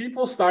 and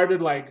people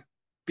started like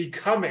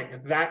becoming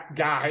that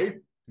guy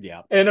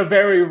in a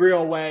very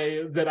real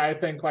way. That I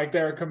think like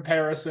there are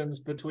comparisons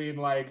between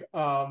like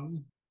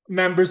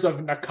members of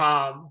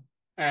Nakam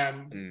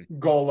and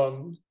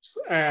golems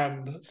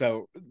and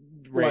So,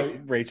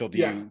 like, Rachel,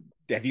 yeah.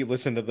 have you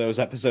listened to those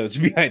episodes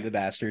Behind the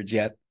Bastards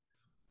yet?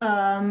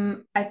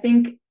 I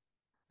think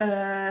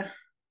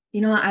you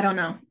know what? I don't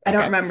know. I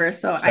don't Okay. remember,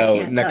 so I So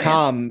can't tell you.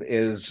 Nakam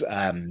is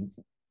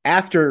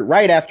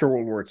right after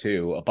World War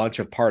II, a bunch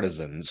of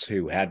partisans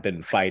who had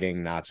been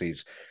fighting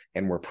Nazis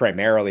and were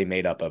primarily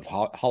made up of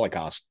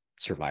Holocaust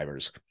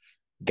survivors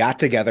got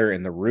together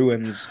in the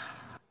ruins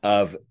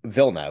of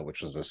Vilna,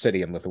 which was a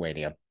city in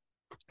Lithuania,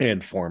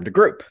 and formed a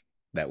group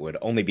that would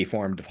only be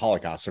formed of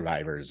Holocaust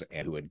survivors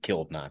and who had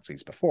killed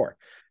Nazis before.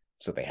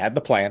 So they had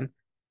the plan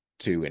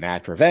to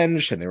enact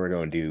revenge, and they were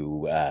going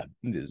to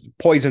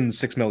poison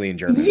 6 million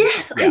Germans.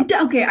 Yes, Yeah.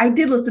 I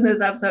did listen to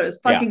this episode. It's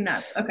fucking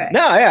nuts. Okay.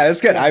 No, yeah,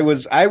 it's good. Yeah.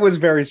 I was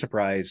very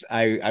surprised.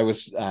 I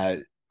was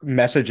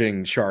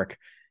messaging Shark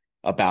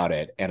about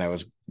it, and I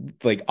was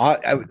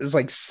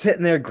like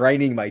sitting there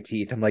grinding my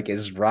teeth. I'm like,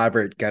 is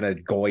Robert gonna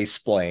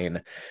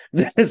goy-splain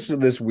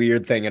this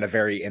weird thing in a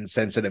very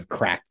insensitive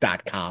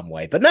crack.com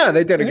way? But no,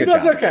 they did a good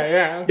job. That's okay,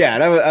 yeah. Yeah,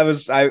 and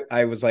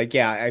I was like,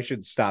 yeah, I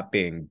should stop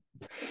being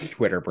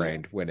Twitter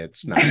brained when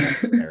it's not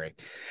necessary.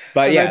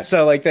 But yeah,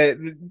 so like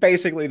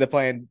basically the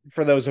plan,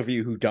 for those of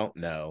you who don't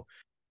know,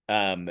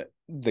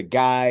 the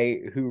guy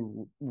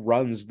who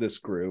runs this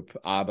group,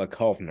 Abba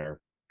Kovner,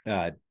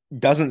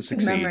 doesn't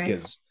succeed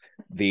because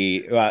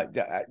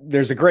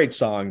there's a great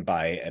song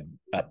by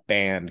a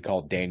band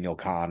called Daniel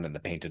Kahn and the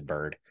Painted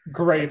Bird.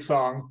 Great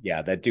song.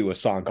 Yeah, that do a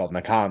song called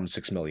Nakam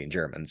 6 Million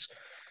Germans.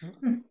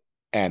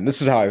 And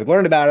this is how I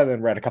learned about it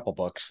and read a couple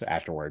books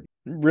afterward.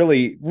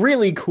 Really,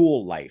 really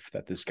cool life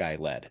that this guy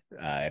led.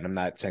 And I'm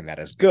not saying that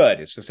as good.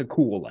 It's just a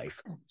cool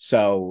life.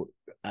 So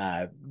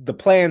the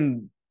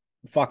plan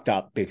fucked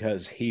up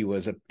because he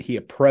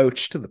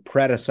approached the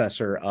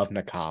predecessor of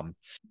Nakam,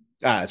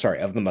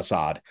 of the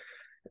Mossad,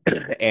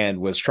 and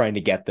was trying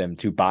to get them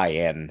to buy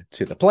in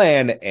to the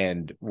plan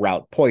and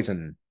route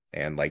poison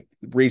and like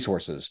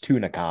resources to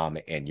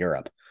Nakam in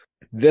Europe.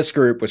 This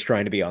group was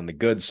trying to be on the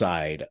good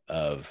side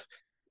of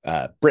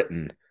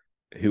Britain,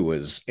 who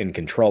was in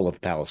control of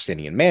the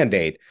Palestinian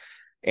Mandate,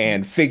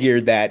 and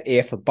figured that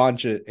if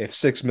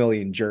 6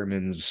 million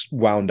Germans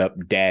wound up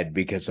dead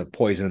because of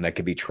poison that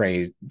could be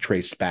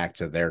traced back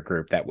to their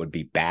group, that would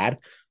be bad.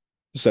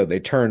 So they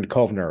turned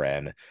Kovner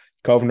in.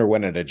 Kovner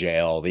went into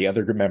jail. The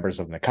other members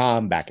of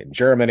Nakam back in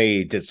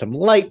Germany did some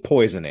light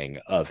poisoning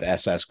of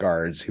SS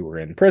guards who were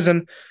in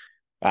prison.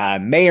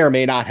 May or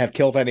may not have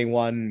killed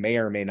anyone, may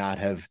or may not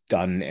have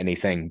done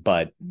anything.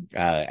 But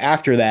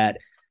after that,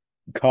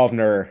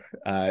 Kovner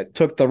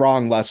took the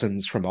wrong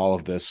lessons from all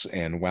of this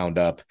and wound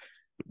up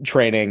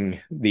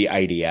training the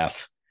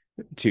IDF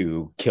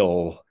to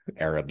kill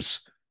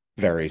Arabs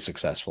very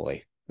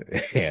successfully.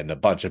 And a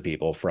bunch of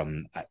people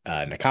from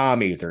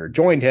Nakam either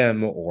joined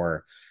him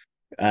or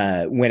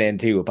went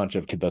into a bunch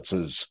of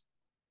kibbutzes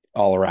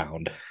all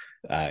around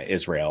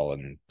Israel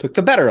and took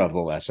the better of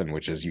the lesson,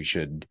 which is you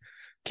should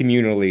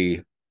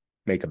communally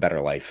make a better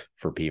life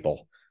for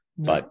people.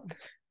 But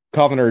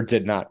Kovner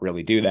did not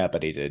really do that,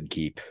 but he did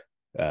keep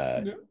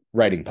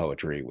writing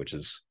poetry, which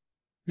is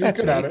He's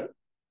good at it.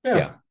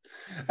 Yeah.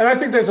 And I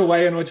think there's a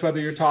way in which, whether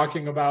you're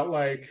talking about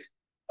like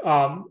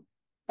Ava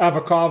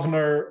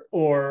Kovner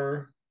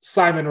or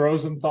Simon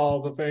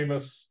Rosenthal, the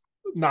famous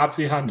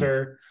Nazi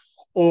hunter,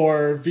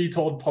 or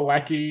Witold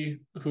Pilecki,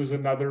 who's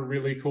another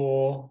really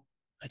cool.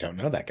 I don't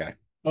know that guy.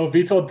 Oh,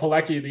 Witold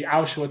Pilecki, the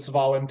Auschwitz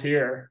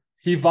volunteer.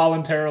 He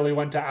voluntarily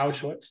went to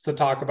Auschwitz to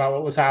talk about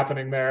what was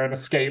happening there and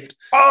escaped.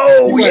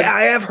 Oh,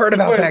 I have heard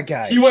about that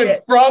guy. He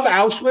went from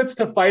Auschwitz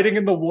to fighting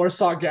in the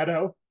Warsaw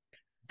Ghetto.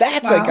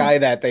 That's a guy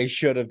that they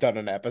should have done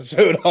an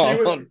episode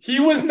on. He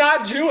was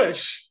not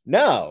Jewish.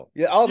 No.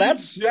 Oh,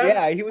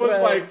 he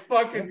was like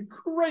fucking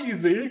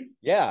crazy.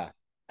 Yeah.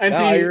 And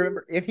I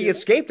remember, and he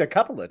escaped a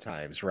couple of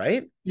times,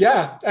 right?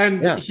 Yeah,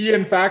 and he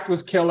in fact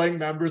was killing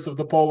members of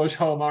the Polish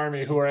Home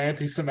Army who were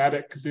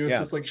anti-Semitic because he was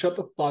just like, shut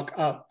the fuck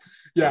up.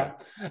 Yeah.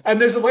 And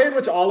there's a way in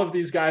which all of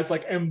these guys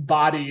like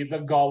embody the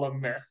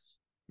Golem myth.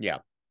 Yeah.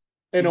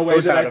 In a way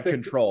that out of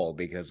control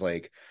because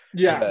like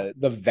the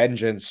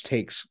vengeance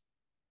takes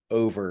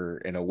over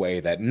in a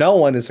way that no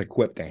one is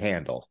equipped to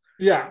handle.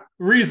 Yeah,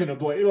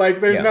 reasonably. Like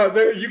there's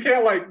you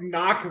can't like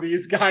knock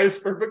these guys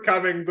for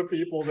becoming the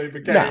people they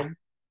became. No.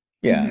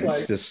 Yeah, like,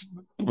 it's just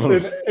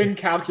an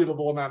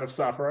incalculable amount of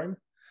suffering.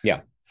 Yeah.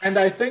 And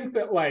I think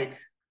that like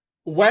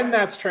when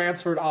that's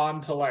transferred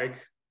on to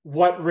like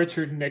what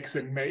Richard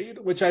Nixon made,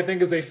 which I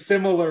think is a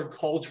similar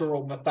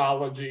cultural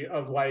mythology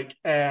of like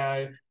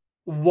a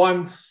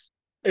once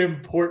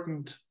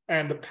important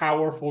and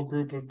powerful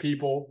group of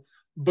people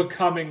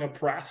becoming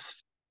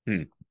oppressed.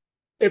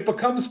 It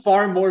becomes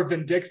far more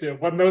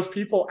vindictive when those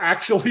people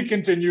actually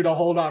continue to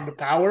hold on to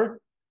power.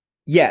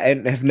 Yeah,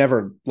 and have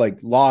never like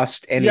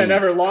lost any. Yeah,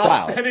 never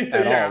lost anything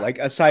at all. Like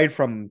aside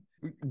from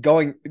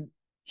going,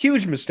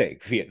 huge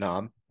mistake,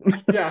 Vietnam.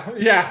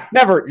 Yeah.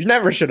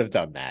 Never should have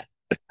done that.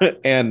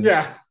 And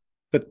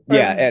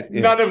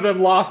none of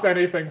them lost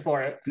anything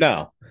for it.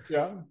 No.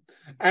 Yeah,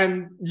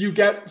 and you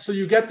get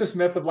this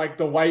myth of like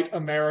the white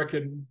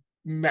American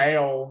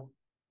male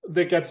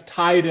that gets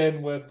tied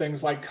in with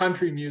things like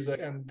country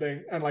music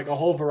and like a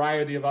whole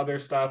variety of other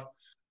stuff,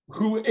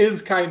 who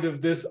is kind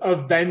of this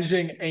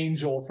avenging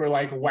angel for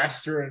like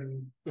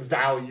Western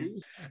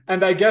values.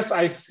 And I guess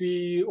I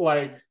see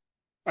like,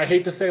 I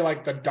hate to say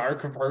like the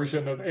dark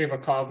version of Ava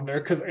Kovner,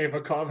 because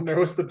Ava Kovner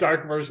was the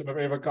dark version of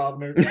Ava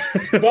Kovner,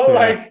 but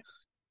like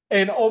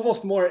an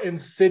almost more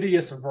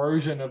insidious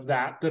version of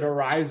that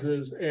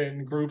arises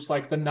in groups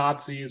like the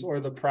Nazis or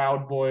the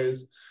Proud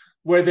Boys,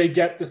 where they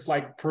get this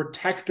like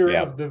protector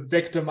of the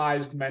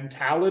victimized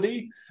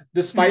mentality,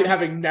 despite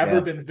having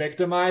never been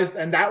victimized,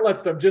 and that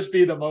lets them just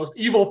be the most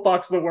evil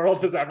fucks the world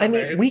has ever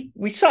made.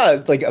 We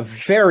saw like a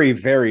very,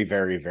 very,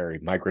 very, very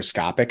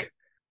microscopic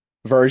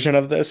version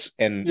of this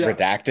in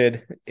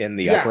Redacted in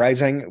the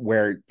Uprising,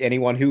 where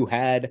anyone who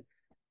had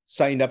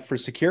signed up for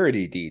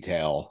security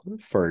detail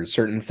for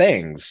certain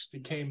things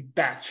became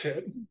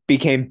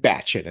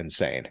batshit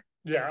insane.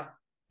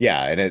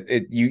 Yeah,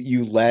 and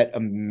you let a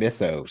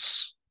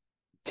mythos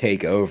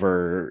take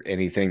over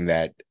anything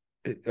that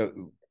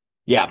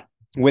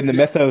when the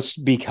mythos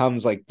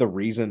becomes like the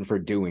reason for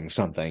doing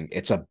something,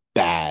 it's a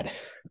bad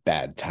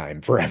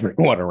time for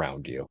everyone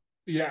around you.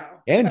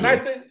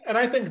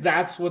 I think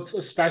that's what's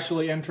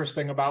especially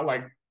interesting about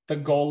like the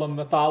golem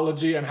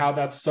mythology and how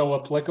that's so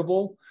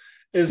applicable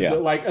is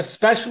that like,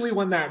 especially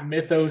when that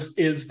mythos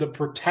is the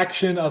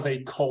protection of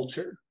a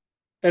culture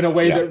in a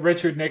way that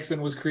Richard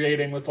Nixon was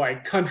creating with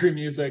like country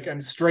music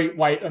and straight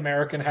white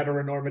American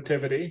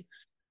heteronormativity.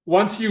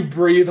 Once you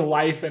breathe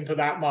life into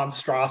that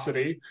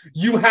monstrosity,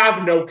 you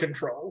have no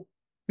control.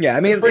 Yeah,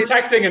 I mean,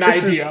 protecting an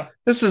idea.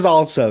 This is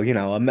also, you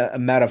know, a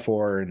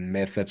metaphor and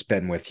myth that's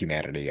been with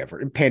humanity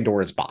ever.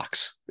 Pandora's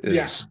box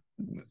is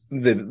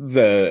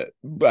the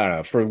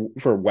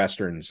for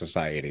Western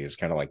society is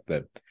kind of like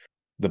the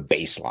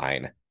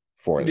baseline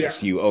for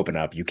this. You open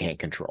up, you can't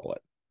control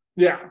it.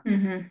 Yeah.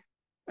 Mm-hmm.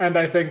 And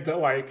I think that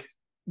like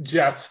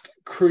just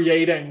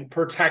creating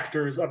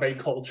protectors of a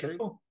culture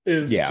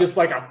is just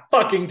like a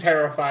fucking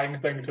terrifying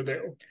thing to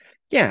do.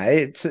 Yeah,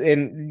 it's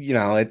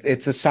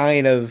it's a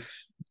sign of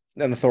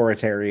an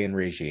authoritarian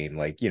regime.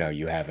 Like, you know,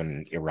 you have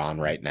in Iran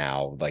right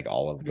now, like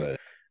all of the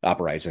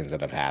uprisings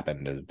that have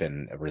happened has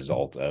been a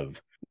result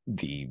of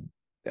the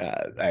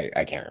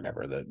I can't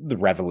remember the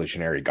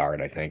Revolutionary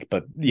Guard, I think,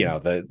 but you know,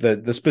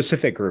 the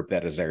specific group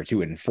that is there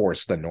to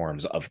enforce the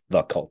norms of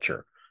the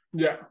culture.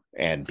 Yeah.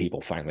 And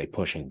people finally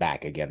pushing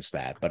back against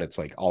that. But it's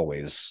like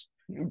always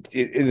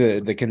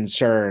the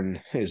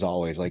concern is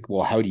always like,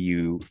 well, how do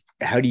you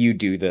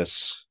do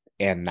this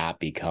and not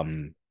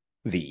become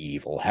the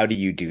evil? How do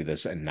you do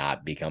this and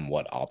not become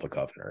what Ava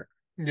Kovner?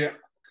 Yeah.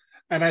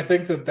 And I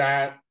think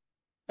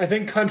I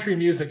think country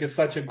music is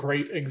such a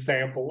great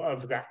example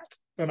of that.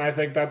 And I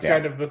think that's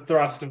kind of the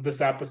thrust of this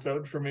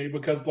episode for me,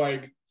 because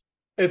like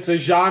it's a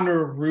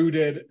genre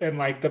rooted in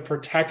like the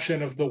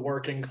protection of the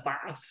working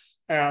class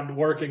and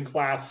working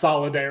class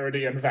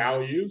solidarity and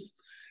values.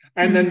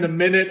 And then the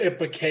minute it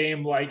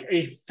became like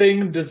a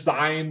thing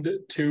designed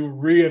to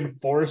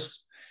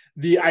reinforce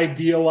the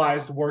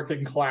idealized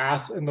working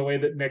class in the way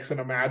that Nixon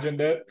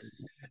imagined it,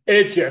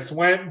 it just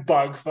went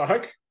bug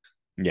fuck.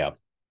 Yeah.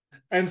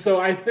 And so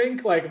I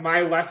think like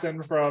my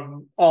lesson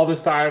from all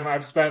this time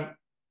I've spent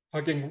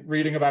fucking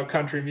reading about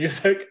country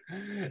music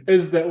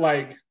is that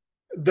like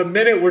the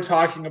minute we're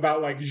talking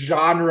about like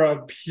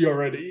genre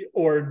purity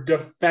or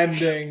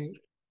defending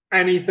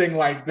anything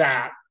like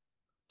that,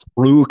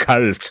 true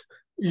cult.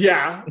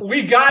 Yeah,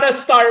 we gotta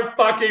start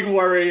fucking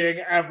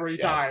worrying every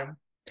time.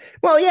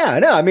 Well, yeah,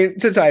 no, I mean,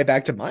 to tie it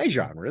back to my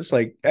genres,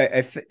 like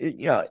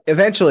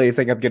eventually I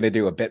think I'm going to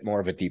do a bit more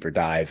of a deeper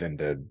dive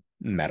into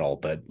metal,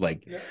 but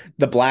like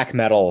the black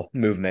metal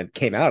movement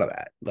came out of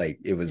that. Like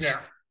it was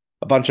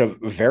a bunch of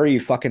very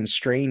fucking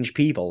strange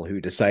people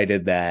who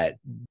decided that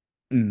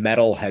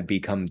metal had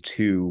become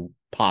too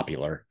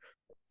popular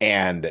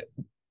and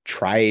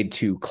tried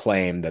to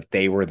claim that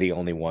they were the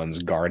only ones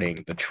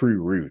guarding the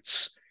true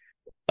roots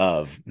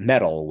of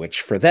metal,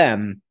 which for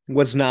them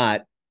was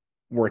not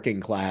working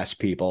class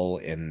people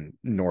in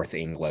North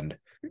England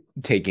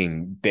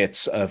taking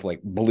bits of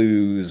like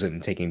blues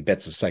and taking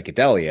bits of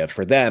psychedelia.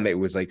 For them, it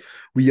was like,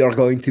 we are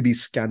going to be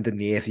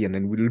Scandinavian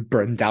and we'll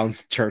burn down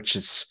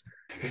churches.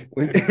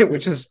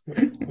 Which is,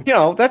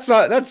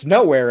 that's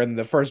nowhere in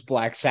the first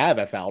Black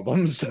Sabbath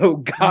album, so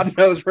God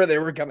knows where they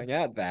were coming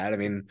at that. I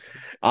mean,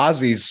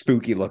 Ozzy's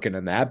spooky looking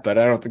in that, but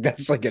I don't think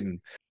that's like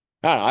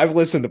I've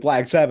listened to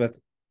Black Sabbath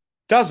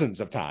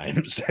dozens of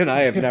times, and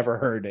I have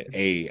never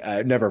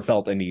never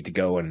felt a need to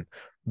go and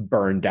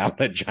burn down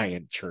a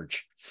giant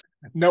church.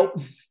 Nope.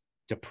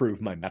 To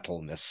prove my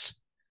metalness.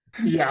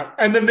 Yeah,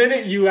 and the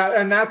minute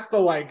and that's the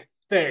like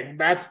thing.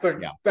 That's when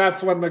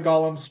the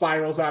golem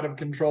spirals out of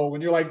control,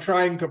 when you're like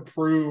trying to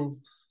prove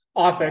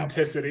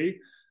authenticity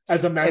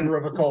as a member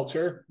of a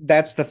culture.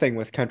 That's the thing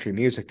with country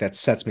music that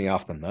sets me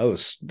off the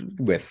most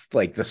with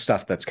like the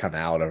stuff that's come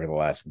out over the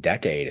last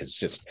decade is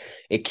just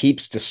it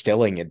keeps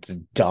distilling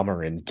into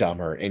dumber and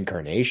dumber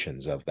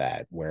incarnations of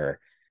that, where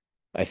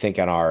I think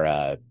on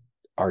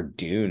our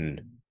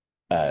Dune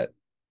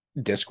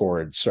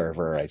Discord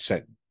server I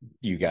sent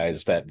you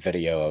guys that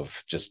video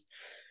of just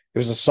it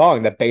was a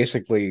song that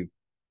basically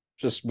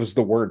just was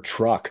the word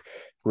truck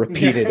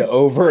repeated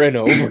over and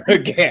over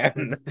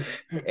again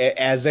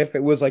as if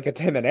it was like a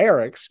Tim and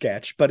Eric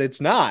sketch, but it's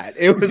not.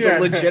 It was a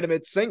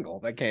legitimate single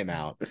that came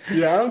out.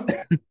 Yeah.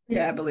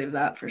 Yeah, I believe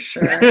that for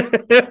sure.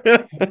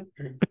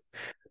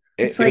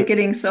 It's like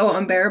getting so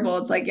unbearable.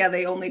 It's like, yeah,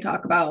 they only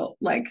talk about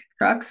like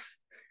trucks,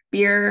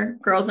 beer,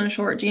 girls in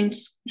short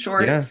jeans,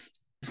 shorts,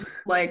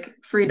 like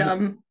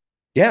freedom.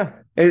 Yeah.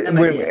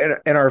 In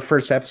our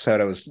first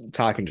episode, I was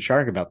talking to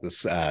Shark about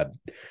this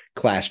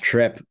class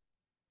trip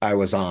I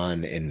was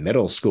on in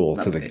middle school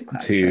to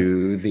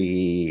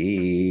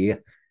the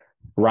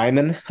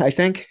Ryman, I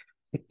think.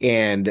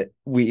 And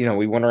we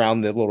went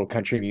around the little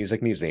country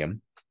music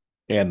museum,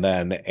 and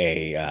then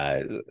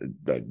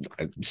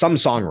some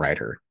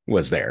songwriter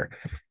was there,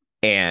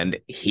 and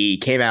he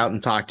came out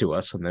and talked to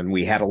us, and then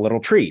we had a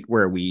little treat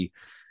where we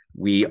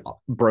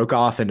broke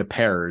off into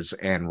pairs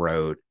and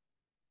wrote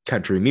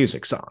country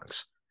music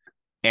songs.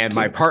 And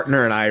my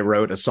partner and I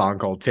wrote a song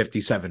called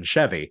 57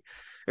 Chevy.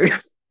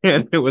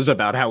 And it was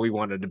about how we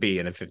wanted to be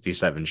in a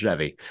 57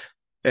 Chevy.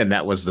 And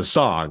that was the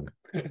song.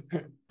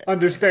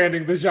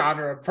 Understanding the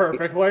genre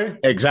perfectly.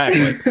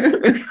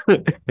 Exactly.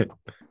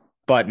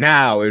 But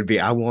now it would be,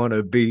 I want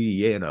to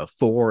be in a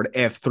Ford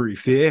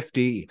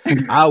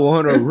F-350. I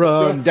want to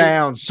run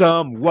down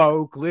some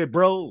woke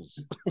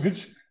liberals.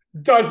 Which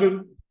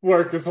doesn't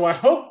work as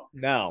well.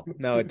 No,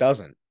 it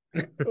doesn't.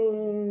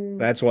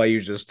 That's why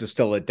you just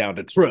distill it down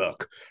to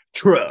truck.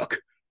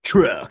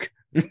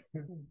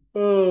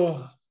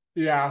 Oh,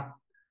 yeah.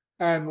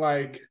 And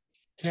like,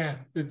 yeah,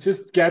 it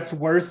just gets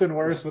worse and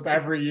worse with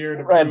every year.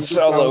 To Red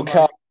Solo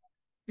Cup.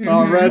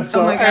 Oh, Red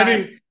Solo.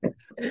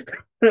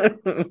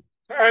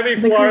 Any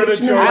Florida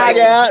Georgia. I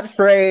got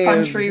friends.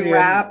 Country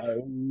rap.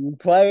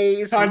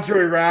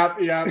 Country rap,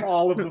 yeah.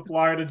 All of the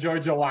Florida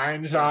Georgia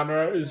Line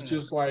genre is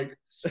just like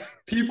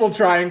people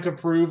trying to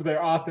prove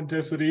their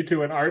authenticity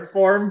to an art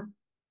form.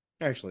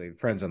 Actually,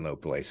 Friends in Low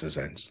Places,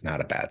 and it's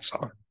not a bad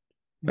song.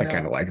 I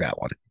kind of like that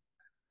one.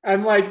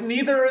 And like,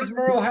 neither is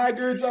Merle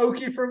Haggard's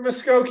Okie from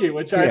Muskogee,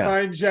 which I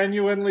find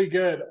genuinely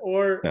good,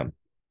 or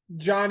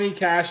Johnny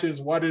Cash's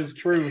What Is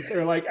Truth,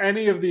 or like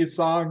any of these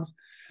songs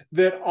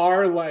that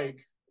are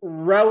like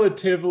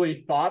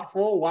relatively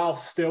thoughtful while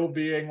still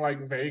being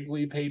like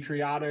vaguely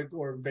patriotic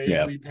or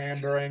vaguely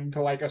pandering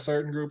to like a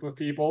certain group of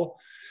people,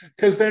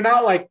 because they're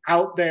not like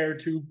out there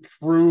to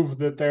prove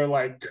that they're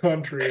like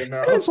country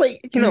enough. It's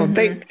like,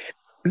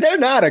 they're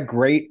not a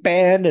great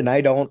band, and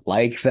I don't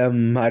like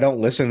them. I don't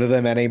listen to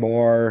them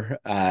anymore.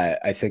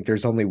 I think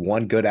there's only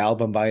one good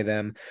album by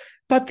them,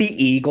 but the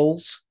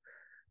Eagles,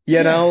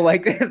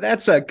 like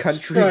that's a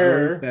country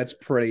group that's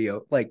pretty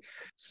like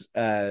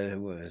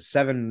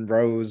 7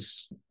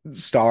 Rose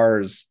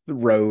Stars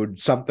Road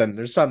something.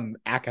 There's some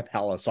a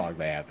cappella song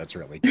they have that's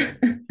really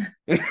good.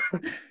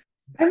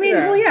 I mean,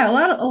 a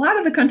lot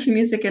of the country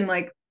music in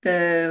like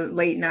the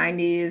late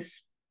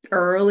 90s,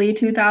 early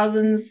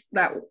 2000s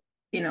that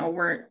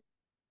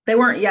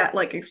weren't yet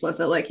like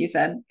explicit, like you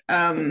said.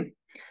 They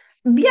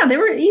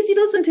were easy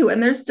to listen to,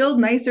 and they're still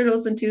nicer to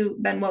listen to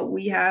than what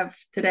we have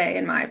today,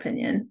 in my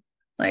opinion.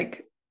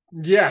 Like,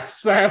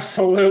 yes,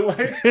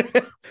 absolutely.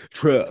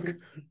 Truck.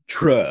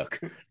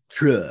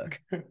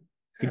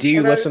 Do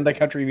you listen to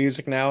country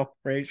music now,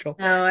 Rachel?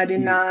 No, I do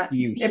not.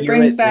 It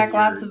brings back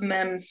lots of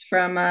memes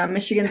from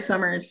Michigan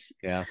summers.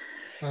 Yeah.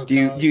 Oh, do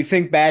you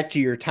think back to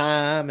your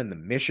time in the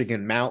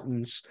Michigan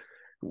mountains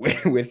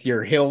with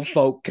your hill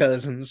folk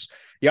cousins,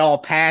 y'all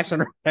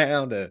passing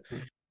around a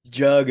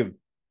jug of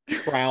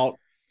trout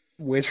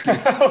whiskey?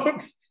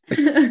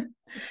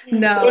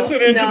 No,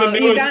 listening to the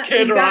newest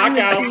Kid Rock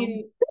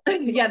album.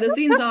 Yeah, the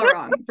scene's all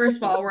wrong. First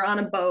of all, we're on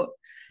a boat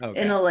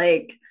in a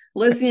lake,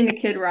 listening to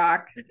Kid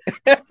Rock,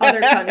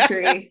 other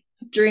country,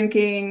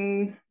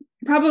 drinking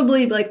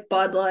probably like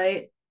Bud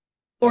Light,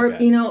 or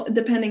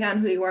depending on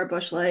who you are,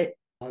 Busch Light.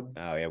 Oh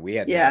yeah, we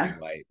had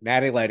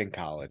Natty Light in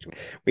college.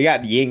 We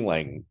got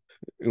Yingling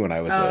when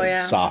I was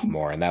a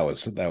sophomore, and that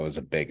was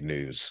a big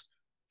news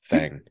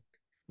thing.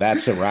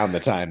 That's around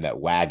the time that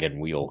Wagon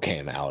Wheel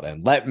came out,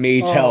 and let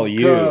me tell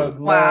you,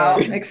 wow,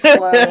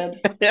 exploded.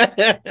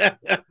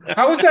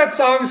 How was that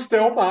song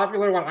still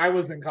popular when I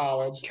was in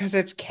college? Because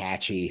it's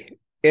catchy.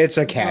 It's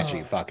a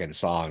catchy fucking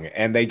song,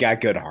 and they got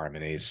good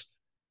harmonies.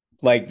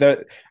 Like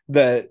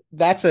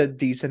that's a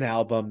decent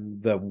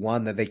album. The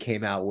one that they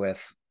came out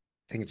with,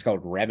 I think it's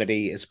called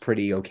Remedy, is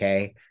pretty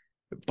okay.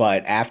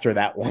 But after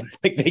that one,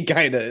 like they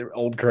kind of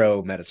Old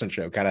Crow Medicine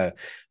Show kind of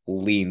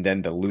leaned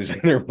into losing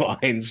their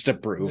minds to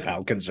prove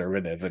how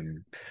conservative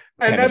and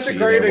that's a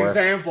great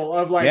example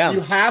of like you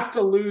have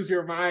to lose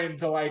your mind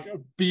to like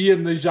be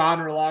in the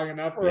genre long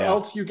enough, or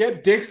else you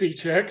get Dixie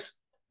Chicks.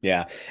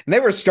 Yeah, and they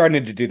were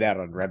starting to do that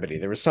on Remedy.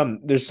 There's some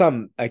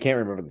I can't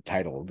remember the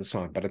title of the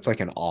song, but it's like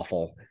an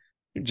awful,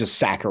 just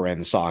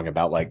saccharine song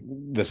about like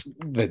this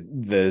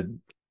the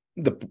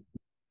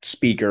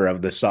speaker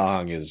of the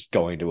song is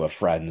going to a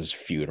friend's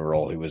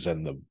funeral who was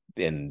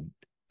in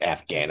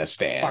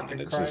Afghanistan. Fucking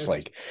and it's Christ. just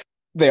like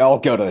they all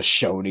go to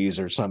Shoney's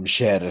or some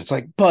shit. It's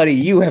like, buddy,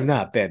 you have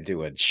not been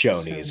to a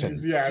Shoney's in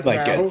Yeah,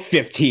 like no.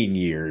 15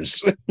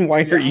 years.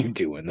 Why Yeah. are you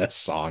doing this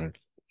song?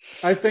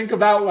 I think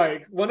about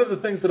like one of the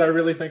things that I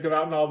really think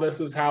about in all this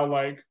is how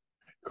like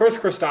Chris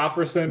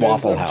Christopherson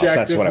Waffle is House.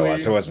 That's what it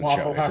was. It objectively- wasn't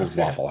Waffle Shoney's. It was House,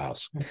 yeah. Waffle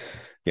House.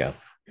 Yeah.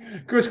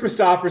 Chris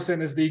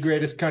Christopherson is the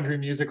greatest country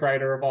music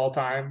writer of all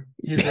time.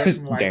 He's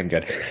written like Damn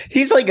good.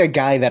 He's like a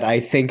guy that I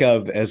think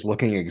of as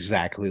looking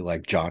exactly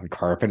like John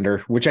Carpenter,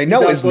 which I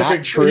know is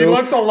not true. He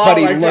looks a lot but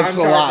he like looks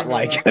John a lot Carpenter,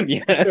 like though. him.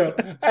 Yeah.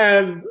 Yeah.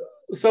 And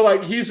so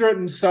like he's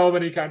written so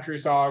many country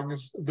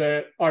songs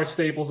that are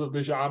staples of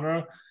the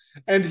genre,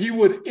 and he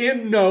would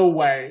in no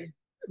way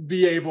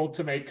be able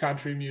to make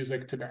country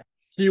music today.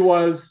 He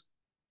was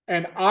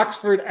an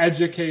Oxford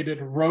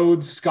educated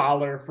Rhodes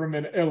Scholar from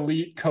an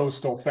elite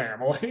coastal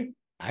family.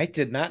 I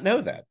did not know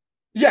that.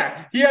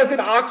 Yeah, he has an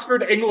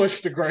Oxford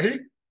English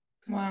degree.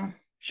 Wow.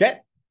 Shit.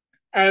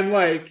 And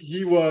like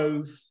he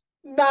was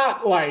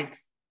not like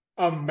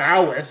a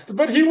Maoist,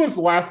 but he was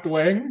left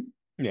wing.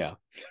 Yeah.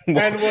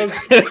 And was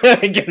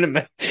I can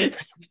imagine.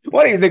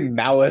 What do you think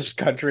Maoist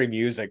country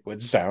music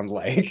would sound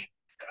like?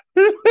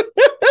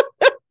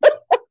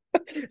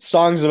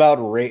 Songs about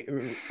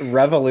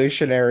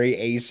revolutionary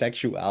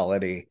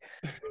asexuality.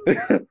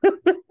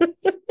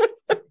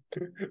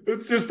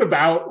 it's just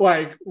about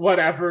like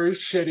whatever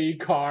shitty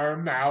car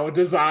Mao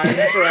designed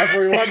for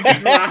everyone to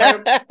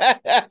drive.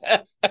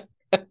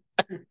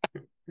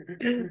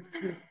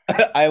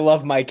 I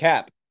love my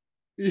cap.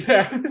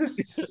 Yeah,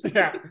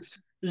 yeah.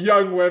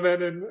 Young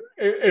women in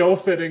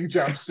ill-fitting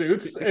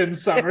jumpsuits in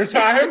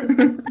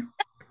summertime.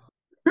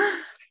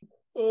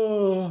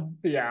 Oh,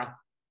 yeah.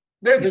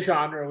 There's a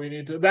genre we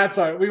need to. That's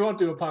our. We won't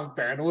do a punk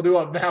band. We'll do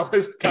a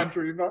Maoist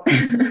country.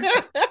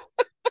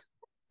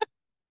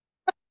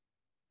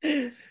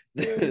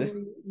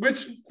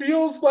 Which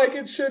feels like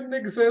it shouldn't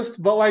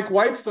exist, but like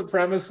white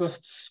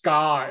supremacist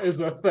ska is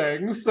a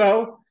thing.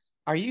 So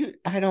Are you?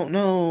 I don't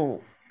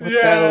know what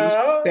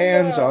those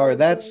bands are.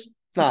 That's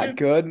not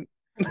good.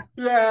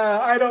 Yeah,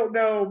 I don't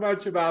know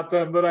much about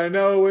them, but I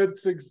know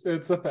it's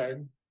a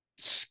thing.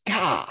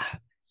 Ska.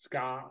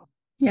 Ska.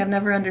 Yeah, I've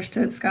never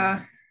understood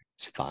ska.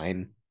 It's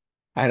fine.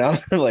 I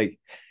don't like.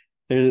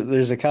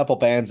 There's a couple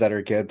bands that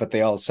are good, but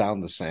they all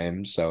sound the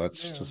same. So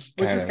it's Yeah. just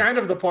Which is kinda- kind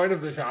of the point of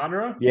the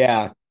genre.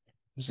 yeah.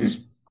 This is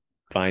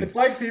fine. It's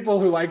like people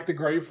who like the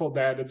Grateful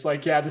Dead. It's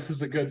like, yeah, this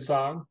is a good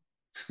song.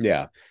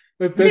 Yeah,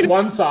 There's it's-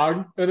 one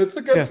song, and it's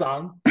a good Yeah.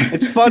 song.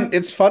 it's fun.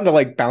 It's fun to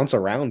like bounce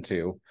around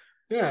to.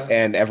 Yeah,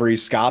 And every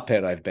ska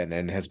pit I've been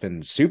in has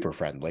been super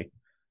friendly.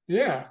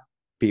 yeah.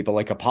 People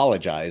like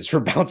apologize for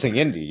bouncing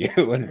into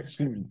you, and it's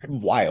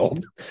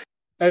wild.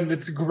 And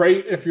it's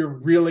great if you're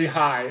really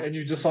high and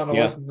you just want to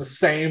Yeah. listen to the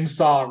same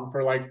song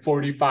for like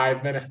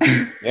 45 minutes.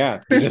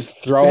 Yeah, you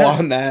just throw Yeah.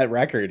 on that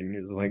record and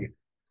you're just like,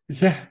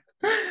 Yeah,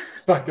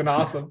 it's fucking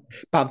awesome.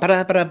 bum,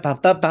 ba-da, ba-da, bum,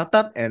 bum, bum,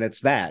 bum, and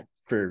it's that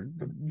for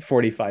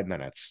 45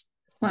 minutes.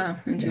 Wow.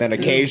 And then Interesting.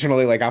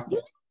 occasionally, like, a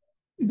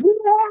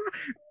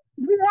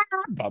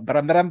bum,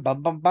 ba-dum, ba-dum,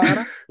 bum, bum,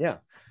 ba-da. Yeah.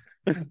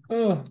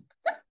 Oh.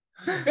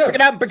 Bring it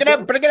out, bring it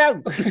out, bring it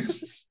out.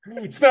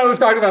 So now we're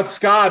talking about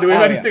ska. Do we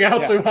have Oh, yeah, anything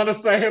else yeah. we want to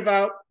say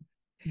about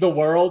the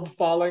world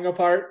falling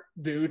apart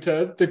due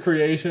to the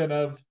creation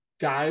of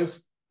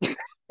guys?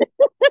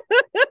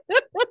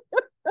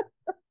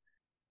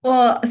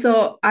 Well,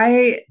 so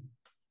have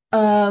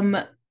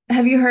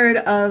you heard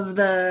of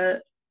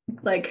the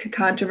like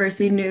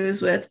controversy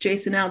news with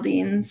Jason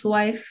Aldean's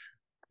wife?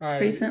 I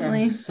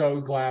Recently? am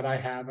so glad I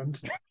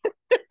haven't.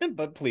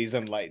 But please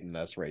enlighten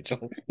us,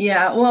 Rachel.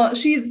 Yeah, well,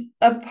 she's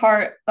a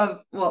part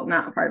of, well,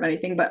 not a part of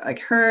anything, but like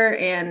her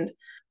and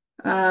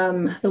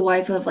the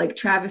wife of like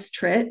Travis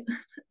Tritt.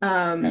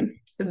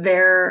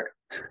 They're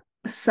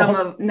some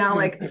of now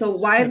like so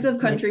wives of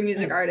country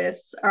music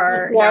artists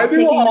are Why now do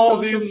taking to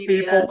all social these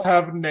media. people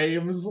have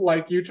names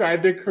like you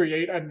tried to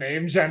create a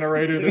name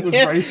generator that was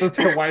racist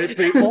to white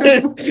people?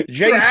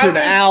 Jason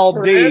Travis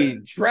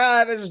Aldean,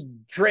 Travis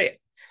Tritt.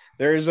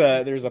 There's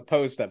a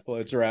post that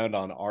floats around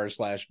on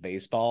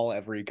r/baseball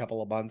every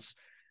couple of months.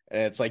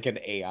 And it's like an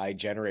AI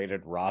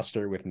generated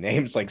roster with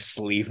names like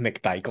Sleeve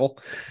McDykel.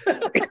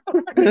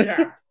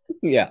 Yeah.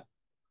 Yeah.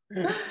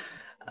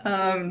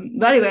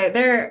 But anyway,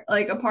 they're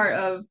like a part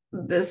of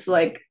this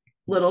like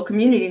little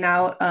community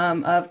now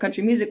of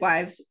country music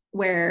wives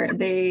where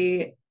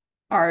they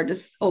are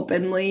just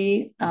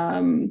openly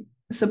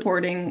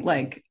supporting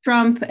like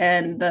Trump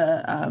and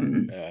the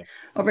Yeah.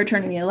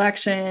 overturning the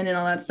election and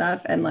all that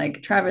stuff. And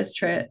like Travis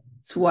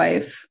Tritt's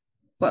wife,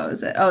 what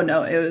was it? Oh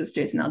no, it was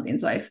Jason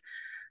Aldean's wife.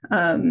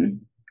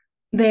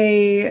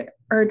 They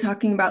are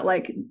talking about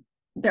like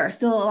there are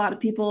still a lot of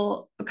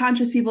people,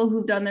 conscious people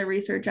who've done their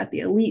research at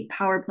the elite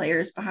power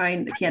players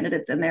behind the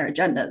candidates and their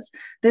agendas.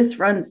 This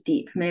runs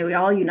deep. May we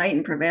all unite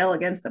and prevail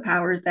against the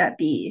powers that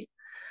be.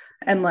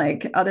 And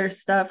like other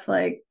stuff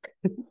like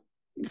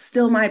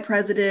still my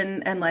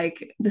president, and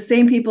like the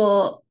same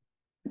people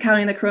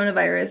counting the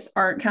coronavirus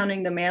aren't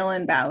counting the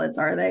mail-in ballots,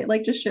 are they?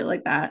 Like just shit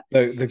like that.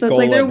 The So it's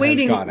like they're golem has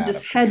wading gone out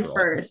just of head control.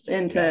 first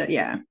into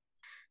yeah.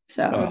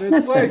 So And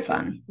it's that's been like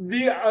fun.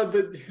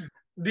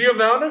 the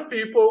amount of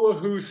people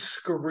who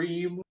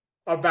scream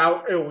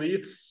about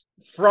elites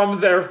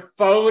from their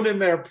phone in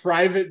their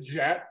private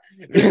jet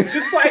is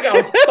just like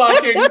a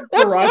fucking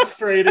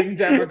frustrating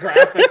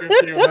demographic of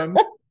humans.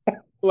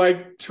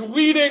 Like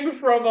tweeting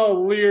from a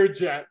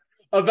Learjet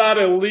about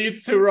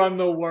elites who run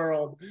the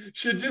world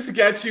should just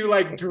get you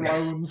like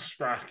drone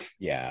struck.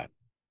 Yeah.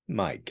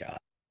 My God.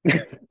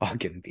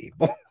 Fucking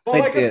people. Well,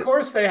 like of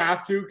course they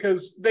have to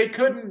because they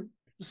couldn't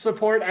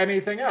support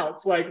anything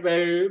else. Like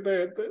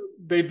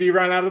they'd be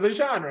run out of the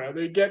genre.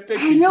 They get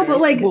Dixie. I know, but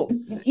like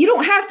you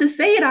don't have to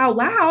say it out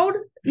loud.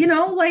 You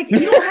know, like you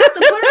don't have to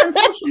put it on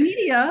social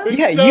media.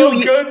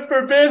 It's good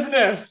for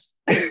business.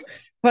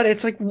 But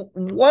it's like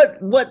what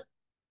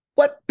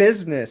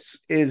business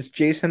is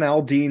Jason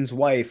Aldean's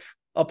wife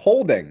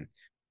upholding?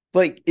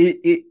 Like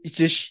it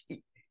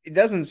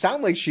doesn't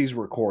sound like she's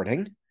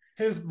recording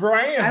his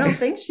brand. I don't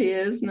think she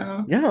is.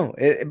 No.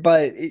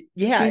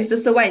 Yeah, she's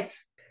just a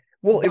wife.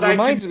 Well, but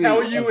I can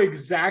tell you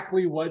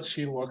exactly what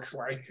she looks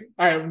like.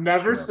 I have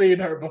never seen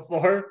her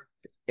before.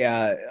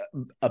 A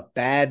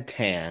bad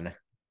tan,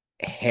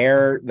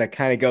 hair that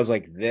kind of goes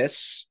like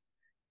this,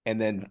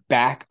 and then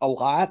back a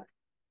lot.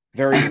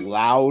 Very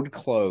loud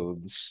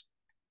clothes,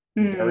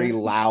 very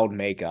loud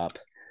makeup.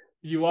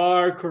 You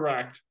are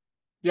correct.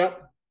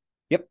 Yep.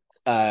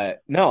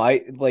 No,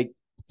 I like.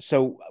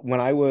 So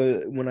when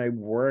I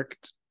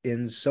worked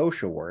in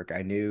social work,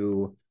 I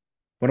knew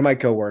one of my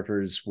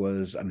coworkers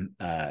was an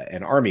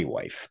army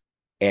wife,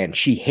 and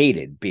she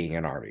hated being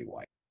an army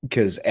wife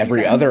because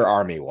every other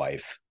army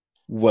wife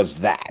was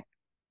that.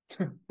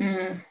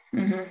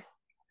 Mm-hmm.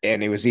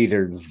 And it was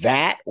either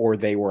that or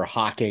they were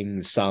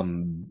hawking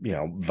some,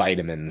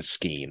 vitamin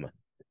scheme.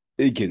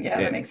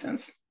 That makes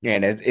sense.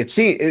 And it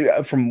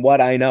seemed, from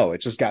what I know,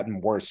 it's just gotten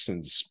worse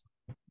since,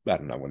 I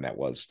don't know when that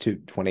was,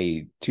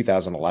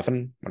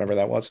 2011, whenever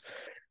that was.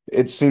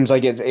 It seems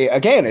like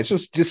it's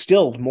just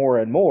distilled more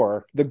and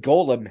more. The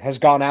golem has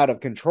gone out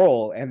of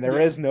control, and there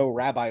is no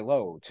Rabbi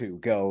Lowe to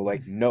go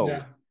like,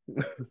 no,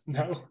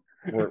 no,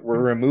 we're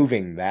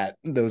removing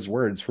those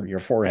words from your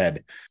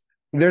forehead.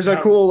 There's a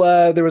cool,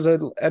 there was a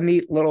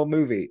neat little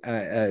movie,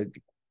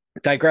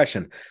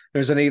 digression.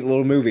 There's a neat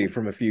little movie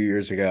from a few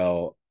years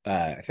ago.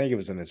 I think it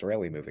was an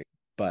Israeli movie,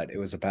 but it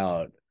was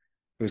called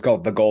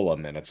The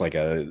Golem, and it's like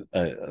a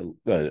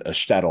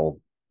shtetl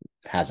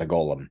has a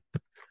golem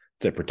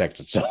to protect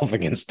itself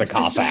against the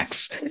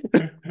Cossacks.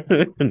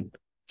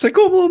 It's a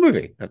cool little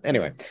movie.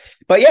 Anyway,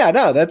 but yeah,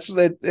 no, that's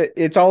it.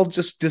 It's all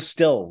just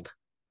distilled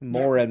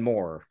more and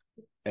more,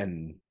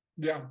 and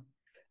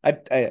I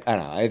don't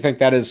know. I think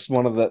that is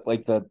one of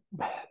the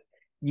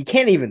you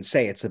can't even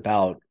say it's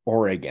about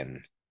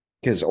Oregon,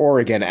 because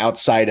Oregon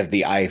outside of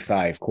the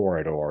I-5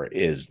 corridor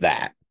is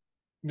that.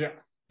 Yeah.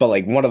 But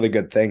like one of the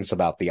good things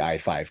about the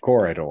I-5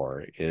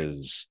 corridor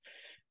is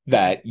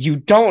that you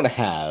don't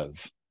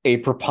have a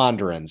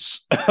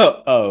preponderance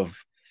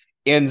of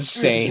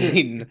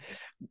insane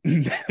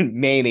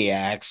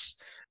maniacs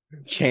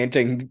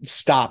chanting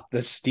 "Stop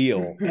the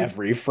Steal"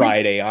 every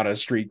Friday on a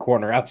street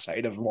corner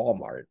outside of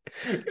Walmart.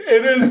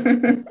 It is.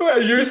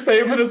 Your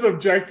statement is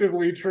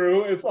objectively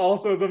true. It's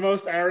also the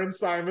most Aaron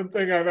Simon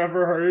thing I've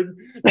ever heard.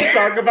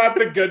 Talk about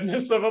the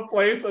goodness of a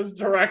place as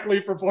directly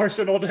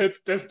proportional to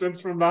its distance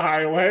from the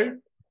highway.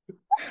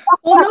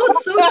 Well, no,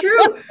 it's so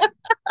true.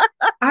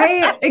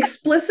 I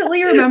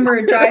explicitly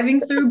remember driving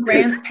through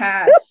Grants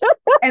Pass,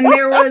 and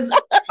there was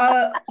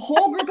a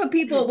whole group of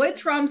people with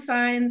Trump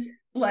signs,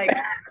 like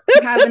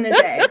having a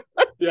day.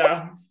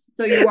 Yeah.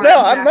 So you are. No,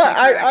 I'm not.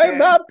 I'm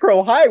not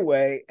pro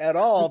highway at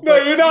all. No,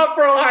 you're not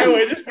pro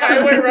highway. Just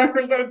highway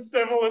represents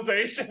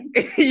civilization.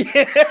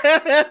 Yeah.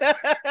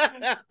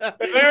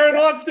 And Aaron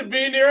wants to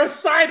be near a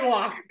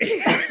sidewalk.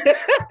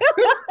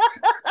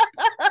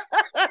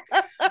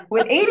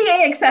 With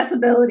ADA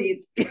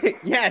accessibilities.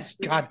 Yes,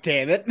 God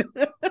damn it.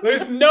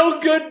 There's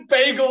no good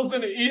bagels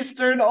in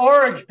Eastern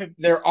Oregon.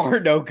 There are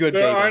no good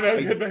There bagels. are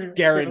no good bagels.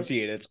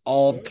 Guarantee it. It's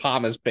all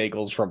Thomas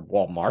bagels from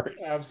Walmart.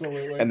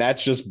 Absolutely. And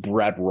that's just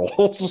bread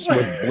rolls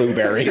with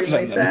blueberries.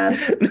 Extremely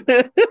sad.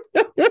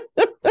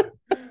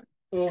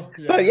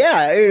 But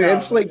yeah,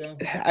 it's like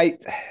I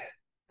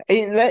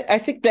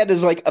think that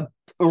is like a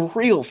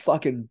real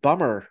fucking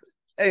bummer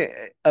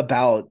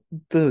about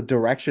the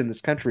direction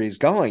this country is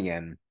going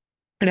in.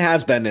 It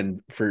has been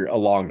in for a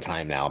long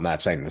time now. I'm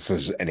not saying this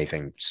is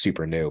anything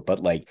super new,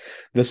 but like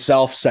the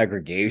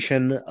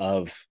self-segregation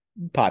of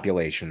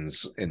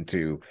populations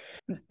into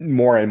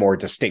more and more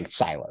distinct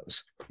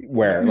silos,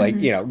 where like,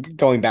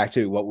 going back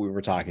to what we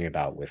were talking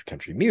about with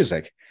country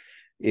music,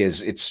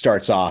 is it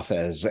starts off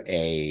as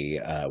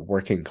a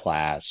working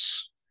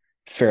class,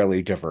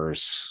 fairly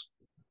diverse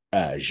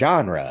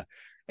genre,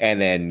 and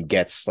then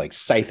gets like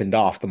siphoned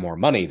off the more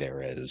money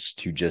there is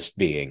to just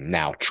being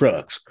now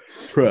trucks.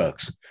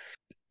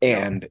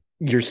 And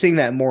you're seeing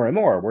that more and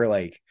more. Where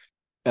like,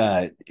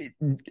 I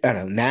don't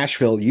know,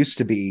 Nashville used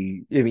to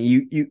be. I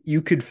mean,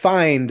 you could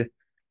find.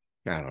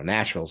 I don't know.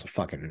 Nashville's a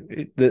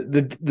fucking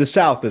the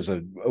South is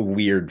a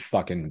weird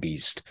fucking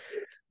beast.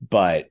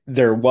 But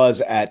there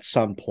was at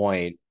some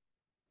point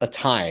a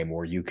time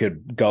where you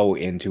could go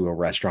into a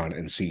restaurant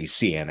and see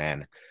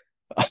CNN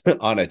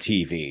on a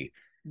TV.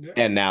 Yeah.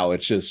 And now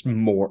it's just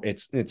more,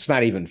 it's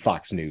not even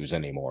Fox News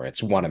anymore.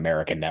 It's One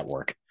American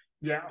Network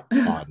Yeah.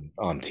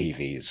 on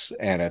TVs.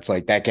 And it's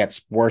like that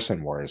gets worse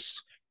and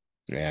worse.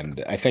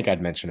 And I think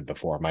I'd mentioned it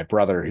before. My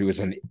brother, who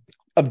is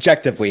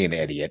objectively an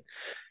idiot,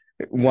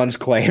 once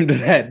claimed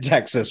that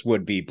Texas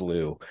would be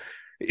blue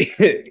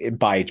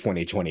by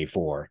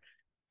 2024.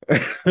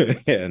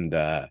 And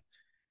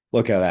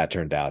look how that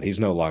turned out. He's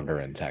no longer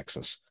in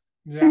Texas.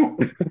 Yeah.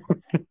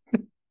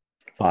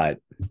 But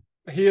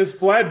He has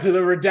fled to the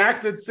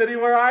redacted city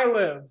where I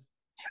live.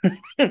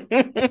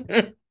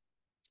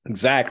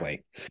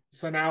 exactly.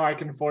 So now I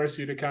can force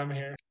you to come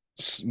here.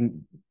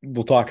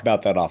 We'll talk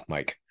about that off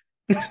mic.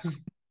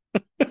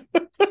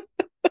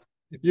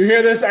 You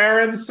hear this,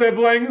 Aaron's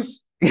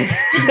siblings? We'll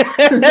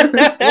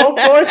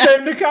force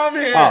him to come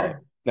here. Oh,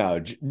 no,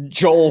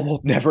 Joel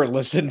will never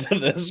listen to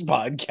this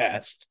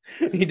podcast.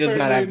 He does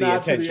not have Certainly the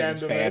not to the attention end of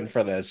span it.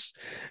 for this.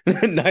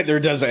 Neither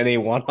does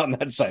anyone on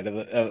that side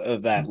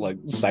of that like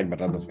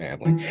segment of the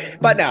family.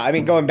 But no, I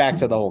mean, going back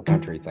to the whole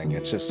country thing,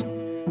 it's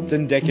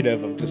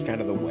indicative of just kind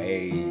of the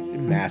way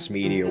mass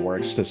media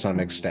works to some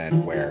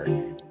extent, where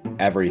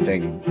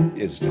everything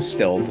is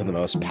distilled to the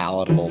most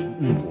palatable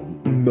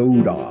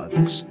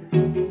modons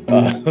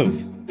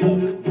of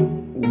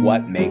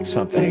what makes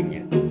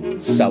something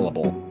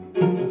sellable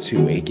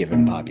to a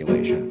given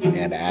population.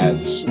 And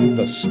as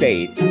the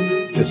state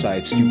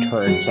decides to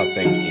turn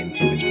something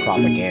into its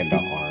propaganda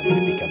arm,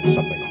 it becomes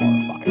something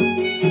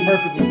horrifying.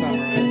 Perfectly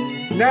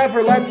summarized.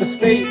 Never let the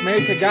state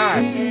make a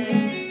guy.